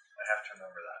well. I have to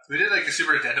remember that. We did like a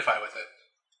super identify with it.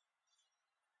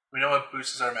 We know it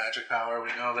boosts our magic power.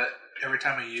 We know that every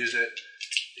time we use it,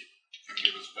 Can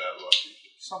give us bad luck.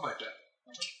 something like that.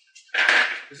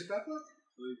 Is it bad luck?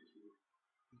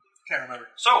 Can't remember.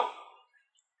 So,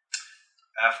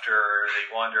 after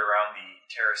they wander around the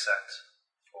Terrasect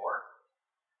floor,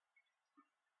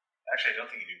 actually, I don't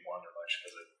think you do wander much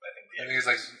because I think it's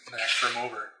like an extra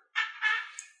over.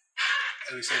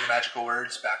 And we say the magical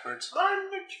words backwards.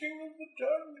 I'm the king of the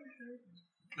dungeon.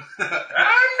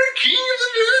 I'm the king of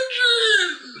the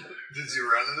dungeon. Did you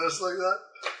run at us like that?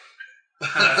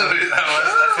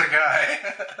 That's the guy.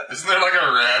 Isn't there like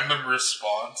a random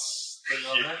response thing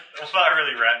on there? It's not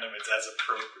really random, it's as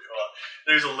appropriate. Well,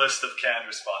 there's a list of canned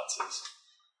responses.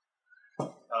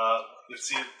 Let's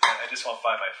see. I just want to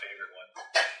find my favorite one.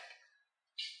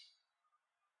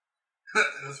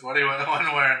 It was funny when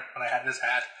I had this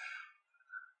hat.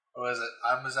 What was it?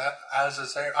 I'm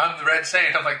the Red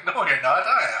Saint. I'm like, no, you're not.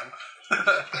 I am.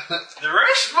 The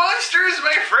rest monster is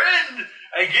my friend.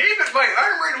 I gave it my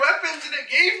armored weapons and it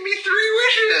gave me 3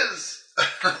 wishes.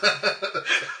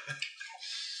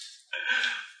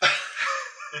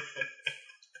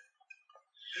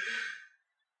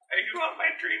 Are you on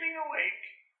my dreaming awake?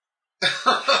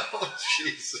 Oh,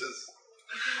 Jesus.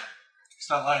 It's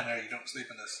not lying there. You don't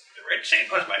sleep in this. The Red Saint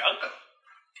was my uncle.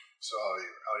 So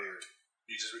how do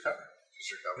you just recover?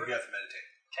 Just recover? You have to meditate.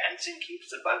 Dancing keeps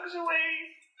the bugs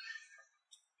away.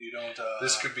 You don't.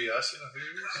 This could be us in a few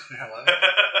years.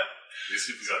 These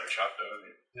people got chopped out of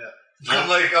here. Yeah.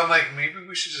 I'm like, maybe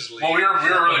we should just leave. Well, we were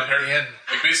really in. paranoid.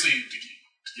 Like basically, to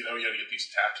get out, you had to get these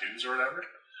tattoos or whatever.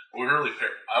 We were really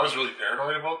I was really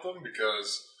paranoid about them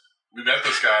because we met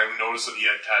this guy and noticed that he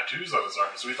had tattoos on his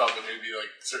arm, so we thought that maybe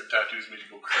like certain tattoos made you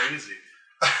go crazy.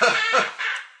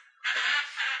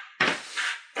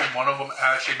 And one of them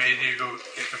actually made you go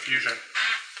get confusion.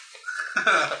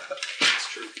 It's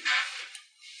true.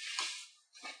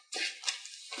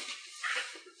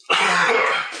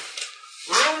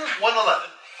 Room 111.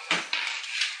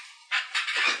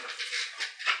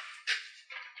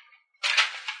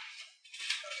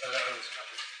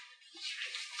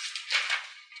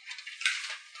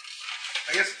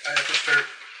 I guess I have to start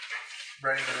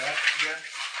writing it out again.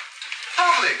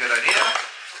 Probably a good idea.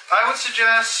 I would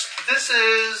suggest this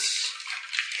is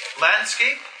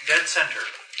landscape, dead center.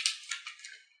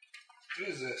 What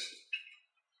is this?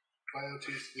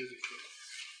 Biotis music.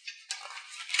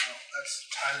 Oh, that's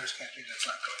Tyler's camping. That's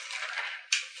not going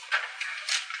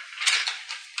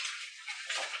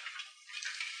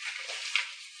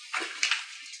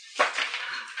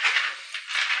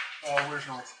anywhere. Oh, where's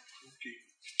North? Okay.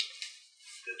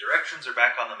 The directions are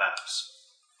back on the maps.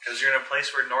 Because you're in a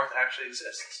place where north actually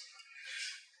exists.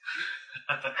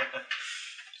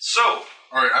 So.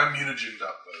 Alright, I'm mutagened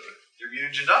up, by the way. You're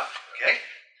mutagened up? Okay.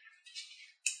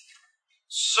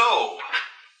 So.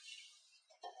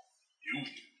 You.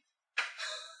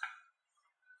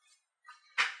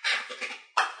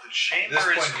 The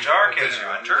chamber is dark as you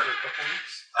enter.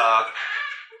 Yeah,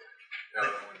 that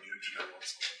one mutagen at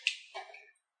once.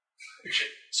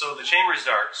 So the chamber is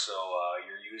dark, so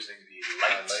you're using the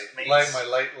light mace. My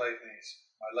light mace.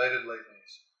 My lighted light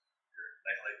mace. Your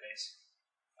light mace.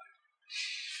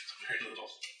 Very little.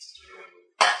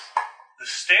 The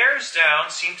stairs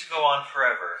down seem to go on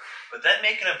forever, but then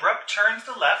make an abrupt turn to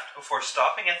the left before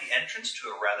stopping at the entrance to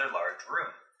a rather large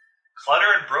room. Clutter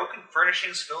and broken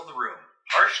furnishings fill the room,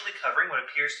 partially covering what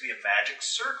appears to be a magic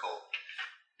circle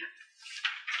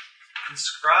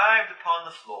inscribed upon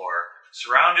the floor,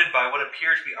 surrounded by what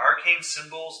appear to be arcane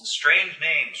symbols and strange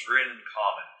names written in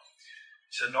common.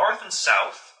 To the north and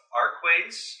south,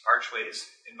 archways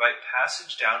invite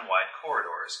passage down wide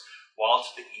corridors, while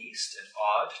to the east, an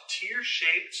odd,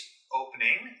 tear-shaped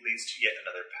opening leads to yet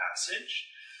another passage.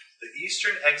 The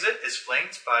eastern exit is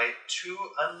flanked by 2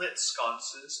 unlit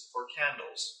sconces or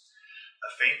candles.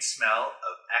 A faint smell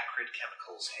of acrid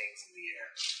chemicals hangs in the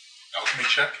air. Alchemy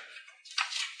check?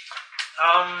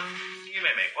 You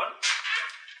may make one.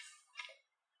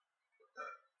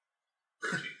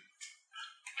 13.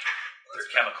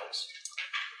 They're chemicals.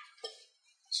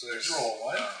 So there's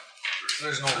So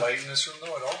there's no light in this room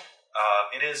though at all?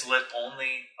 It is lit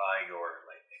only by your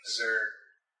light mace. Is there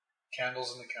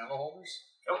candles in the candle holders?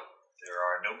 Nope. There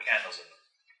are no candles in them.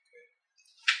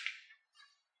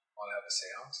 Want to have a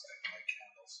seance? I can light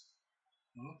candles.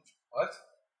 What?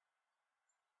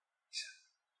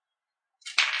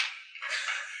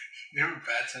 You have a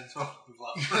bad sense of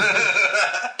love.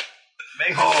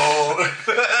 Make a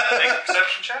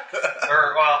perception check?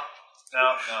 Or, well,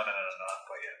 no, not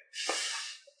quite yet.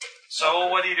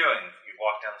 So, what are you doing? You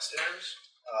walk down the stairs?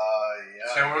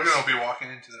 Yeah. So we're going to be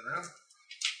walking into the room.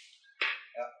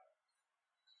 Yeah.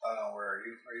 I don't know, where are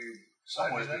you? Are you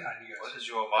Somewhere behind behind you guys. What is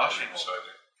your motion?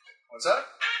 What's that?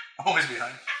 Always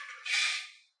behind.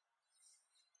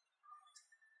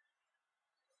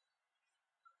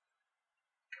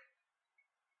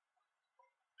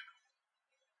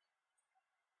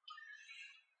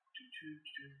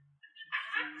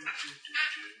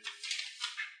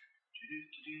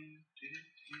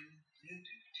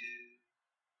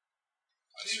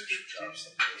 I search for jobs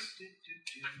like this.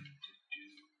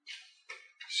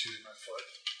 Shooting my foot.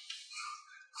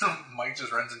 Mike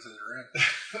just runs into the room.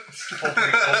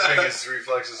 hoping his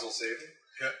reflexes will save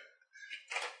him.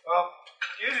 Well,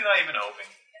 you're not even hoping.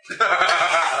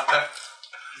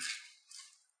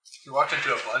 You walked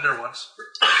into a blender once.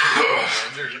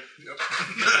 Yep.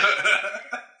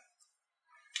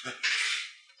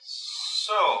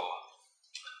 So,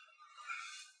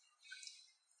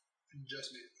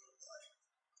 Just made it.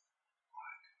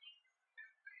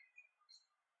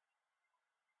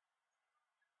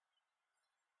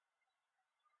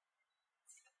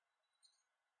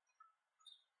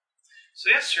 so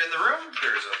yes, you're in the room.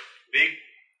 There's a big,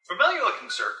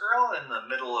 familiar-looking circle in the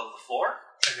middle of the floor.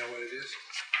 I know what it is.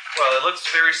 Well, it looks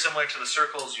very similar to the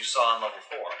circles you saw on level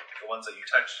 4, the ones that you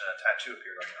touched and a tattoo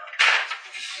appeared on your arm.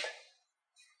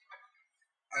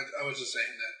 I was just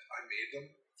saying that I made them.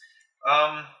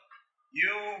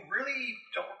 You really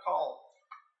don't recall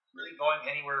really going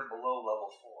anywhere below level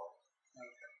 4.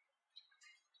 Okay.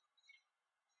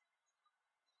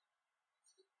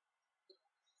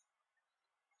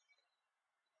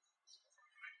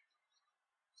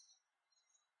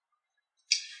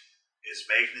 Is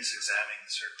Magnus examining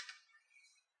the circle?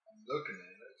 I'm looking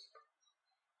at it.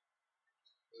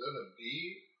 Is that a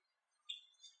bee?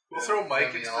 We'll throw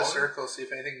Mike into the Demiolog? circle, see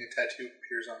if anything in tattoo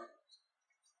appears on him.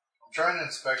 I'm trying to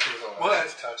inspect it without What?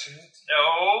 touching it.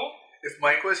 No, If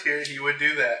Mike was here, he would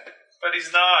do that. but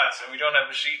he's not, and we don't have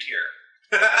a sheet here.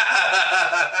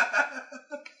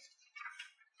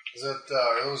 Is it,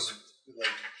 are those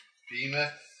like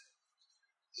Behemoth,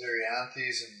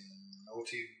 Zerianthes, and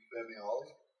Noti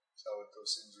Bemioli? Is that what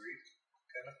those things read?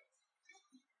 Kind of.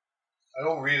 I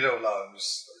don't read it out loud. I'm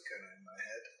just like, kind of in my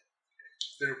head.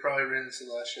 They're probably written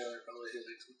celestial. They're probably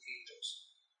like some angels.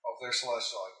 Oh, if they're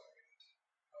celestial, I can read it.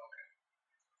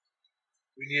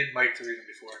 We needed Mike to read them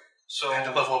before. So, And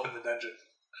to level up in the dungeon.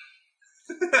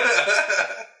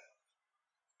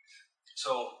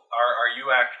 so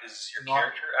is your Not-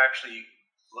 character actually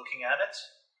looking at it,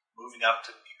 moving up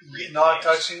to read Not names?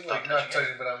 touching, Not not it?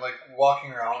 touching, but I'm like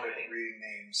walking around Okay. and reading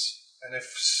names. And if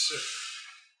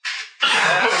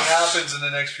something happens in the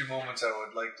next few moments, I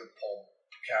would like to pull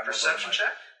camera. Perception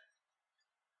check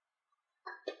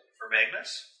for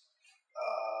Magnus.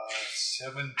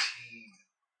 17.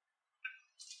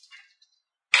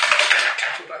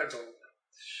 That's what I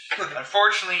rolled.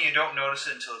 Unfortunately, you don't notice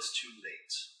it until it's too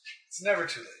late. It's never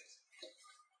too late.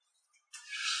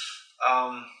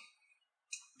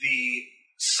 The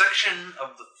section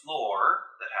of the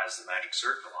floor that has the magic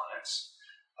circle on it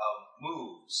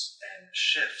moves and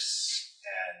shifts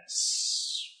and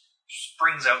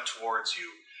springs out towards you,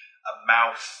 a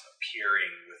mouth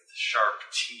appearing with sharp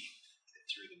teeth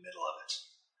through the middle of it.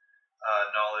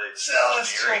 Knowledge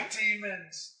engineering.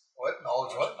 demons. What?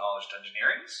 Knowledge what? Knowledge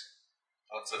engineerings.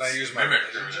 That's Can I use my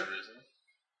mimic or religion? whatever, isn't it?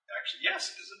 Actually,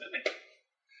 yes, it is a mimic.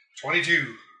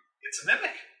 22. It's a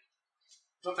mimic.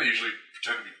 Don't they usually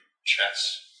pretend to be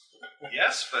chess?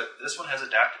 Yes, but this one has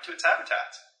adapted to its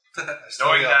habitat. I still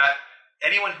Knowing got- that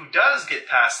anyone who does get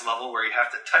past the level where you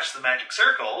have to touch the magic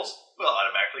circles will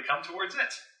automatically come towards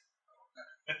it.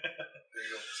 There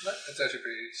you go. That's actually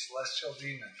pretty. Celestial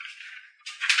demon.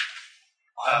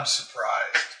 I'm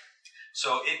surprised.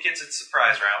 So it gets its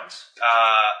surprise round.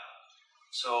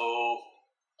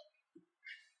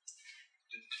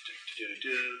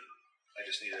 I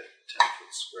just need a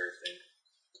 10-foot square thing.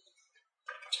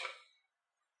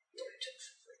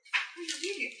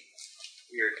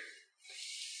 Weird.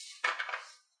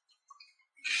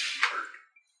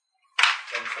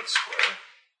 10-foot square.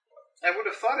 I would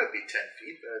have thought it'd be 10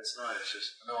 feet, but it's not. It's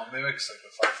just No, it mimics like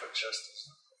a 5-foot chest,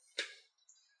 doesn't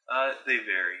it? they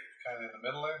vary. Kind of in the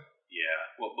middle there. Yeah,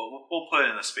 we'll put it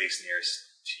in the space nearest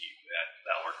to you.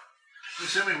 That'll work. I'm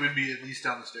assuming we'd be at least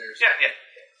down the stairs. Yeah.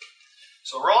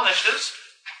 So roll initiatives.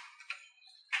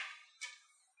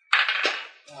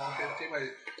 Okay, take my.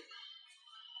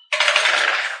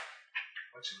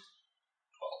 What's it?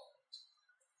 12.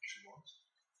 Two more.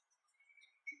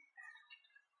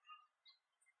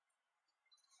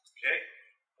 Okay.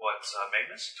 What's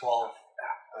Magnus? 12.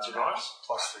 What's your bonus?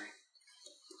 Plus 3.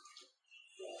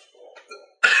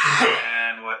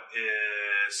 And what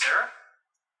is Sarah?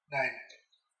 9.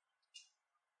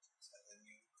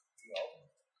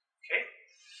 Okay.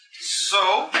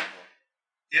 So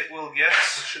it will get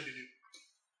This should be new.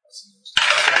 That's the news.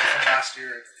 From last year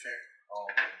at the fair. Oh,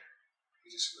 okay.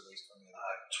 You just released from the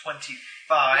other.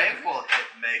 25 will hit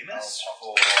Magnus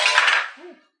for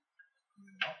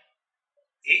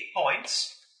 8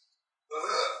 points.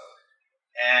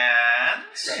 And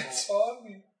It's on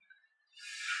me.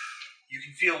 you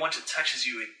can feel once it touches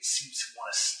you, it seems to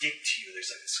want to stick to you. There's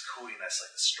like this coating that's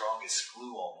like the strongest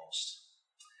glue almost.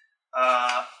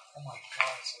 Oh my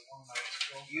god, it's like one of my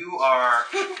ex-girlfriends. You are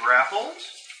grappled.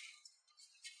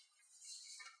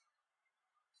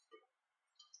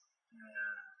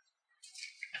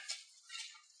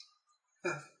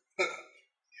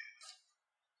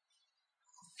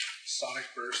 Sonic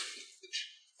burst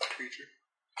the creature.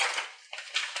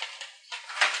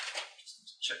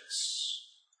 Checks.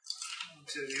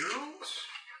 Utility rules.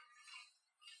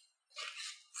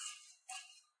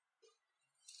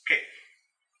 Okay.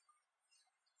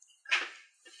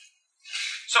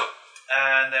 So,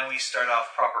 and then we start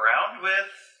off proper round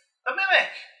with the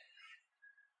mimic.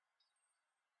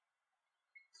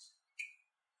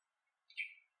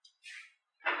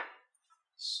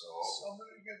 So,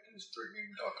 Somebody get this freaking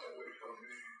duck away from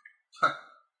me.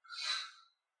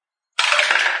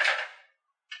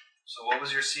 so what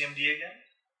was your CMD again?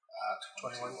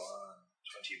 21. 21.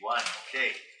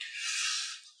 Okay.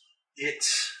 It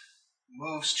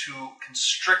moves to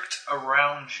constrict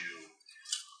around you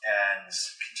and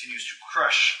continues to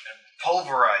crush and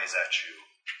pulverize at you.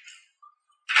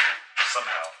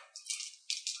 Somehow.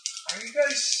 Are you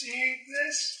guys seeing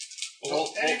this?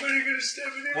 Anybody gonna step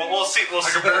in here? We'll see. I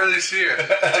can barely see it.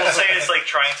 We'll say it's like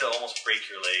trying to almost break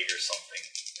your leg or something,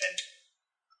 and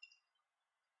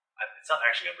it's not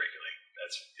actually gonna break your leg.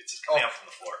 It's coming out from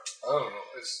the floor. I don't know.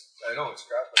 I know it's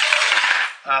grappling.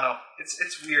 I don't know.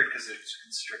 It's weird because it's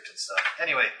constricted stuff.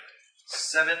 Anyway,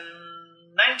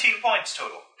 19 points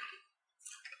total.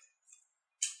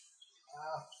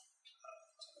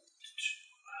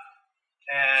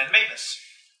 And Magnus.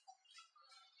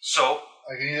 So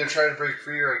I can either try to break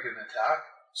free or I can attack.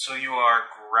 So you are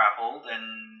grappled,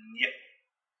 and yep.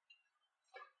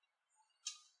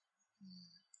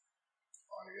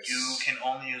 I guess. You can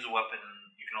only use a weapon.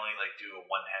 You can only do a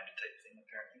one-handed type thing,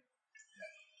 apparently. Yeah.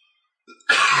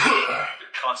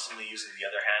 You're constantly using the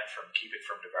other hand keep it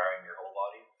from devouring your whole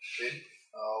body. Okay.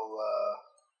 I'll.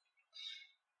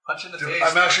 Punch in the face.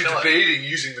 I'm actually kill it. debating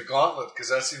using the gauntlet because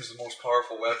that seems the most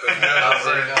powerful weapon I have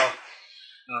right now.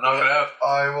 No, knock it out.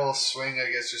 I will swing, I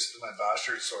guess, just with my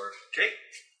bastard sword. Okay.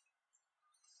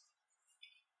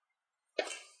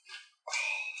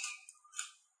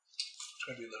 It's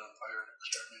going to be lit on fire and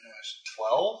extremely nice.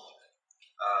 12?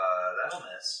 That'll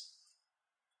miss.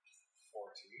 14.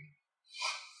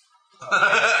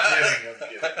 I'm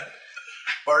kidding.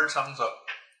 Bar tongues up.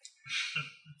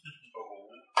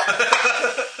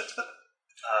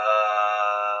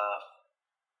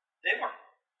 Namor.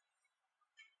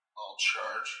 I'll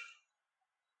charge.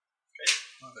 I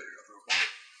thought you were going to throw a bullet.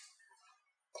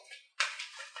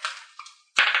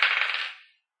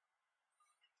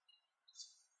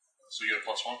 So you get a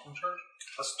 +1 from charge?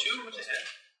 +2 to hit.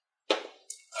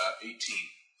 18.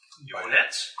 You won't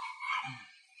hit.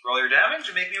 Roll your damage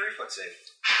and make me a reflex save.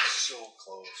 So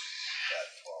close. That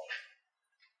 12.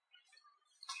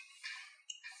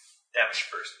 Damage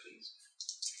first, please.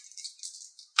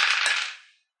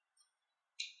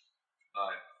 9.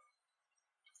 9.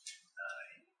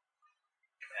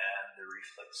 And the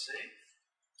reflex save.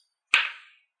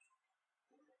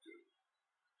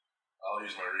 I'll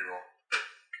use my reroll.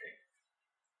 Okay.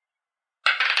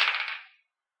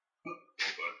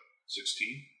 Okay.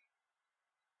 16.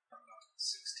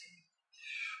 16.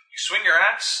 You swing your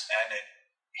axe, and it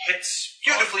hits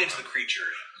beautifully into the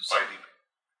creature. Slightly.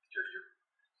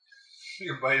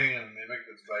 You're biting a mimic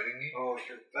that's biting me? Oh,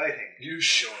 you're biting. You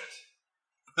show it.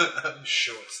 You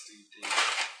show it, Steve D.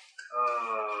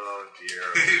 Oh,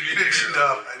 dear. He mixed it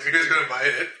up. I knew he was going to bite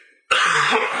it.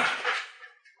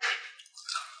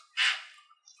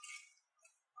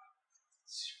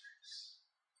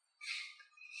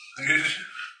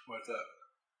 What's up?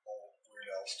 Weird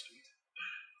Al's tweet.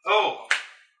 Oh!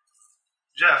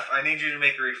 Jeff, I need you to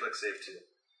make a reflex save, too.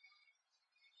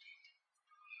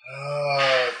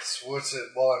 What's it?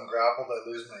 While I'm grappled, I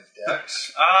lose my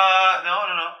dex?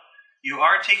 No. You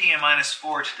are taking a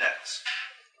 -4 to dex.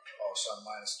 Oh, so I'm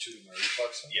 -2 to my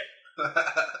reflex? Yeah.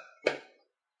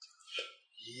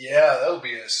 Yeah, that'll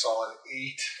be a solid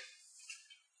 8.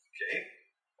 Okay.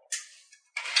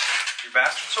 Your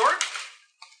bastard sword?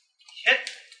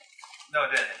 Hit? No,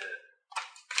 it didn't hit it.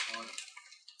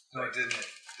 No, it didn't. It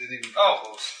didn't even Oh. come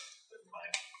close. Never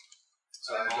mind.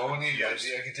 So I don't need. I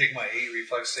can take my 8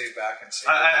 reflex save back and save.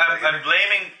 I'm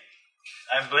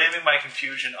blaming my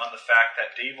confusion on the fact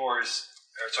that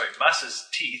Mus's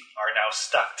teeth are now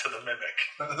stuck to the mimic.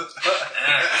 I'm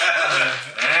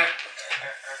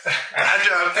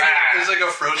thinking it's like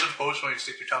a frozen potion when you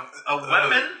stick your tongue. A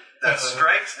weapon that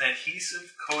strikes an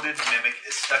adhesive-coated mimic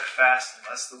is stuck fast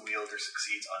unless the wielder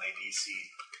succeeds on a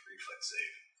DC reflex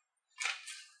save.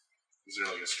 Is there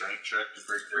like a strength check to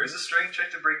break There free? is a strength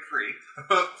check to break free.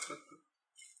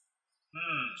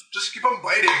 Just keep on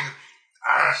biting.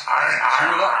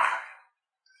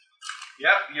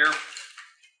 Yep, your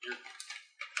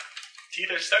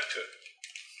teeth are stuck to it.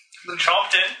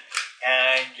 Chomped in,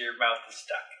 and your mouth is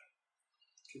stuck.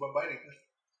 Keep on biting.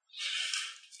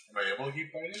 Am I able to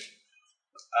keep biting?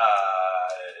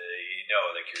 No,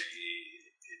 like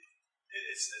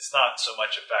it's not so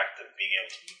much a fact of being able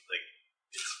to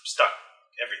it's stuck.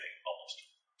 Everything almost.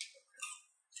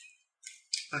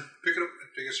 Pick it up.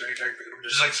 Pick a strength check. Pick it up.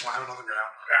 Just like slam it on the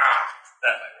ground.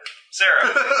 That might work. Sarah,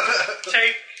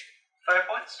 take 5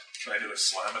 points. Can I do a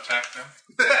slam attack then?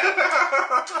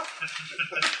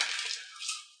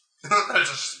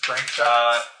 There's a strength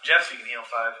check. Jeff, you can heal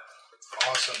 5.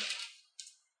 Awesome.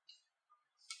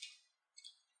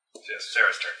 Yes,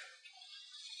 Sarah's turn.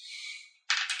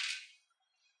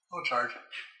 No charge.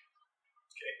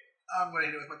 Okay. I'm going to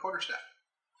hit it with my quarterstaff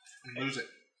and lose it.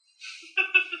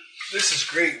 This is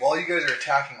great. While you guys are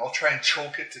attacking, I'll try and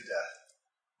choke it to death.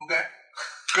 Okay.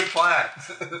 Good plan.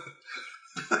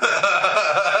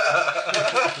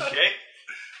 Okay.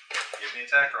 Give me an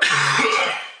attack roll.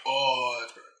 Oh,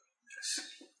 that's perfect. Yes.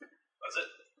 Was it?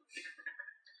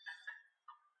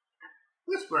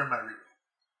 Let's burn my reroll.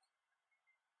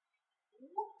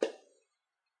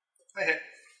 I hit.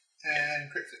 And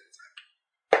crits it.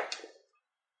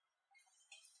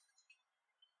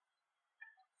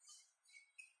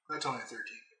 That's only a 13.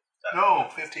 No,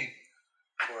 15.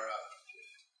 For, 15.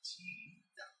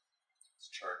 yeah. It's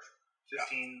charge.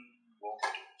 15 won't do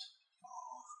it.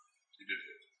 You did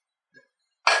hit.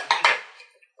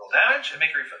 Roll damage and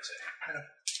make a reflex save. I know.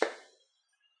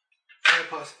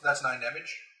 Plus, that's 9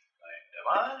 damage.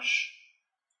 9 damage.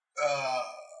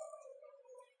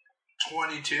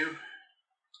 22.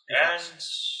 And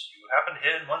you happen to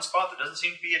hit in one spot that doesn't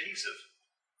seem to be adhesive.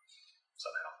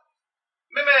 Somehow.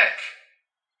 Mimic!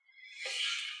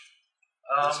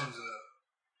 That seems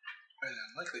highly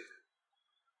unlikely.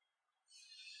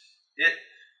 It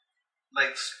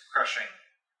likes crushing.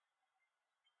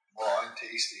 Well, I'm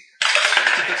tasty.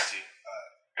 Tasty.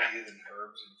 Bathe in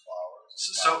herbs and flowers.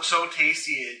 So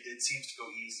tasty, it seems to go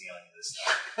easy on you this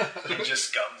time. It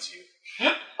just gums you.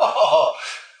 Oh,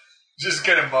 just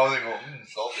kind of mouthing,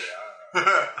 salty.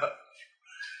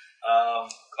 Oh,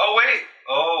 wait.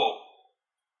 Oh,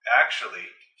 actually,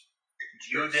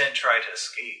 you didn't try to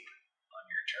escape on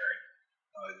your turn.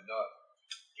 No, I did not.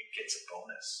 It gets a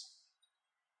bonus.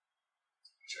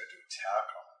 I tried to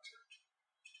attack on my turn.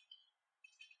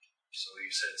 So you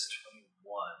said it's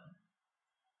 21.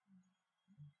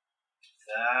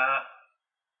 That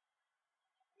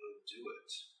will do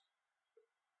it.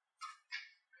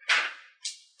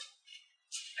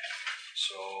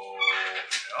 So,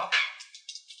 yeah.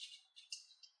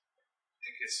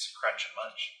 It gets to crunch and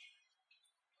munch.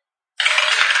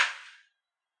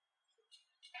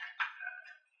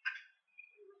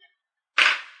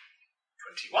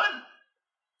 $21.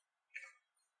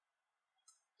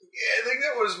 Yeah, I think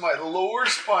that was my lower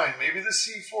spine. Maybe the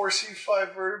C4,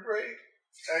 C5 vertebrae.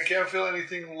 I can't feel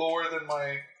anything lower than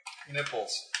my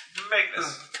nipples.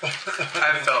 Magnus.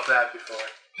 I've felt that before.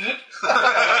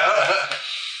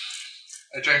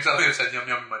 I drank something that said yum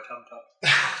yum in my tum tum.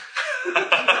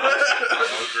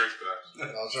 I'll drink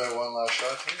that. I'll try one last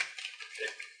shot here.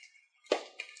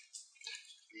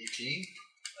 18.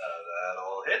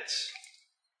 That'll hit.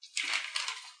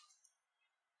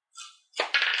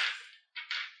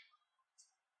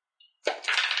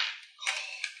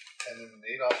 And then an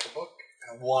 8 off the book.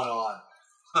 And 1 on.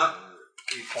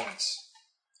 8 points.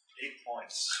 8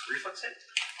 points. Reflex hit?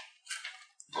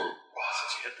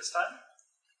 Since you hit this time?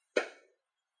 23.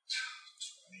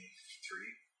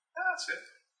 That's good.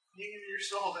 You're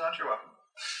still holding on to your weapon.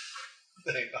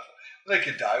 I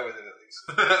could die with it at least.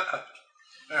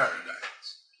 I already died.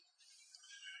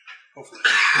 Hopefully.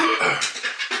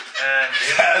 And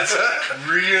That's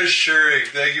reassuring.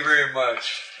 Thank you very much.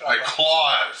 My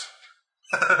claws.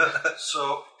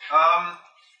 so,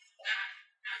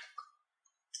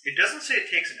 it doesn't say it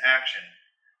takes an action.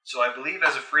 So I believe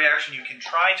as a free action, you can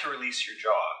try to release your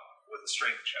jaw with a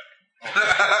strength check.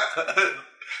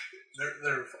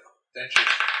 They're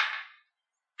dentures.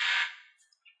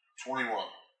 21.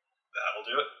 That'll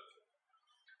do it.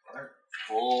 Alright.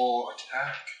 Full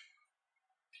attack.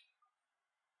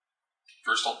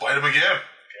 First I'll bite him again.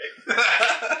 Okay.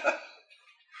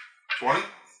 20.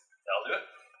 That'll do it.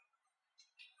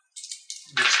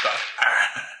 Good stuff.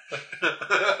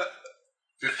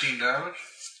 15 damage.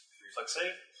 Reflex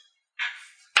save.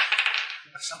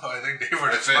 Somehow I think Dave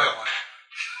would have failed. smart one.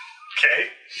 Okay.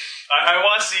 I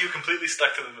want to see you completely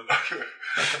stuck to the mimic.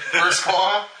 First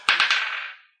claw.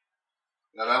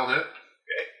 Now that'll hit.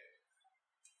 Okay.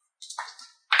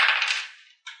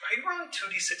 Are you rolling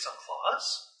 2d6 on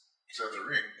claws? Is that the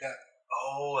ring?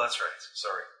 Oh, that's right.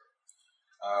 Sorry.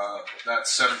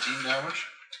 That's 17 damage.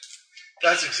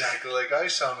 That's exactly like I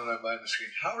sound when I'm behind the screen.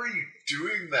 How are you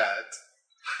doing that?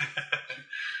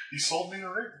 He sold me a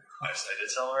ring. I did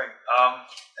sell a ring.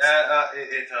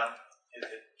 It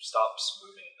stops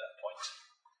moving at that point.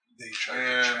 They try to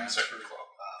And transfer second claw.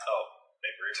 Oh,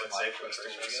 make a reflex save for the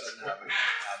crystals first one, I guess. and have an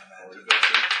adamant.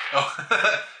 Oh.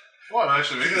 Well, I'm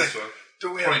actually making this one.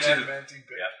 Don't we have an 22 adamantium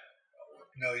pick? Yeah.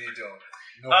 No, you don't.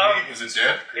 Is it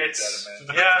dead? It's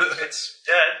adamant. it's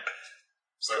dead.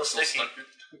 Still Still sticky.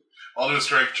 stuck. I'll do a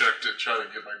strength check to try to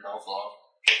get my mouth off.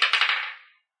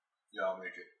 Yeah, I'll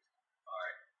make it.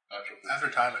 Natural. After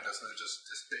time, it doesn't just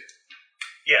dissipate.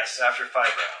 Yes, after 5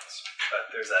 rounds, but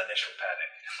there's that initial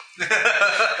panic.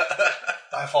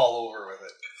 I fall over with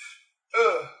it.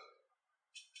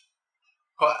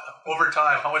 But over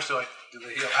time, how much do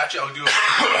they heal? Actually, I'll do a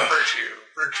virtue.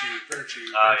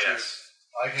 Yes.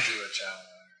 I can do it, channel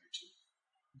energy too.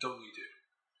 Don't need to.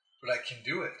 But I can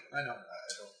do it. I know. I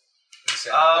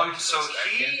don't. So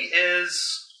he is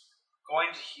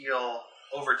going to heal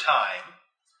over time.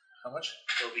 How much?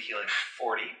 He'll be healing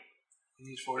 40, He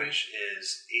needs 40. which is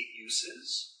 8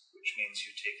 uses, which means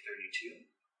you take 32.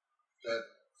 That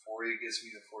 40 gives me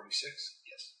the 46.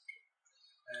 Yes.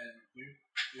 And you?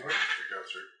 I go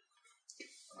through.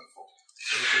 I'm at full.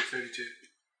 You take 32.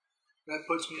 That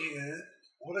puts me at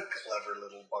What a clever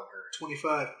little bugger.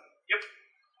 25. Yep.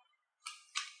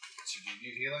 So do you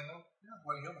need healing though? Yeah, I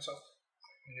want to heal myself.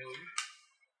 Can you heal you?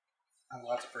 I have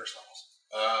lots of first levels.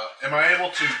 Am I able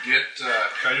to get?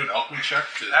 Can I do an alchemy check?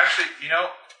 Actually,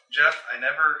 Jeff, I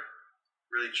never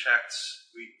really checked.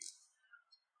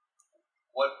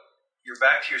 You're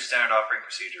back to your standard offering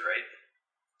procedure, right?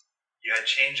 You had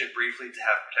changed it briefly to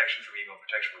have protection from evil,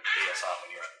 protection from chaos on when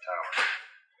you're at the tower.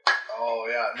 Oh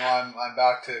yeah, no, I'm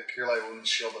back to Cure Light Wounds,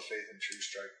 Shield of Faith, and True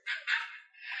Strike.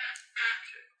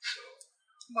 Okay, so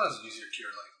Might as well use your cure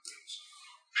like wounds.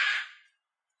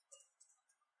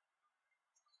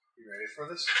 You ready for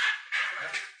this?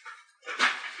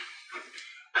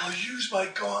 I'll use my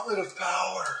Gauntlet of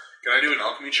Power. Can I do an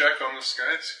alchemy check on this,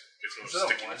 guys? Get some Is that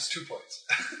stickiness. 2 points.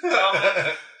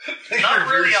 not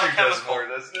really Your piercing does alchemical. more,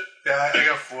 doesn't it? Yeah, I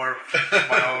got 4 of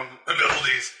my own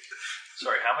abilities.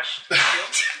 Sorry, how much did you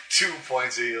heal? 2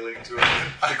 points of healing to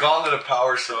him. The Gauntlet of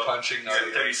Power for So, punching. You're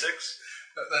at 36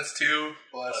 That's 2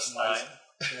 plus plus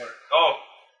 9. 4. Oh.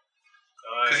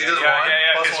 'Cause he yeah, does yeah, one,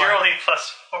 yeah, plus because you're one. only plus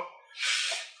 4.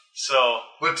 So,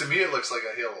 But to me, it looks like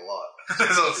I heal a lot.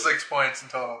 So 6 points in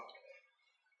total.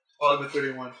 well, So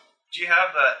 31. do you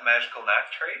have that magical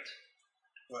knack trait?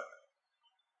 What?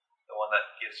 The one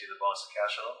that gives you the bonus to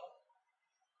caster level?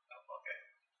 Oh, okay.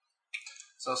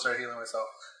 So I'll start healing myself.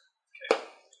 Okay.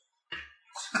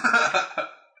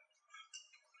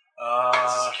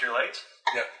 This is a cure light?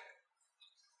 Yep.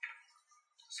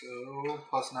 So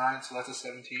plus 9, so that's a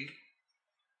 17.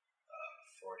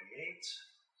 48.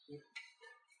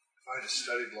 If I had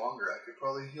studied longer, I could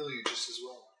probably heal you just as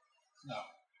well. No.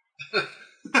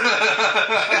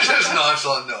 Just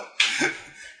nonchalant, no.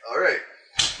 Alright.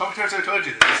 How many times have I told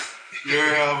you this?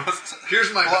 You're,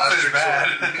 Here's my Bluff is bastard bad.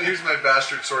 sword. Here's my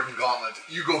bastard sword and gauntlet.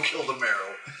 You go kill the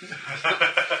marrow.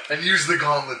 And use the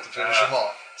gauntlet to finish them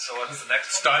off. So what's the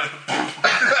next one? Stun.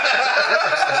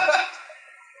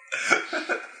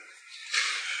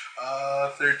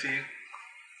 13.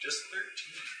 Just 13.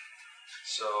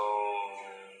 So,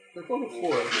 They're both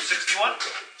 4. 61?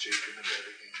 Jake in the bed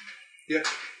again. Yep.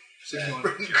 61.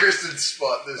 Kristen's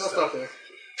spot this I'll time. stop there. Okay,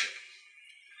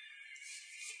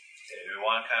 do we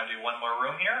want to kind of do one more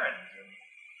room here and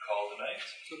call it a night?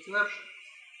 So it's an option.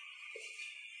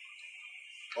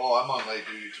 Oh, I'm on late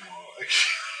duty tomorrow.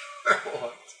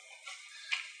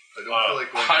 I don't feel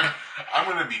like going I'm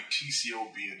going to be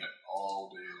TCOBing it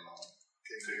all day long.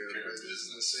 taking care of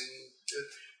business.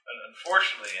 And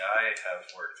unfortunately, I have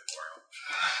work tomorrow.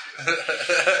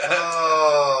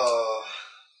 Oh.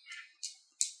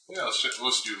 Yeah, let's do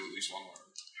at least one more.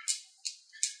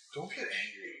 Don't get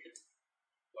angry.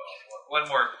 One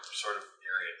more sort of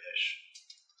area-ish.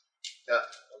 Yeah.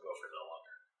 We'll go for a little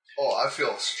longer. Oh, I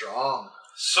feel strong.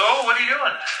 So, what are you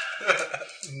doing?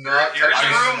 Not You're in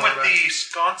touching the room my with rest. the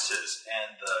sconces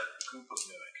and the goop of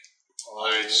Nuic. Oh,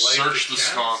 I like searched the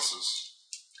candles. sconces.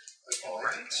 I like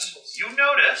the candles. You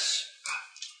notice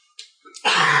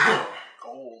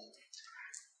Gold.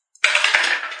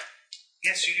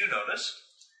 yes, you do notice.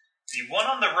 The one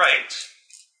on the right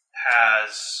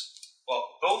has, well,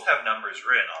 both have numbers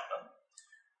written on them.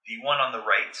 The one on the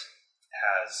right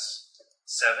has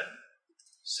 7,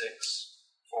 6,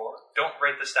 4. Don't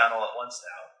write this down all at once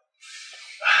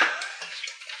now.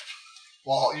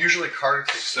 Well, usually Carter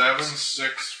takes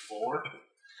 764.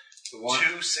 the one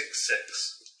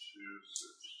 266.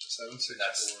 764.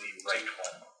 That's the right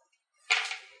one.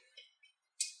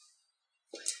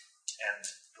 And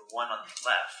the one on the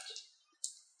left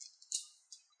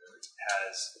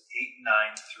has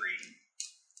 893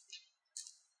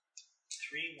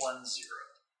 310.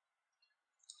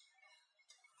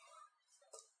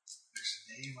 There's a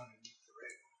name underneath the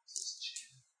right one. It says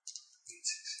Jim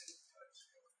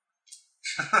 86753.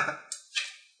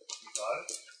 You got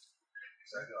it?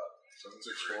 'Cause I got it.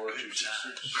 764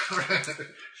 266.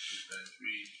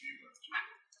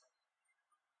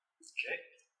 Okay.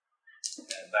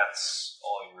 And that's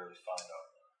all you really find on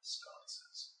the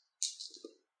sconces.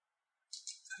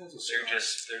 They're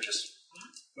just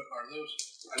What are those?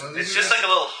 Well, it's these just are like a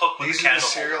little hook with these a are the candle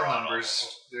serial holder on numbers.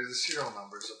 almost. They're the serial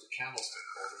numbers of the candlestick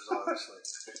holders, obviously.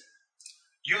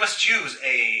 You must use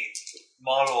a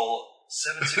model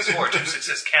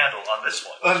 764-266 candle on this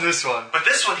one. On this one. But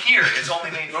this one here is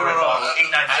only made for a model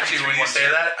 893. Actually, when you say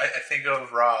that, I think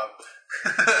of Rob.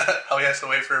 How he has to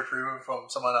wait for approval from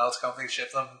someone else company to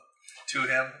ship them to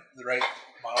him, the right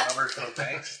model number for the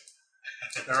tanks.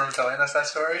 Remember him telling us that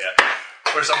story? Yeah.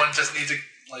 Where someone just needs a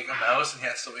mouse and he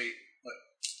has to wait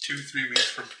 2-3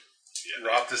 weeks for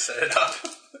Rob to set it up.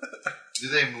 Do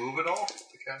they move at all,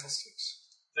 the candlesticks?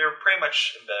 They're pretty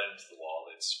much embedded into the wall.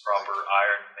 It's proper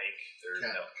iron make.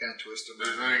 Can't twist them.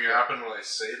 Does anything happen when I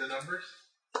say the numbers?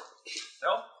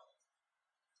 No.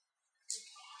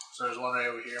 So there's one right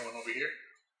over here and one over here.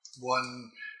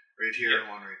 One right here and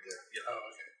one right there. Oh,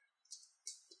 okay.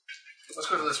 Let's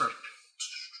go to this room.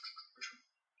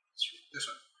 This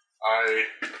one. I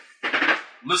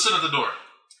listen at the door.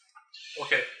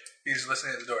 Okay. He's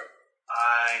listening at the door.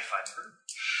 I find the room.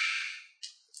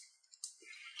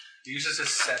 He uses his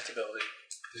scent ability.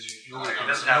 He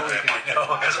doesn't have that one. No,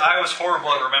 because I was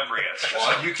horrible at remembering it.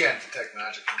 Well, you can't detect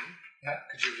magic, can you? Yeah.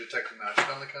 Could you detect the magic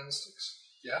on the candlesticks?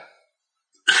 Yeah.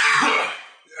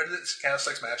 Are the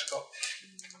candlesticks magical?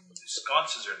 The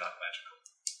sconces are not magical.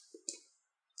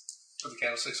 But the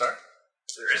candlesticks are?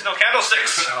 There is no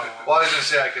candlesticks. Well, I was going to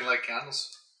say I can light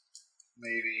candles.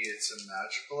 Maybe it's a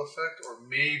magical effect, or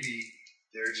maybe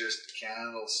they're just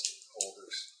candles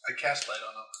holders. I cast light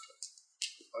on them.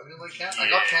 I didn't light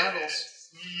I got candles.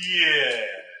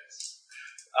 Yes.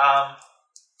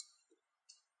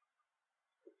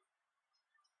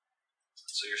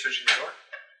 So you're searching the door?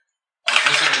 I'm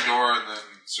listening at the door and then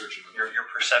searching the door. Your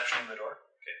perception of the door?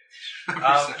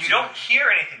 Okay. You don't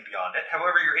hear anything beyond it.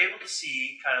 However, you're able to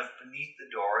see kind of beneath the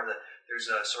door that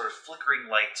there's a sort of flickering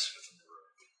lights within the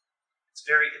room. It's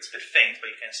a bit faint,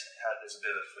 but you can see there's a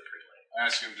bit of a flickering light.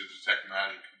 I ask him to detect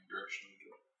magic in the direction of the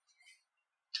door.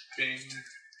 Bing.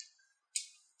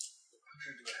 Do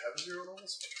I have a zero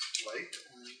levels? Light?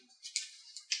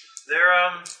 There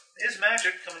is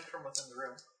magic coming from within the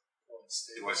room.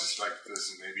 Do I suspect this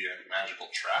is maybe a magical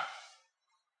trap?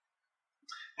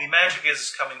 The magic is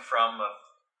coming from a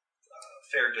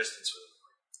fair distance within the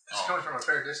room. It's coming from a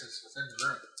fair distance within the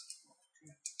room.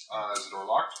 Is the door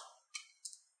locked?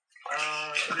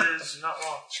 It is not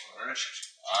locked. Alright.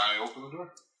 I open the door.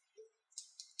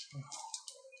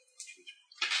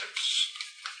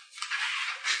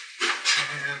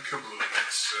 And kaboom,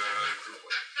 it's group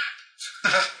way.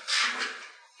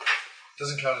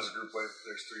 Doesn't count as a group wave.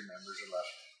 There's 3 members are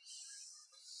left.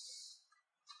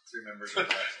 3 members are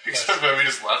left. Except that we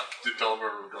just left to tell them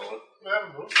where we were going. We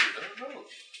haven't moved. I don't know.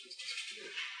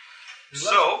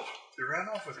 So, They ran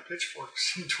off with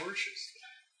pitchforks and torches.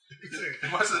 He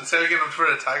must have taken him for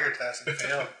a tiger test and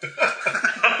failed.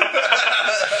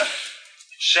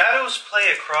 shadows play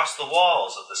across the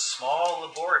walls of the small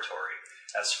laboratory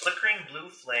as flickering blue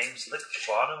flames lick the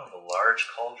bottom of a large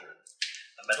cauldron.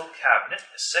 A metal cabinet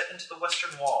is set into the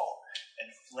western wall, and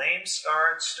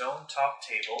flame-scarred stone-top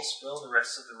tables fill the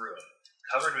rest of the room,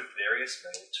 covered with various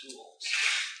metal tools.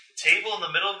 The table in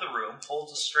the middle of the room holds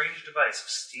a strange device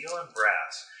of steel and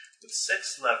brass, with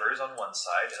 6 levers on one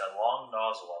side and a long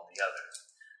nozzle on the other.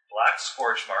 Black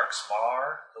scorch marks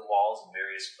mar the walls in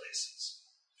various places.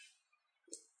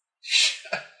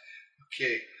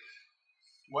 Okay.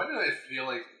 Why do I feel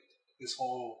like this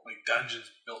whole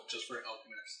dungeon's built just for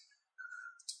alchemists?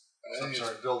 I think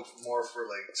it's built more for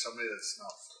somebody that's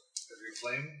not heavy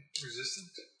flame resistant.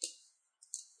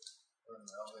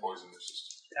 Poison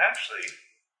resistant. Actually,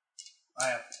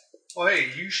 I am. Oh, hey,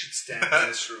 you should stand in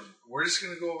this room. We're just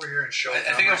going to go over here and show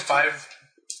I think I'm 5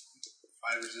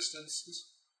 resistances.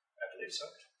 I believe so.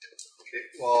 Okay,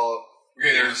 well,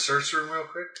 Okay, there's a there's. search room real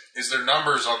quick. Is there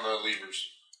numbers on the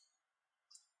levers?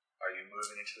 Are you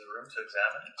moving into the room to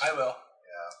examine it? I will.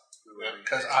 Yeah.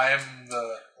 Because I'm the.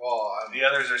 Well, I'm. The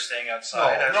others are staying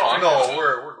outside. We're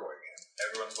going in.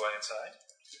 Everyone's going inside.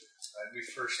 I'd be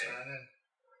first man in.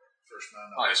 First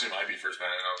man I out. assume I'd be first man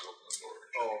and I was opening the door.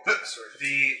 Oh, okay, sorry.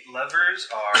 The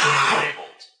levers are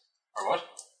unlabeled. Or what?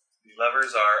 The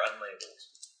levers are unlabeled.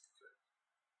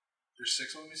 There's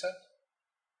 6 of them, you said?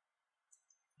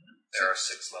 There are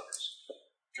 6 levers.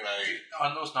 Can I?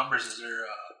 On those numbers, is there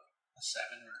a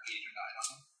 7 or 8 or 9 on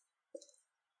them?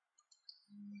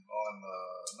 On the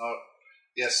not.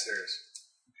 Yes, there is.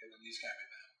 Okay, then these can't be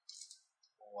bad.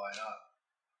 Well, why not?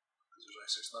 Because there's like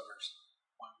 6 levers.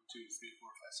 1, 2, 3, 4,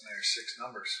 5, 6. And there's 6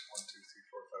 numbers. 1, 2, 3,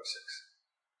 4, 5, 6.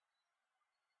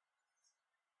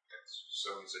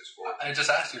 7, 6, 4. I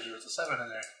just asked you if there was a 7 in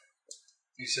there.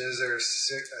 He says there's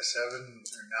 7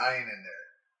 or 9 in there.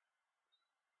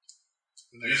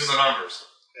 And These are the numbers.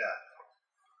 Yeah.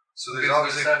 So These are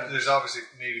the sevens. there's obviously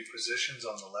maybe positions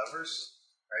on the levers,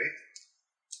 right?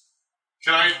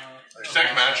 Can I Like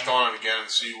detect magic on it again and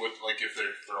see what, like, if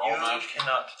they're all You magic?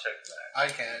 cannot detect that. I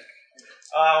can't.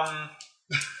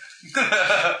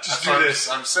 Just do this.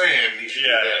 I'm saying he should do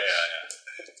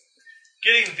this.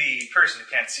 Getting the person who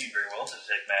can't see very well to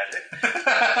detect magic.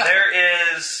 There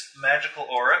is magical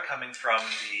aura coming from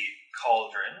the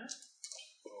cauldron.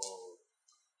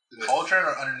 The cauldron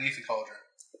or underneath the cauldron?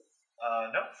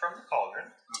 No, from the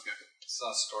cauldron. Okay. It's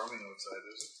not storming outside,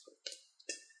 is it?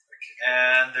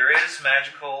 And there is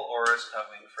magical auras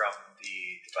coming from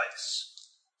the device.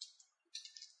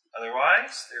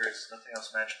 Otherwise, there is nothing else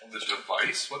magical. The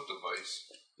device? What device?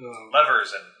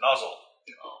 Levers and nozzle.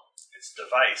 Oh. It's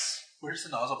device. Where's the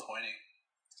nozzle pointing?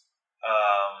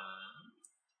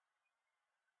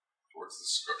 Towards the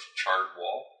charred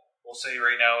wall. We'll say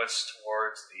right now it's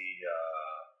towards the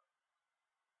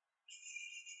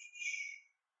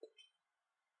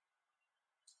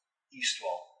east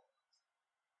wall.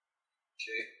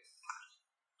 Okay.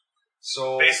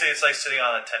 So Basically, it's like sitting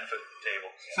on a 10-foot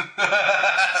table.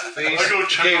 face, I go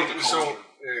check okay, out the so cauldron.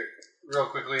 real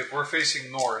quickly, if we're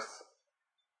facing north,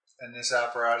 and this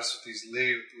apparatus with these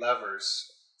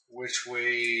levers, which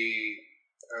way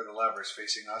are the levers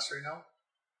facing us right now?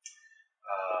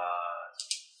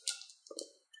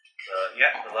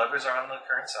 The levers are on the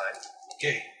current side.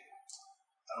 Okay.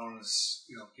 I want to,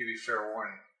 give you fair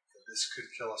warning that this could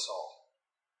kill us all.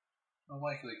 I'll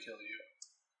likely kill you.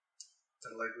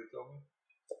 That likely kill me.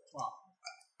 Well,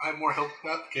 I have more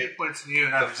hit points than you,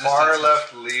 and I have The far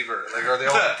resistance. left lever, like, are they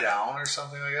all down or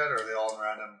something like that, or are they all in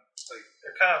random? Like,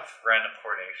 They're kind of random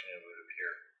coordination, it would appear.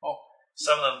 Oh,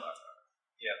 Some of them,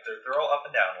 they're all up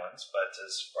and down ones, but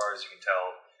as far as you can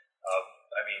tell,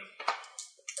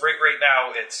 right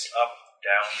now it's up,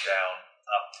 down, down,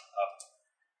 up,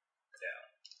 down.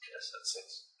 Yes, that's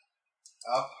 6.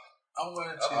 up, I'm going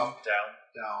to. Up, down,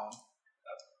 down.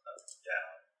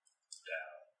 down,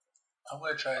 down. I'm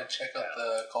going to try to check out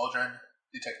the cauldron,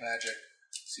 detect magic,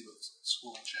 see what's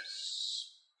school and shit.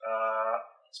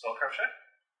 Spellcraft check?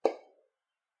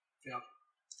 Yeah.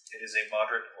 It is a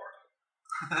moderate aura.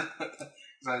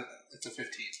 It's a 15.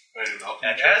 I do not.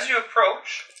 And as you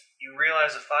approach, you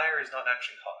realize the fire is not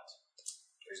actually hot.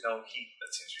 There's no heat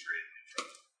that seems to be radiating from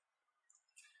it.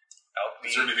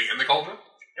 Is there anything in the cauldron?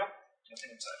 Nope, nothing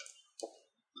inside.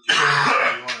 Do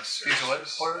you want to search These are what?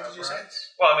 this What did you say?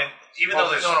 apparatus? Well, even though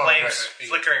there's no, flames right.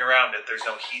 flickering around it, there's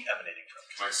no heat emanating from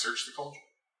it. Can I search the cauldron?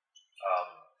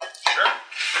 Sure.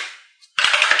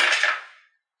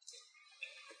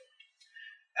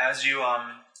 As you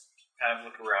kind of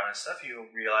look around and stuff, you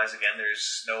realize again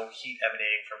there's no heat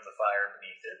emanating from the fire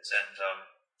beneath it, and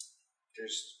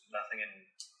there's nothing in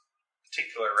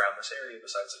particular around this area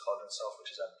besides the cauldron itself, which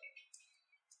is empty.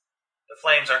 The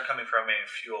flames aren't coming from any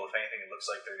fuel. If anything, it looks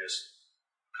like they're just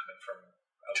coming from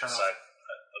outside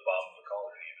the bottom of the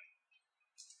cauldron even.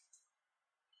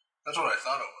 That's what I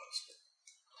thought it was.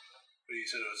 But you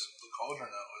said it was the cauldron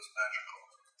that was magical.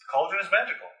 The cauldron is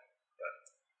magical.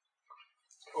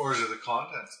 Or is it the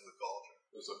contents of the cauldron?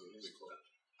 There's a music one.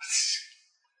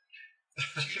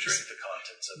 You drink the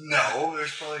contents of it. No,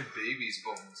 there's probably baby's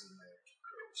bones in there.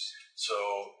 Gross. So,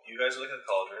 you guys are looking at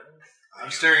the cauldron.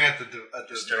 I'm staring at the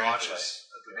staring at the notches.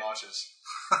 At the notches.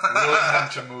 I want them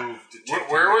to move.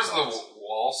 Where was the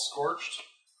wall scorched?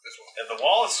 This one. And the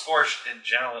wall is scorched in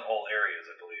general in all areas,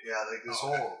 I believe. Yeah, like this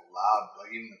whole lab,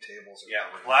 like even the tables. Are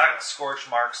Yeah, covered in black blood. scorch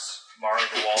marks mark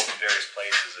the walls in various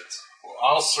places. It's Well,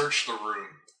 I'll search the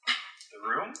room. the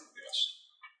room. Yes.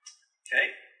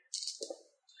 Okay.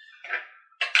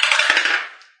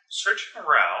 Searching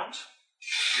around,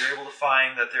 you're able to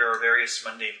find that there are various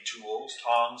mundane tools,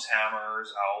 tongs,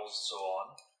 hammers, owls, so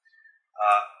on.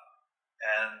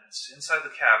 And inside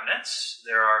the cabinets,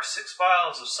 there are 6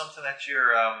 vials of something that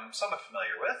you're somewhat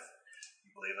familiar with. You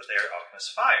believe that they are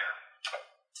alchemist fire.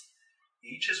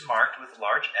 Each is marked with a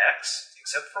large X,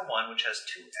 except for one which has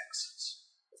 2 X's.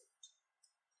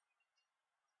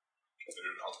 Can I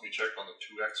do an alchemy check on the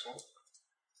 2x one?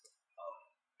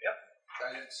 Yep.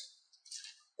 Guidance.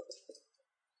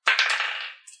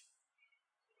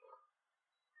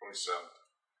 27.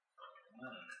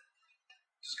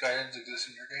 Does guidance exist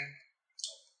in your game?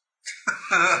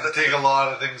 I take a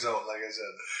lot of things out, like I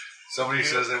said. Somebody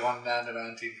says they want an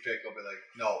adamantine pick, I'll be like,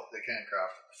 no, they can't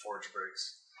craft it. The forge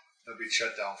breaks. They'll be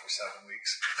shut down for 7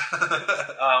 weeks.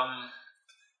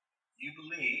 You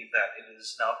believe that it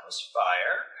is an alchemist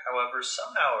fire, however,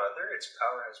 somehow or other, its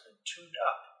power has been tuned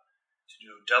up to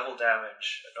do double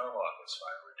damage a normal alchemist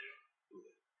fire would do.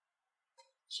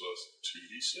 So that's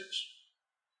 2d6?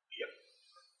 Yep.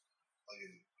 Like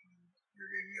in your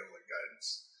game, you have like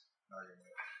guidance. Not gonna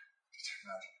detect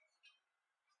magic.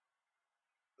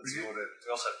 Let's go to We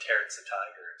also have Terrence the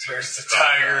Tiger. Terrence the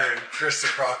Tiger and Chris the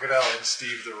Crocodile and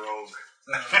Steve the Rogue.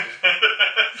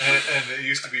 and it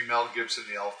used to be Mel Gibson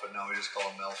the Elf, but now we just call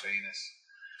him Mel Fanus.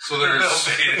 So there's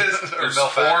Or there's Mel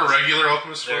 4 Fanus. regular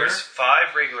alchemist fire? There's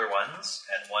 5 regular ones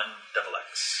and 1 double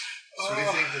X. So what do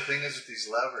you think the thing is with these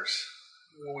levers?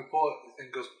 When we pull it, the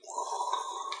thing goes.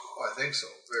 Oh, I think so.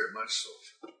 Very much so.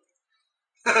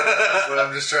 But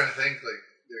I'm just trying to think, like,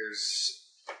 there's...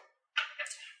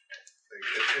 Like,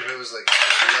 if it was like, the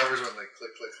levers went like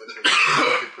click, click, click, click,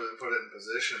 you could put it in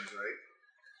positions, right?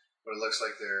 But it looks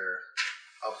like they're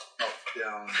up, up,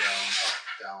 down, down, up,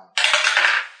 down.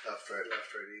 Left, right, A,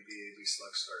 B,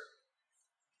 select, start.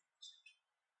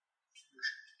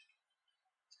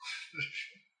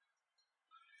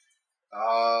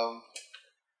 I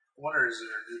wonder, is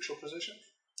there a neutral position?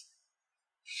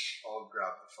 I'll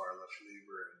grab the far left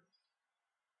lever and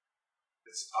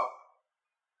it's up.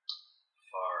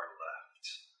 Far left.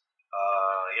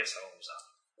 Yes, that one was up.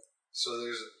 So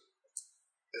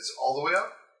it's all the way up?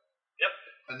 Yep.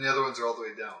 And the other ones are all the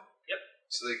way down? Yep.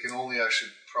 So they can only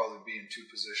actually probably be in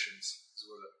 2 positions.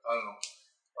 I don't know.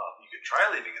 Well, you could try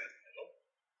leaving it in the middle.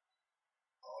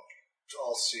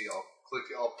 I'll see. I'll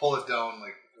pull it down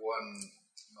like 1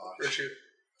 notch. Richard.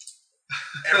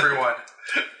 Everyone.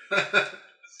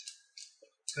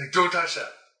 Like, don't touch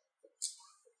that.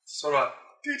 So on.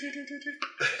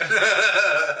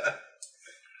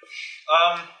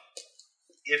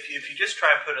 If you just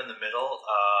try and put it in the middle,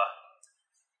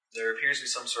 there appears to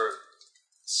be some sort of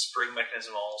spring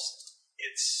mechanism almost.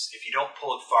 If you don't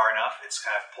pull it far enough, it's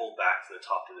kind of pulled back to the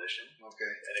top position.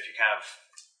 Okay. And if you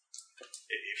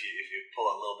if you pull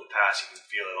it a little bit past, you can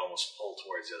feel it almost pull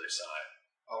towards the other side.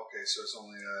 Okay, so it's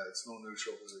only it's no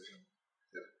neutral position.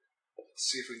 Yep.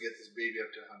 Let's see if we can get this baby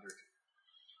up to 100.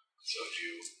 So if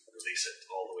you release it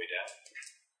all the way down.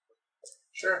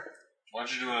 Sure. Why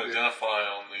don't you do an identify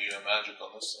on the magic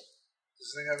on this thing?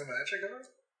 Does this thing have a magic on it?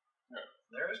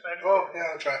 There is magic. Oh,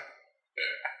 yeah, I'll try.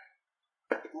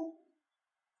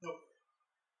 Nope.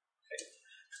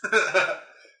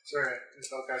 Sorry,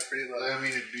 this felt guy's pretty low. I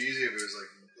mean, it'd be easy if it was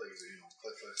like click,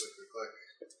 click, click, click, click.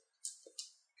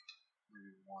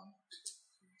 Maybe 1, 2,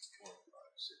 3, 4,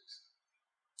 5, 6.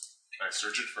 Can I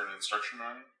search it for an instruction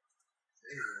manual?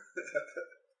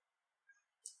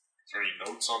 Is there any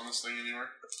notes on this thing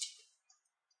anywhere?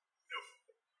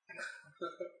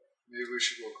 Maybe we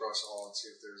should go across the hall and see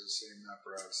if there's the same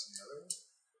apparatus in the other one.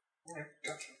 Alright,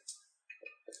 gotcha.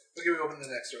 Okay, we open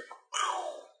the next door.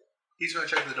 He's going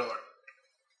to check the door.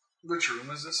 Which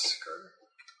room is this, Carter?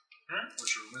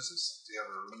 Which room is this? Do you have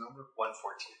a room number? 114.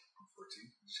 114.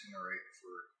 I'm just going to write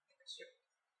for.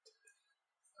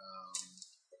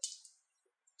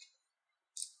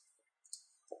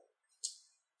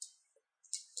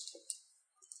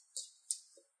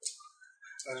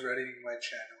 I was writing my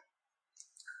channel.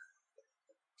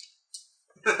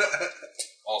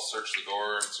 I'll search the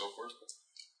door and so forth.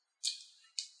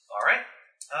 All right.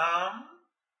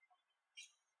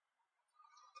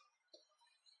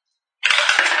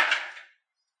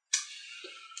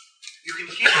 You can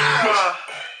hear.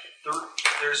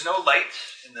 There's no light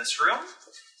in this room.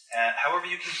 However,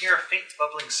 you can hear a faint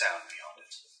bubbling sound beyond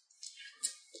it.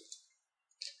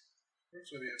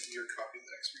 So maybe your copy of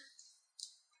the next room.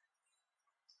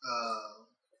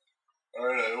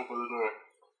 Alright, I open the door.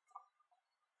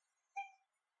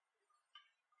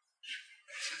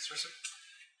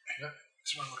 Yeah.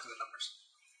 Just want to look at the numbers.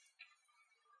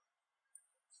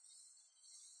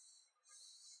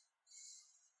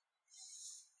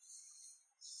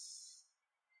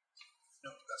 No,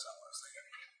 that's not what I was thinking.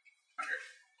 Okay.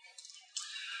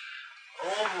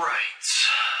 All right.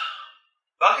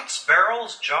 Buckets, barrels,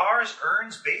 barrels, jars,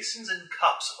 urns, basins, and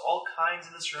cups of all kinds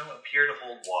in this room appear to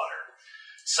hold water.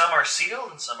 Some are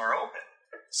sealed and some are open.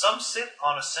 Some sit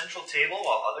on a central table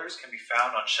while others can be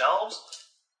found on shelves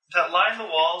that line the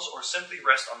walls or simply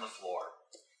rest on the floor.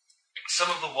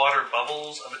 Some of the water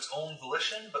bubbles of its own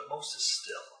volition, but most is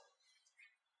still.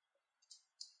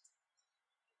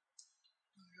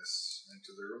 I guess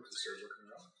into the room to start looking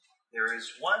around. There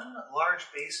is one large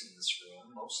basin in this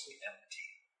room, mostly empty.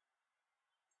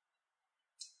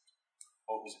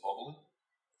 What was bubbling?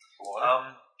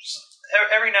 Water?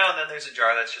 Every now and then there's a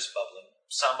jar that's just bubbling.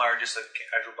 Some are just a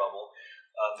casual bubble.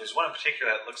 There's one in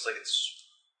particular that looks like it's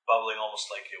bubbling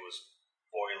almost like it was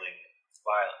boiling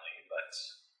violently, but...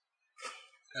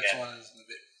 That's one is in the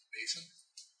basin?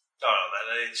 No,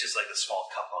 it's just like the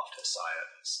small cup off to the side.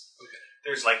 Okay.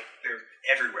 They're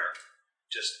everywhere.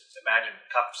 Just imagine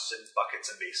cups and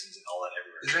buckets and basins and all that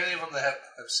everywhere. Is there any of them that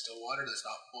have still water that's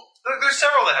not full? There's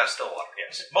several that have still water,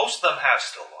 yes. Most of them have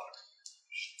still water.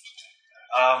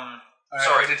 Alright,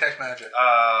 sorry. detect magic.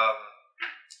 Am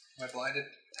I blinded?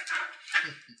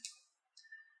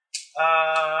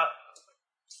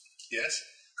 Yes.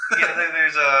 Yeah,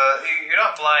 there's you're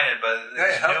not blinded, but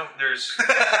there's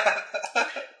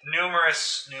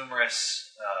numerous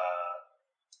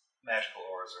magical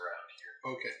auras around here.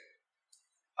 Okay.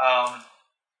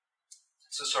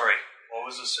 So sorry, what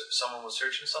was this? Someone was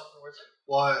searching something, was it?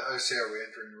 Well, I say, are we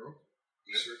entering the room?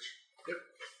 Search. Yep.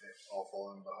 Okay, I'll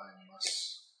fall in behind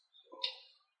us.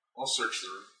 I'll search the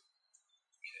room.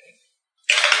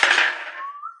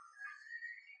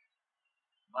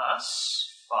 Mus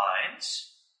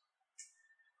finds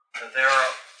that there are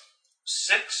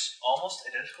 6 almost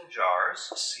identical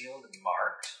jars, sealed and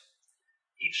marked.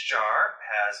 Each jar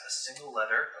has a single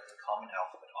letter of the common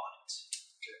alphabet on it.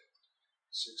 Okay.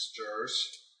 6 jars.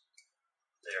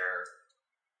 There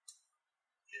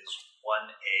is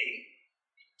 1A.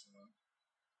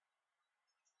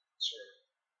 Sorry.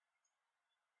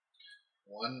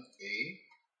 1A.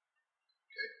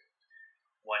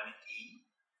 1E.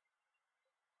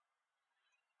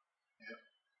 Yep.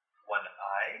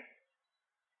 1I.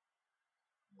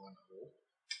 1O.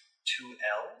 2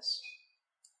 L's.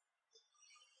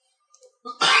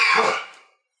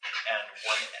 and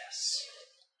 1S.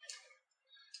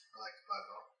 I like the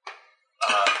 5O.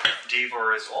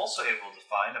 Davor is also able to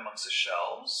find amongst the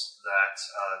shelves that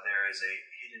there is a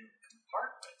hidden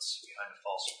compartment behind a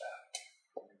false back.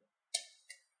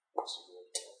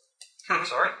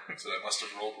 Sorry? So I must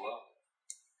have rolled well.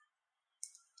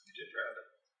 You did grab it.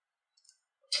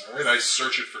 Alright, I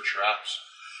search it for traps.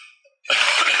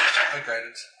 My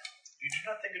guidance. You do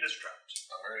not think it is trapped.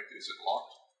 Alright, is it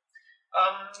locked?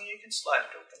 You can slide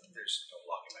it open. There's no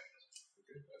locking mechanism.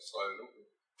 Okay, I slide it open.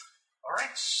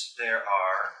 Alright, there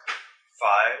are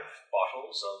 5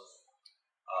 bottles of,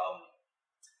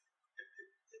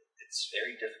 it's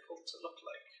very difficult to look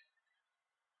like.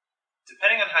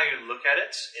 Depending on how you look at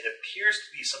it, it appears to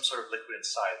be some sort of liquid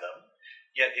inside them,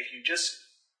 yet if you just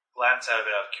glance at it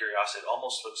out of curiosity, it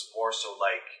almost looks more so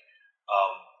like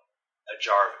a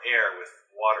jar of air with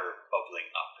water bubbling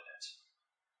up in it.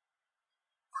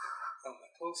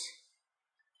 Elementals?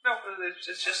 No,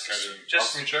 it's just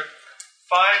Alchemy check?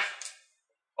 5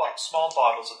 small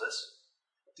bottles of this.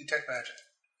 Detect magic.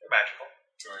 They're magical.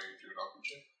 Do I do an alchemy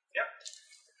check? Yep.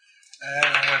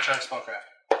 And I'm going to try spellcraft.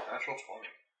 Natural 20.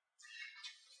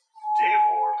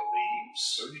 Davor believes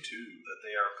 32. that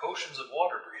they are potions of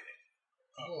water breathing.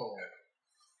 Oh. Okay.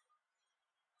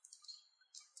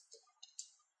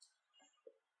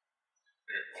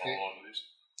 Here, hold on to these.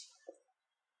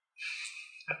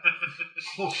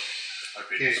 My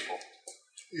page is full.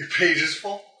 Your page is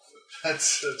full?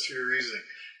 That's your reasoning.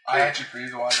 I actually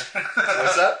breathe water.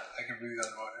 What's that? I can breathe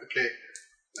underwater. Okay,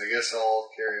 I guess I'll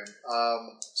carry them.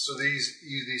 So these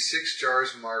 6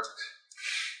 jars marked,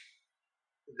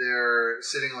 they're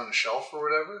sitting on a shelf or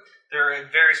whatever? They're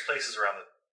in various places around the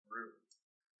room.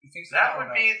 You think That would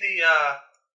be the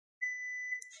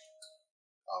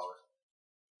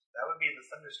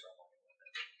thunderstorm.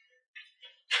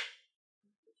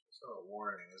 It's not a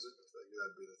warning, is it?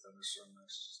 That'd be the thunderstorm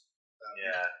next.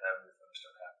 Yeah, that would be the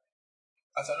thunderstorm happening.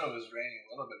 I thought it was raining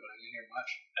a little bit, but I didn't hear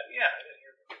much. Yeah, I didn't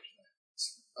hear much.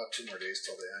 It's about 2 more days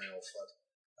till the annual flood.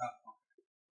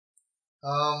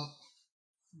 Oh.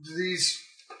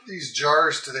 These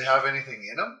jars, do they have anything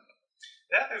in them?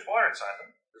 Yeah, there's water inside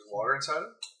them. There's water inside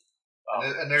them?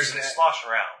 And there's they slosh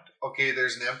around. Okay,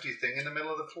 there's an empty thing in the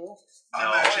middle of the pool?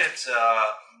 No, it's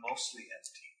mostly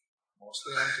empty.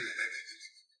 Mostly empty.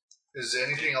 Is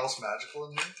anything else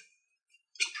magical in here?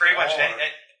 Pretty much,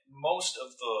 most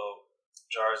of the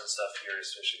jars and stuff here,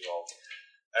 especially, well,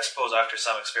 I suppose after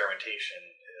some experimentation,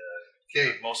 Okay,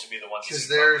 Would mostly be the ones that because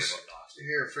seem bubbly there's but not.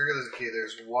 here. Figure this. Okay,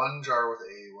 there's one jar with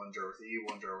A, one jar with E,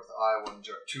 one jar with I,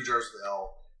 two jars with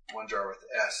L, one jar with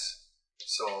S.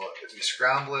 So if you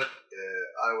scramble it,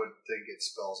 I would think it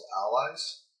spells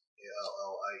allies.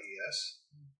 ALLIES.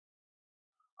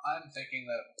 I'm thinking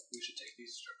that we should take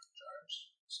these jars,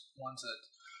 one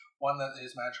that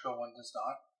is magical, one that's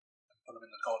not, and put them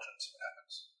in the cauldron and see what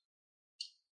happens.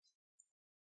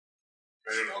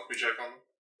 Can I do an alchemy check on them?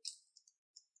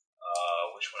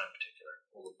 Which one in particular?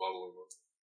 Well, the bubbling one.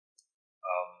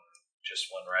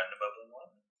 Just one random bubbling one?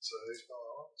 So they spell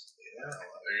allies. Yeah.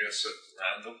 Are you gonna sit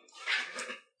random?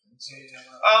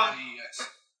 Yes.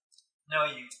 No,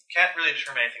 you can't really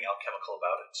determine anything alchemical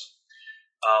about it.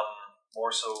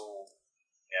 More so,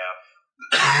 yeah.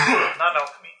 Not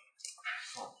alchemy.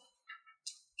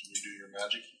 Can you do your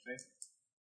magic thing?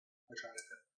 I tried it.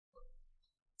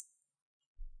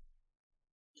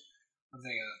 I'm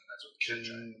thinking that's what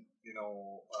Can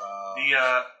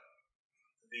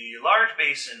The large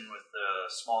basin with the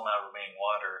small amount of remaining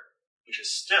water, which is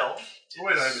still,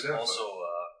 Wait, I have it also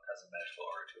has a magical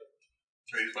aura to it.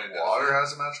 water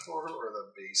has a magical order, or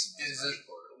the basin has Is a it-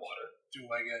 magical order? Water. Do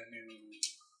I get a new?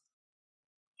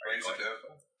 Are you going?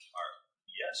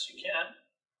 Yes, you can.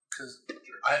 Because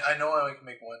I know I can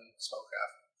make one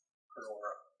spellcraft per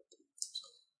aura. So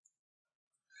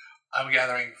I'm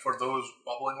gathering for those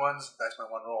bubbling ones. That's my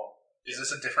one roll. Is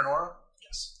this a different aura?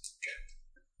 Yes.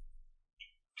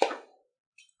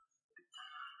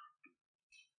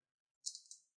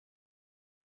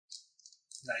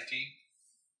 19.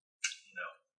 No.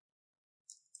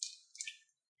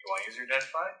 You want to use your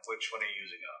identify? Which one are you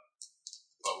using on?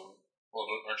 Well,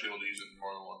 aren't you able to use it in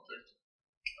more than one thing?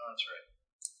 Oh, that's right.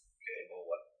 Okay, well,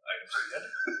 what items are you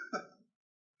getting?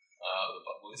 The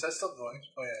bubbling. Is that still going?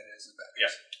 Oh yeah, it is. It's batteries.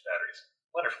 Yeah, batteries.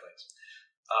 Wonderful things.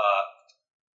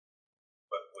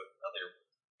 But what other...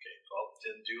 Okay, well,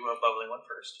 then do a bubbling one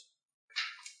first.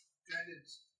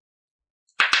 Guidance.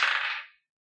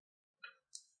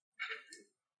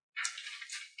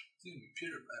 The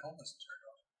computer at home isn't turned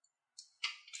off.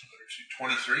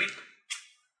 23?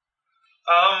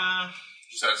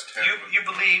 Just has 10. You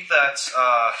believe that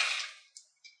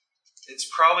it's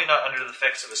probably not under the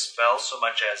effects of a spell so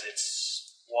much as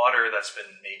it's water that's been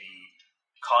maybe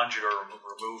conjured or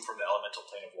removed from the elemental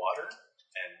plane of water,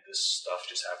 and this stuff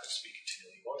just happens to be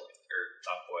continually boiling, or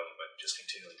not boiling, but just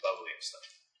continually bubbling and stuff.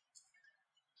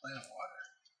 Plane of water.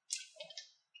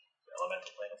 The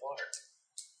elemental plane of water.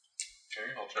 Okay,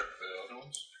 I'll check the other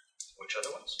ones. Which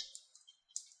other ones?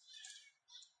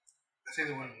 I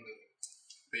think the one in the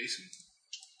basin.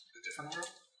 The different world?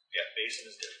 Yeah, basin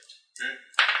is different. Okay.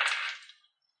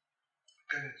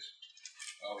 Guidance.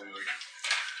 I'll be at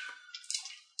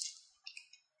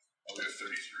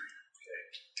 33. Okay.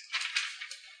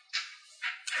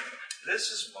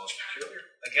 This is most peculiar.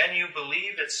 Again, you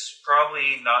believe it's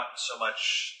probably not so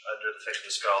much under the effect of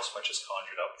the spell, so much as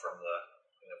conjured up from the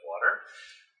plane of water.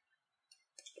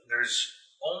 There's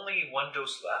only one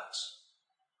dose left,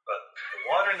 but the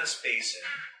water in this basin,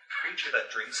 the creature that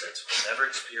drinks it will never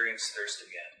experience thirst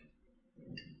again.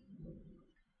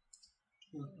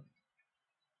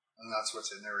 And that's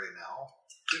what's in there right now.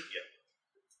 Yep.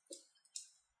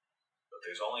 But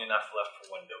there's only enough left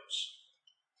for one dose.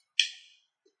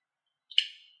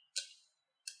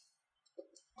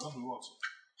 Oh, who wants it?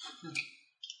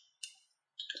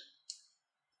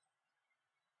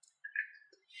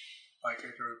 My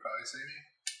character would probably say me.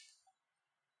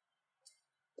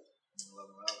 I'll let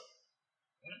them have it.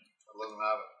 I'll let them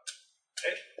have it.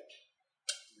 Okay.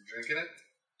 You drinking it?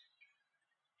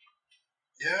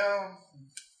 Yeah.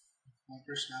 My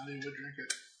personality would drink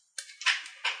it.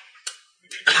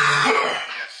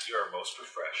 Yes. You are most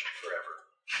refreshed forever.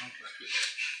 Okay.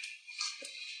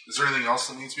 Is there anything else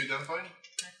that needs to be identified?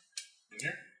 In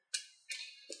here?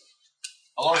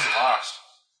 How long does it last?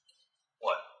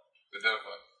 What?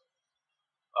 Identify.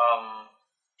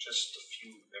 Just a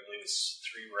few, I believe it's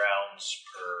 3 rounds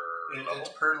per level. It's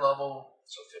per level.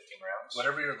 So 15 rounds.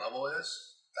 Whatever your level is,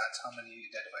 that's how many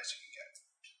identifies you can get.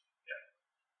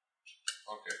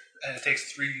 Okay. And it takes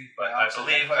 3 But I rounds to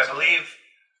believe identify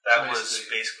that So was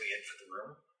basically- basically it for the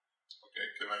room. Okay,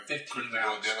 can I 15 quickly go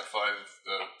rounds. identify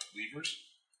the levers?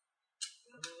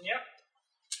 Yep.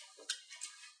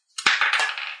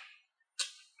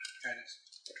 Guidance.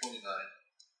 29.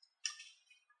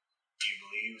 You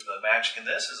believe the magic in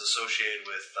this is associated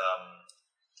with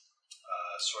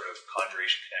sort of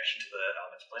conjuration connection to the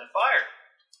elemental plane of fire.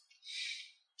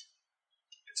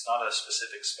 It's not a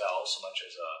specific spell so much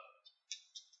as a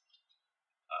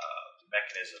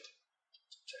mechanism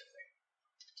type thing.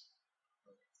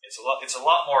 It's a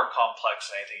lot more complex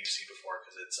than anything you've seen before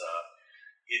because it's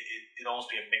it'd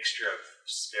almost be a mixture of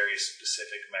various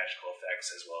specific magical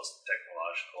effects as well as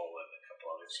technological and a couple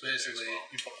other So things. basically,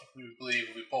 we believe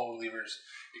if we pull levers,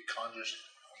 it conjures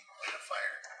a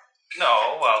fire.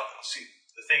 No, well, see,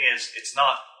 the thing is, it's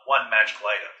not one magical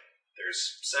item.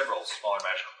 There's several smaller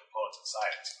magical components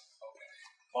inside it. Okay.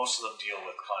 Most of them deal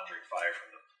with conjuring fire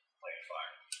from the plane of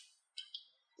fire.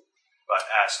 But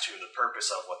as to the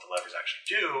purpose of what the levers actually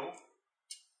do,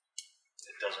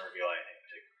 it doesn't reveal anything in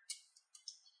particular.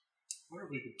 I wonder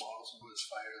if we could bottle some of this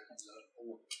fire that comes out.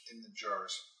 Oh, in the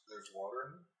jars, there's water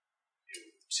in them. It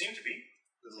seem to be.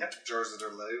 The jars that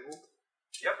are labeled.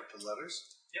 Yep. With the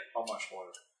letters. Yep. How much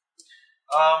water?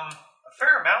 A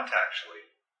fair amount, actually.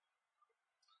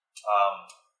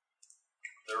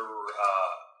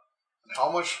 And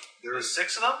how much? There's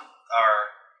 6 of them are.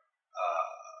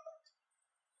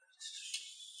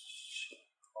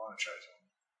 I want to try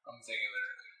something. I'm thinking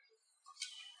they're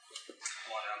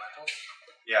water elementals.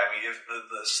 Yeah, I mean, if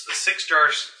the 6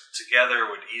 jars together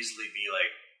would easily be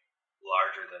like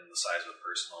larger than the size of a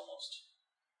person almost.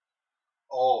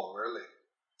 Oh, really?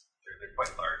 They're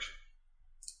quite large.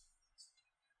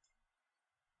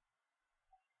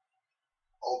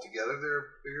 Altogether,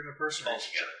 they're bigger than a person?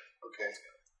 Altogether. Okay.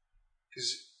 Because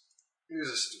here's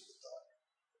a stupid thought.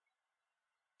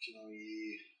 Can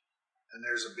we... And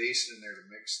there's a basin in there to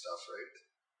mix stuff, right?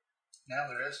 Now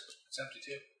there is. It's empty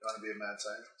too. You want to be a mad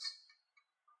scientist?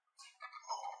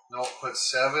 No, put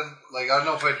 7... Like, I don't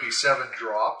know if it'd be 7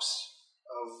 drops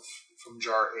from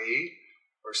jar A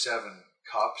or 7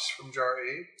 cups from jar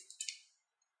A.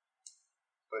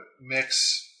 But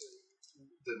mix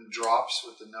the drops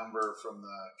with the number from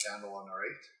the candle on the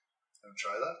right. Want to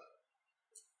try that?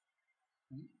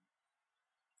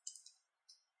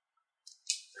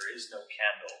 There is no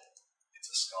candle. It's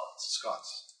a sconce.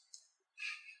 Sconce.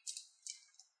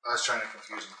 I was trying to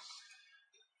confuse them.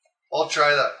 I'll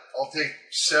try that. I'll take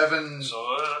 7...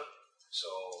 So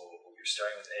you're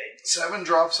starting with A? 7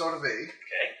 drops out of A.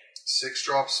 Okay. 6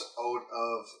 drops out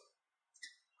of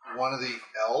one of the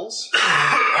L's.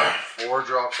 4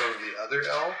 drops out of the other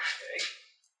L. Okay.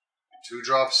 2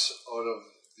 drops out of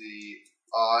the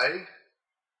I.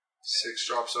 6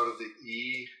 drops out of the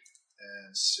E.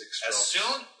 And 6 drops... As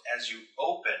soon as you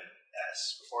open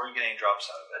S, before you get any drops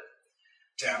out of it,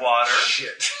 Damn water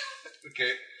shit.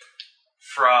 Okay.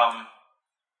 from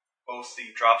both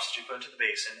the drops that you put into the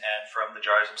basin and from the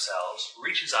jars themselves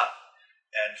reaches up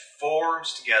and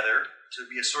forms together to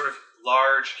be a sort of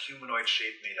large humanoid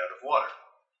shape made out of water,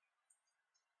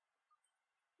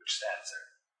 which stands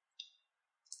there.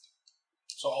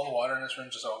 So all the water in this room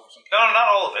just all goes in. No,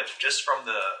 not all of it. Just from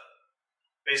the...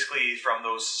 Basically, from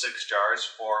those 6 jars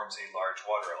forms a large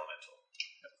water elemental.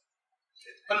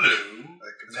 Hello.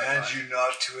 I command you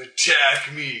not to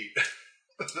attack me.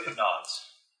 It nods.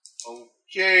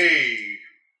 Okay.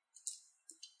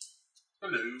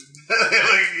 Hello.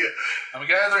 I'm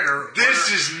gathering This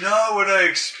is not what I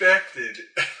expected.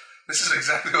 This is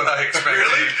exactly what I expected.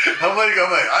 Really? I'm like,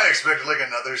 I expected like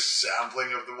another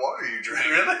sampling of the water you drank.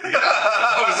 Really? Yeah.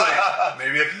 I was like,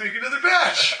 maybe I can make another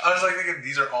batch. I was like thinking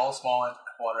these are all small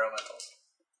water elementals.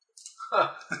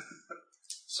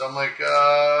 So I'm like,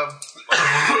 Here's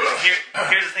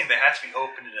the thing, they had to be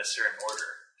opened in a certain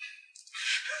order.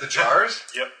 the jars?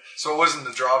 Yep. So it wasn't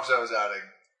the drops I was adding.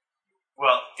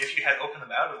 Well, if you had opened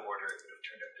them out of order, it would have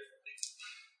turned out differently.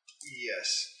 Yes.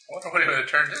 I wonder what it would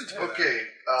have turned into. Okay.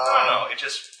 No, it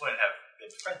just wouldn't have been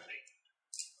friendly.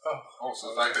 Oh, so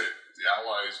the fact that the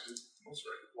allies did most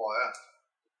right. Well, yeah.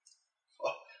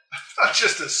 Oh, not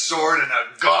just a sword and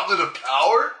a gauntlet of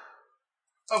power.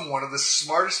 I'm one of the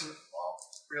smartest. Well,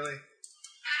 really?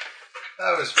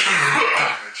 That was in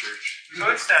the church. So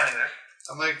it's standing there.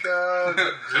 I'm like,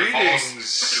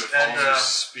 greetings. And,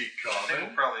 speak I think common.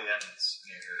 we'll probably end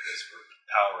near here because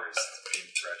power is being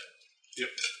threatened. Yep.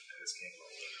 And it's getting a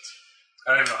little late. I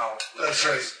don't even know how. That's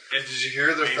right. It Did you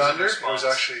hear the waves in thunder? It response.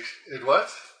 was actually. It what?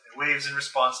 It waves in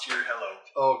response to your hello.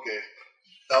 Oh, okay.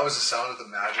 That was the sound of the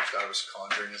magic that I was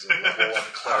conjuring as a level 1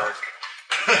 cleric.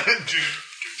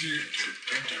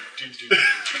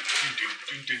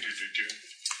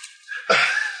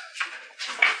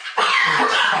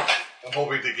 I'm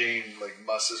hoping to gain like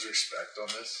Muss's respect on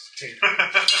this.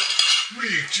 What are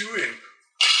you doing?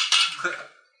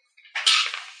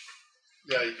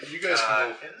 Yeah, you guys can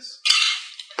go. His?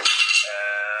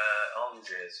 All these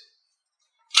is.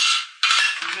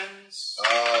 Humans.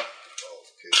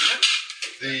 Okay.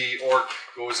 The orc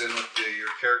goes in with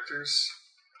your characters.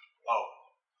 Oh.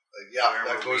 Yeah,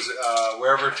 that goes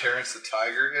wherever Terrence the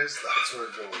Tiger is. That's where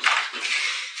it goes.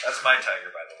 That's my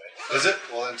tiger, by the way. Is it?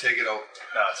 Well, then take it out.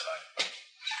 No, it's fine.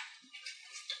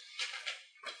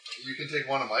 You can take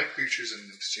one of my creatures in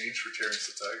exchange for Terrence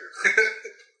the Tiger.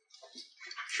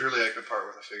 Surely I could part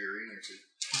with a figurine or two.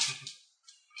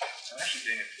 I'm actually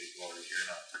doing a fake order here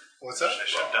now. What's that? I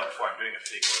should have done before. I'm doing a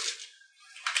fake order.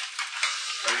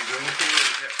 Are you doing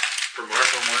anything? From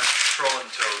where? Troll and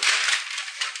Toad.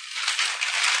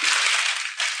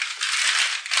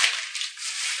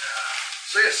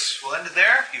 So yes, we'll end it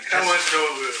there. You've I just, want to know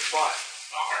what we would have fought.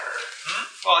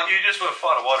 well, you just would have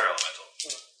fought a water elemental.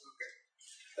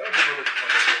 That would be a little bit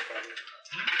more probably.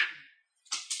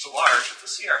 It's a large. It's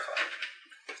a CR5.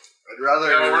 I'd rather.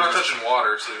 Yeah, we're not touching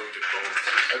water, so they don't get bones.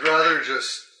 I'd rather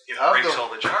just It have breaks them. all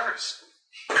the jars.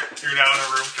 You're now in a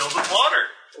room filled with water.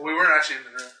 Well, we weren't actually in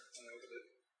the room when I opened it.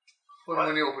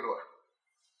 When you open what?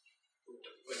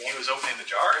 When he was opening the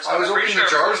jars, I was I'm pretty opening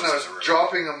the sure jars and I was everyone in the room.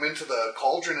 dropping them into the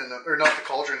cauldron, or not the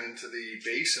cauldron, into the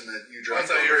basin that you I drank.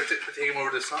 thought you were out of. taking him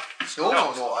over to Snuff. No.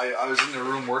 I was in the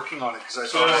room working on it because I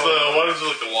So thought. what is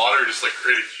like the water just like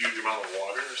create a huge amount of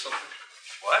water or something?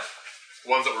 What?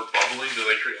 Ones that were bubbling, do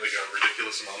they create like a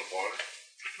ridiculous amount of water?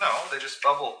 No, they just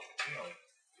bubble. You know.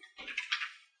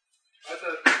 I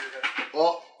thought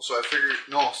Well, so I figured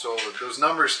no. So those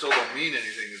numbers still don't mean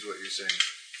anything, is what you're saying?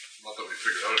 Not that we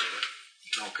figured out anything.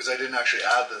 No, because I didn't actually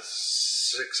add the 6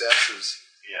 S's.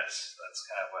 Yes, that's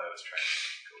kind of what I was trying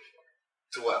to go for.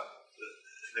 To what?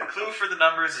 The clue for the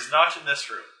numbers is not in this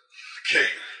room. Okay.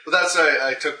 But that's what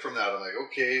I took from that. I'm like,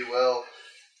 okay, well,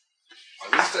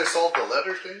 at least I solved the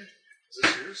letter thing. Is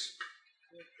this yours?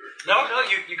 No,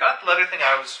 you got the letter thing.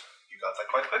 You got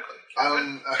that quite quickly.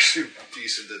 I'm actually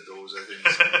decent at those, I think.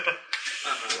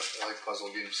 So I like puzzle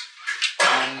games.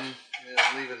 Yeah,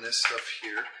 I'm leaving this stuff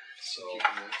here. So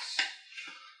keeping this.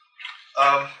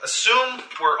 Assume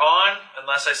we're on,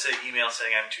 unless I say email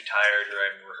saying I'm too tired or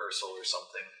I'm in rehearsal or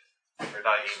something. Or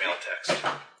not email, text.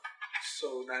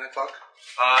 so 9 o'clock.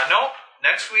 No,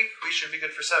 next week we should be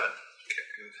good for 7. Okay,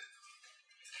 good.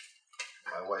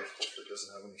 My wife hopefully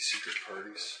doesn't have any secret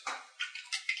parties.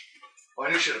 Well,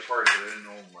 I knew she had a party, but I didn't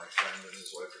know my friend and his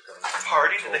wife were coming. A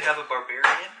party? Do they have a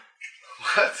barbarian?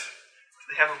 What? Do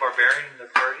they have a barbarian in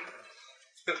their party?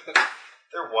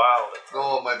 They're wild.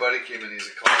 Oh, my buddy came in. He's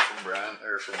a comic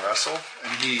from Russell,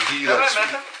 and he Have likes I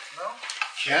met them? No.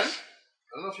 Ken.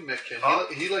 I don't know if you met Ken.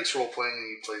 He likes role playing and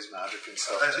he plays Magic and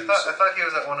stuff too. I thought he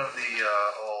was at one of the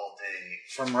all day.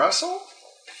 From Russell?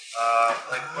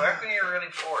 Like back when you were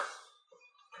running 4th.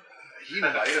 He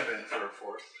might have been for a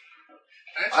 4th.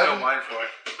 I actually don't mind for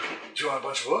it. Do you want a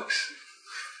bunch of books?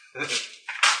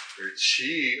 They're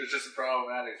cheap. It's just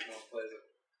problematic if no one plays it.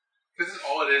 Because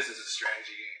all it is a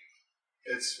strategy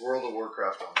game. It's World of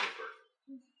Warcraft on paper.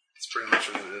 It's pretty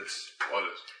much what it is. What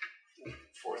is?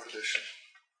 4th edition.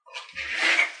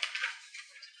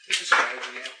 It's a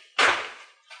strategy game.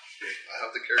 Okay, I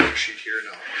have the character sheet here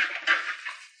now.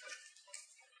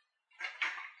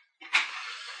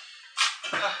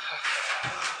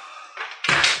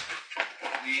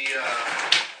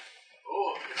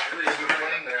 It's really good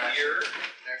playing here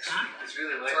next week. It's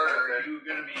really late. Are you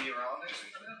going to be around next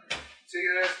week then? See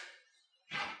you guys.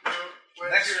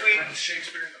 Next week,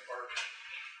 Shakespeare in the Park.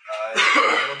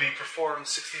 It'll be performed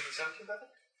 16th and 17th, I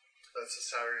think. That's a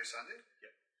Saturday, Sunday?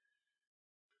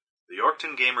 The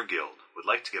Yorkton Gamer Guild would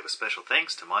like to give a special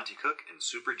thanks to Monty Cook and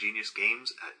Super Genius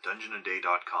Games at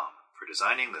DungeonAday.com for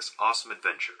designing this awesome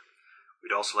adventure.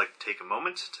 We'd also like to take a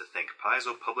moment to thank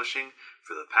Paizo Publishing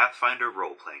for the Pathfinder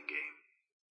role-playing game.